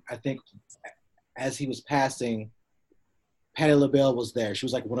seeing. I think as he was passing, Patti LaBelle was there. She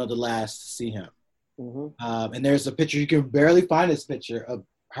was like one of the last to see him. And there's a picture, you can barely find this picture of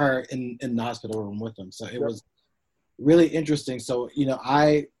her in the hospital room with him. So it was really interesting. So, if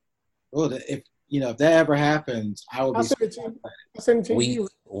that ever happens, I will be. I'll send it to you.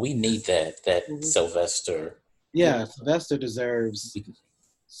 We need that Sylvester. Yeah, Sylvester deserves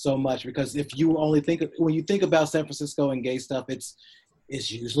so much because if you only when you think about San Francisco and gay stuff, it's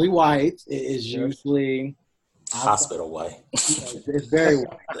usually white. It is usually hospital white. It's very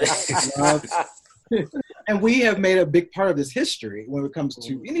white. And we have made a big part of this history when it comes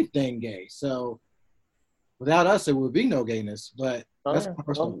to anything gay. So without us, there would be no gayness. But that's my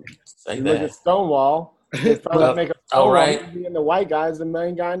personal opinion. You look at Stonewall. They probably make a Stonewall movie and the white guy's the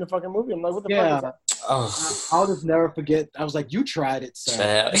main guy in the fucking movie. I'm like, what the fuck is that? I'll just never forget. I was like, you tried it,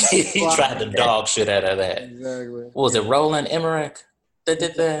 sir. He tried the dog shit out of that. Exactly. What was it, Roland Emmerich that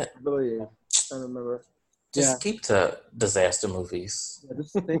did that? I believe. I remember. Just keep to disaster movies. Yeah,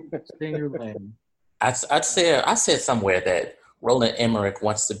 just stay in your lane. I said somewhere that Roland Emmerich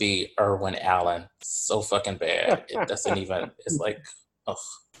wants to be Irwin Allen so fucking bad. It doesn't even. It's like, ugh.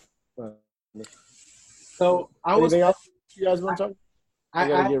 So anything else you guys want to talk? I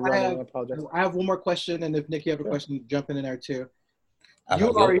have one more question, and if Nick, you have a question, jump in there too.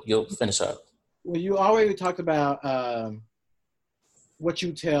 You'll finish up. Well, you already talked about what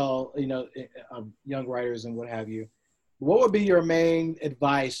you tell young writers and what have you. What would be your main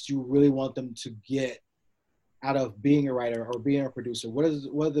advice you really want them to get out of being a writer or being a producer? What is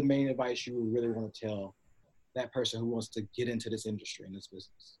the main advice you really want to tell that person who wants to get into this industry and this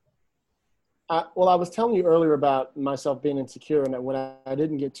business? Well, I was telling you earlier about myself being insecure, and what I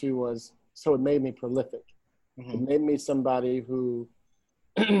didn't get to was, so it made me prolific. It made me somebody who,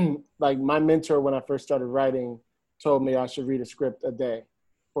 like my mentor when I first started writing told me I should read a script a day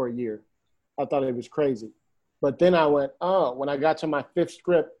for a year. I thought it was crazy. But then I went, when I got to my 5th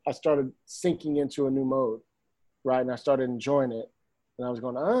script, I started sinking into a new mode, right? And I started enjoying it. And I was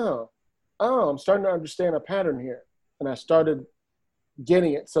going, I'm starting to understand a pattern here. And I started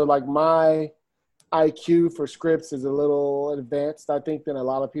getting it. So like my IQ for scripts is a little advanced, I think, than a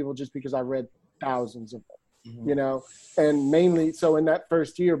lot of people just because I read thousands of them, and mainly, so in that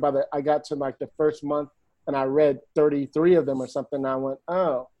first year, I got to like the first month and I read 33 of them or something. And I went,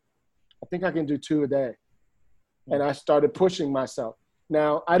 I think I can do 2 a day. And I started pushing myself.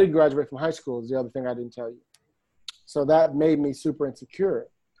 Now, I didn't graduate from high school is the other thing I didn't tell you. So that made me super insecure.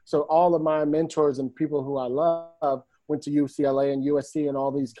 So all of my mentors and people who I love went to UCLA and USC and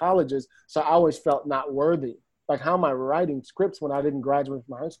all these colleges. So I always felt not worthy. Like, how am I writing scripts when I didn't graduate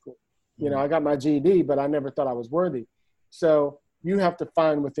from high school? I got my GED, but I never thought I was worthy. So you have to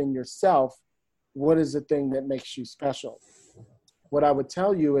find within yourself, what is the thing that makes you special? What I would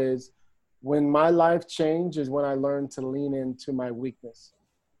tell you is, when my life changed is when I learned to lean into my weakness.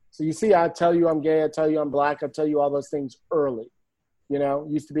 So you see, I tell you I'm gay, I tell you I'm black, I tell you all those things early.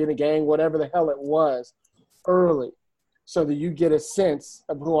 Used to be in a gang, whatever the hell it was, early. So that you get a sense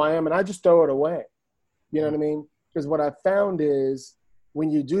of who I am, and I just throw it away. You know what I mean? Because what I found is when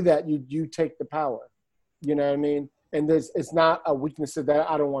you do that, you take the power. You know what I mean? And it's not a weakness that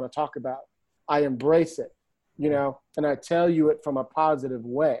I don't want to talk about. I embrace it, and I tell you it from a positive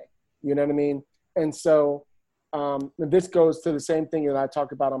way. You know what I mean? And so this goes to the same thing that I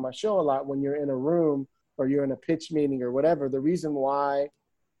talk about on my show a lot. When you're in a room or you're in a pitch meeting or whatever, the reason why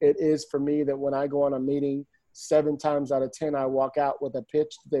it is for me that when I go on a meeting, 7 times out of 10, I walk out with a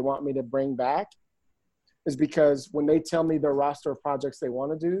pitch that they want me to bring back is because when they tell me their roster of projects they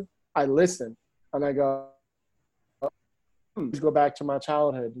want to do, I listen and I go, go back to my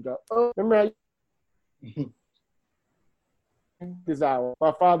childhood and go, remember this hour.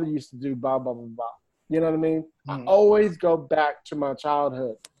 My father used to do blah, blah, blah, blah. You know what I mean? I always go back to my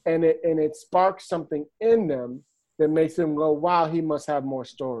childhood. And it sparks something in them that makes them go, wow, he must have more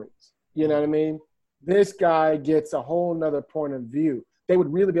stories. You know what I mean? This guy gets a whole nother point of view. They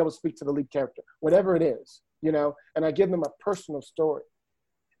would really be able to speak to the lead character, whatever it is, and I give them a personal story.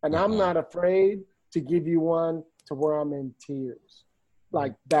 And I'm not afraid to give you one to where I'm in tears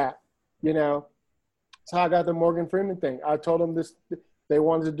like that, That's how I got the Morgan Freeman thing. I told them they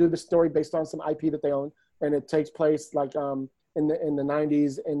wanted to do the story based on some IP that they own, and it takes place like in the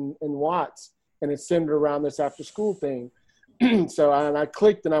 90s in Watts, and it's centered around this after school thing. So I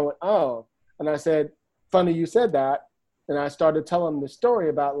clicked and I went, oh, and I said, funny you said that, And I started telling them the story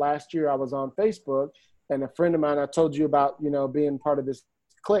about last year I was on Facebook, and a friend of mine, I told you about, you know, being part of this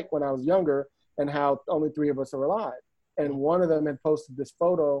clique when I was younger and how only 3 of us are alive. And one of them had posted this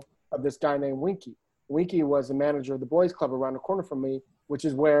photo of this guy named Winky. Winky was the manager of the boys club around the corner from me, which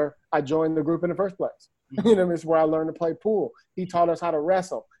is where I joined the group in the first place. You know, it's where I learned to play pool. He taught us how to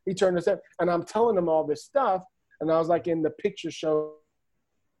wrestle. He turned us in. And I'm telling them all this stuff. And I was like in the picture show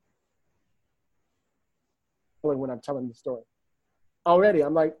when I'm telling the story. Already,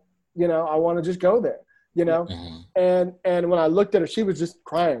 I'm like, you know, I want to just go there, you know? And when I looked at her, she was just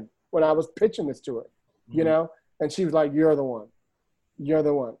crying when I was pitching this to her, you know? And she was like, you're the one. You're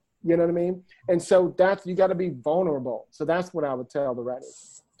the one. You know what I mean? And so you got to be vulnerable. So that's what I would tell the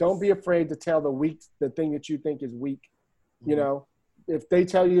writers. Don't be afraid to tell the thing that you think is weak. You know, if they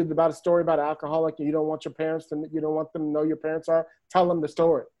tell you about a story about an alcoholic and you don't want you don't want them to know your parents are, tell them the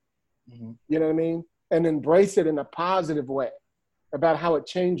story. You know what I mean? And embrace it in a positive way about how it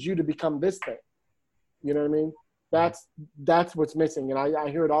changed you to become this thing. You know what I mean? That's what's missing. And I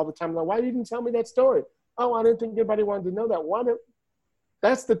hear it all the time. Like, why didn't you tell me that story? Oh, I didn't think anybody wanted to know that.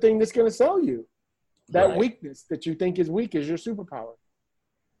 That's the thing that's going to sell you. That weakness that you think is weak is your superpower.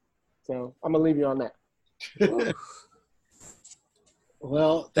 So I'm going to leave you on that.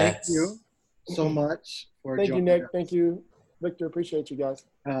 Well, thank you so much for Thank you, Nick. Thank you, Victor. Appreciate you guys.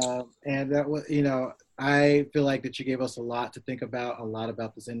 And that was, you know, I feel like that you gave us a lot to think about, a lot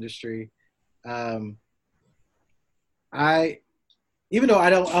about this industry. Even though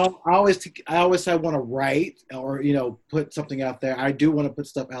I always say I want to write or, you know, put something out there. I do want to put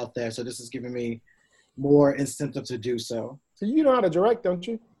stuff out there. So this is giving me more incentive to do so. So you know how to direct, don't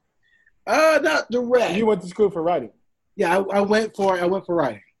you? Not direct. You went to school for writing. Yeah, I went for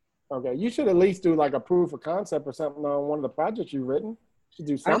writing. Okay, you should at least do like a proof of concept or something on one of the projects you've written. You should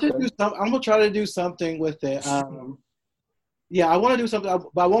do something. I'm gonna try to do something with it. Yeah, I want to do something,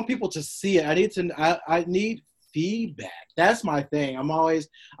 but I want people to see it. I need feedback. That's my thing. I'm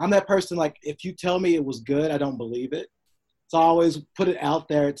that person, like, if you tell me it was good, I don't believe it. So I always put it out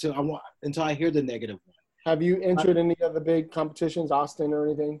there until I hear the negative one. Have you entered any of the big competitions, Austin or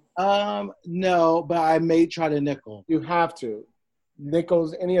anything? No, but I may try to nickel. You have to.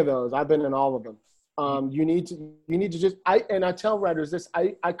 Nickels, any of those. I've been in all of them. You need to just, I tell writers this,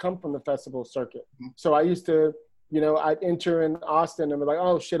 I come from the festival circuit. So I used to, you know, I'd enter in Austin and be like,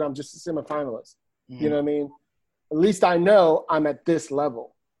 oh shit, I'm just a semifinalist. You know what I mean? At least I know I'm at this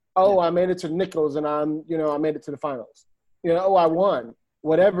level. Oh, I made it to Nickels and I made it to the finals. You know, I won.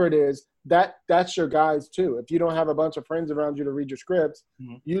 Whatever it is, that's your guys too. If you don't have a bunch of friends around you to read your scripts,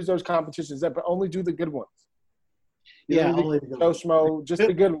 use those competitions, but only do the good ones. Only the good ones. Schmo, just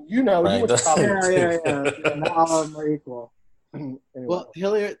the good ones. You know, right. You went to college. Yeah. Not all of them are equal. Anyway. Well,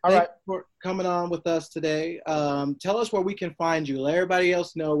 Hilliard, thank you for coming on with us today. Tell us where we can find you. Let everybody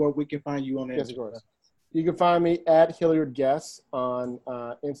else know where we can find you on Instagram. Yes, of course. You can find me at Hilliard Guess on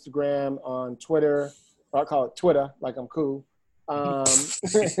Instagram, on Twitter. Or I call it Twitter, like I'm cool.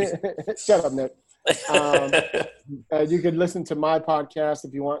 Shut up, Nick. You can listen to my podcast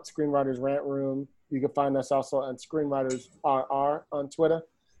if you want, Screenwriters Rant Room. You can find us also on Screenwriters RR on Twitter.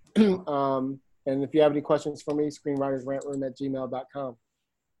 And if you have any questions for me, screenwritersrantroom@gmail.com.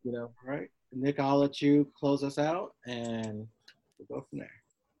 You know. All right. Nick, I'll let you close us out and we'll go from there.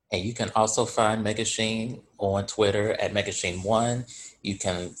 And you can also find Megashine on Twitter at Megashine1. You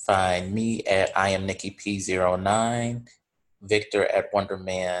can find me at I am Nikki P09. Victor at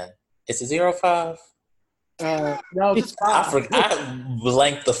Wonderman. Is it 05? No, it's 5. I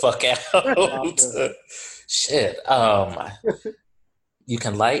blanked the fuck out. Shit. You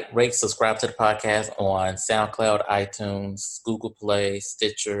can like, rate, subscribe to the podcast on SoundCloud, iTunes, Google Play,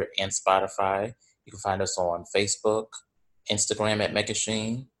 Stitcher, and Spotify. You can find us on Facebook, Instagram at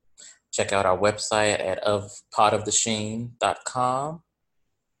Megashine. Check out our website at podofthesheen.com.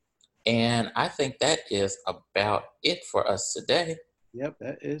 And I think that is about it for us today. Yep,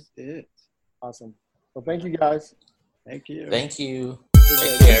 that is it. Awesome. Well, thank you guys. Thank you. Thank you.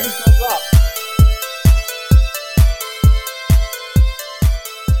 Take care.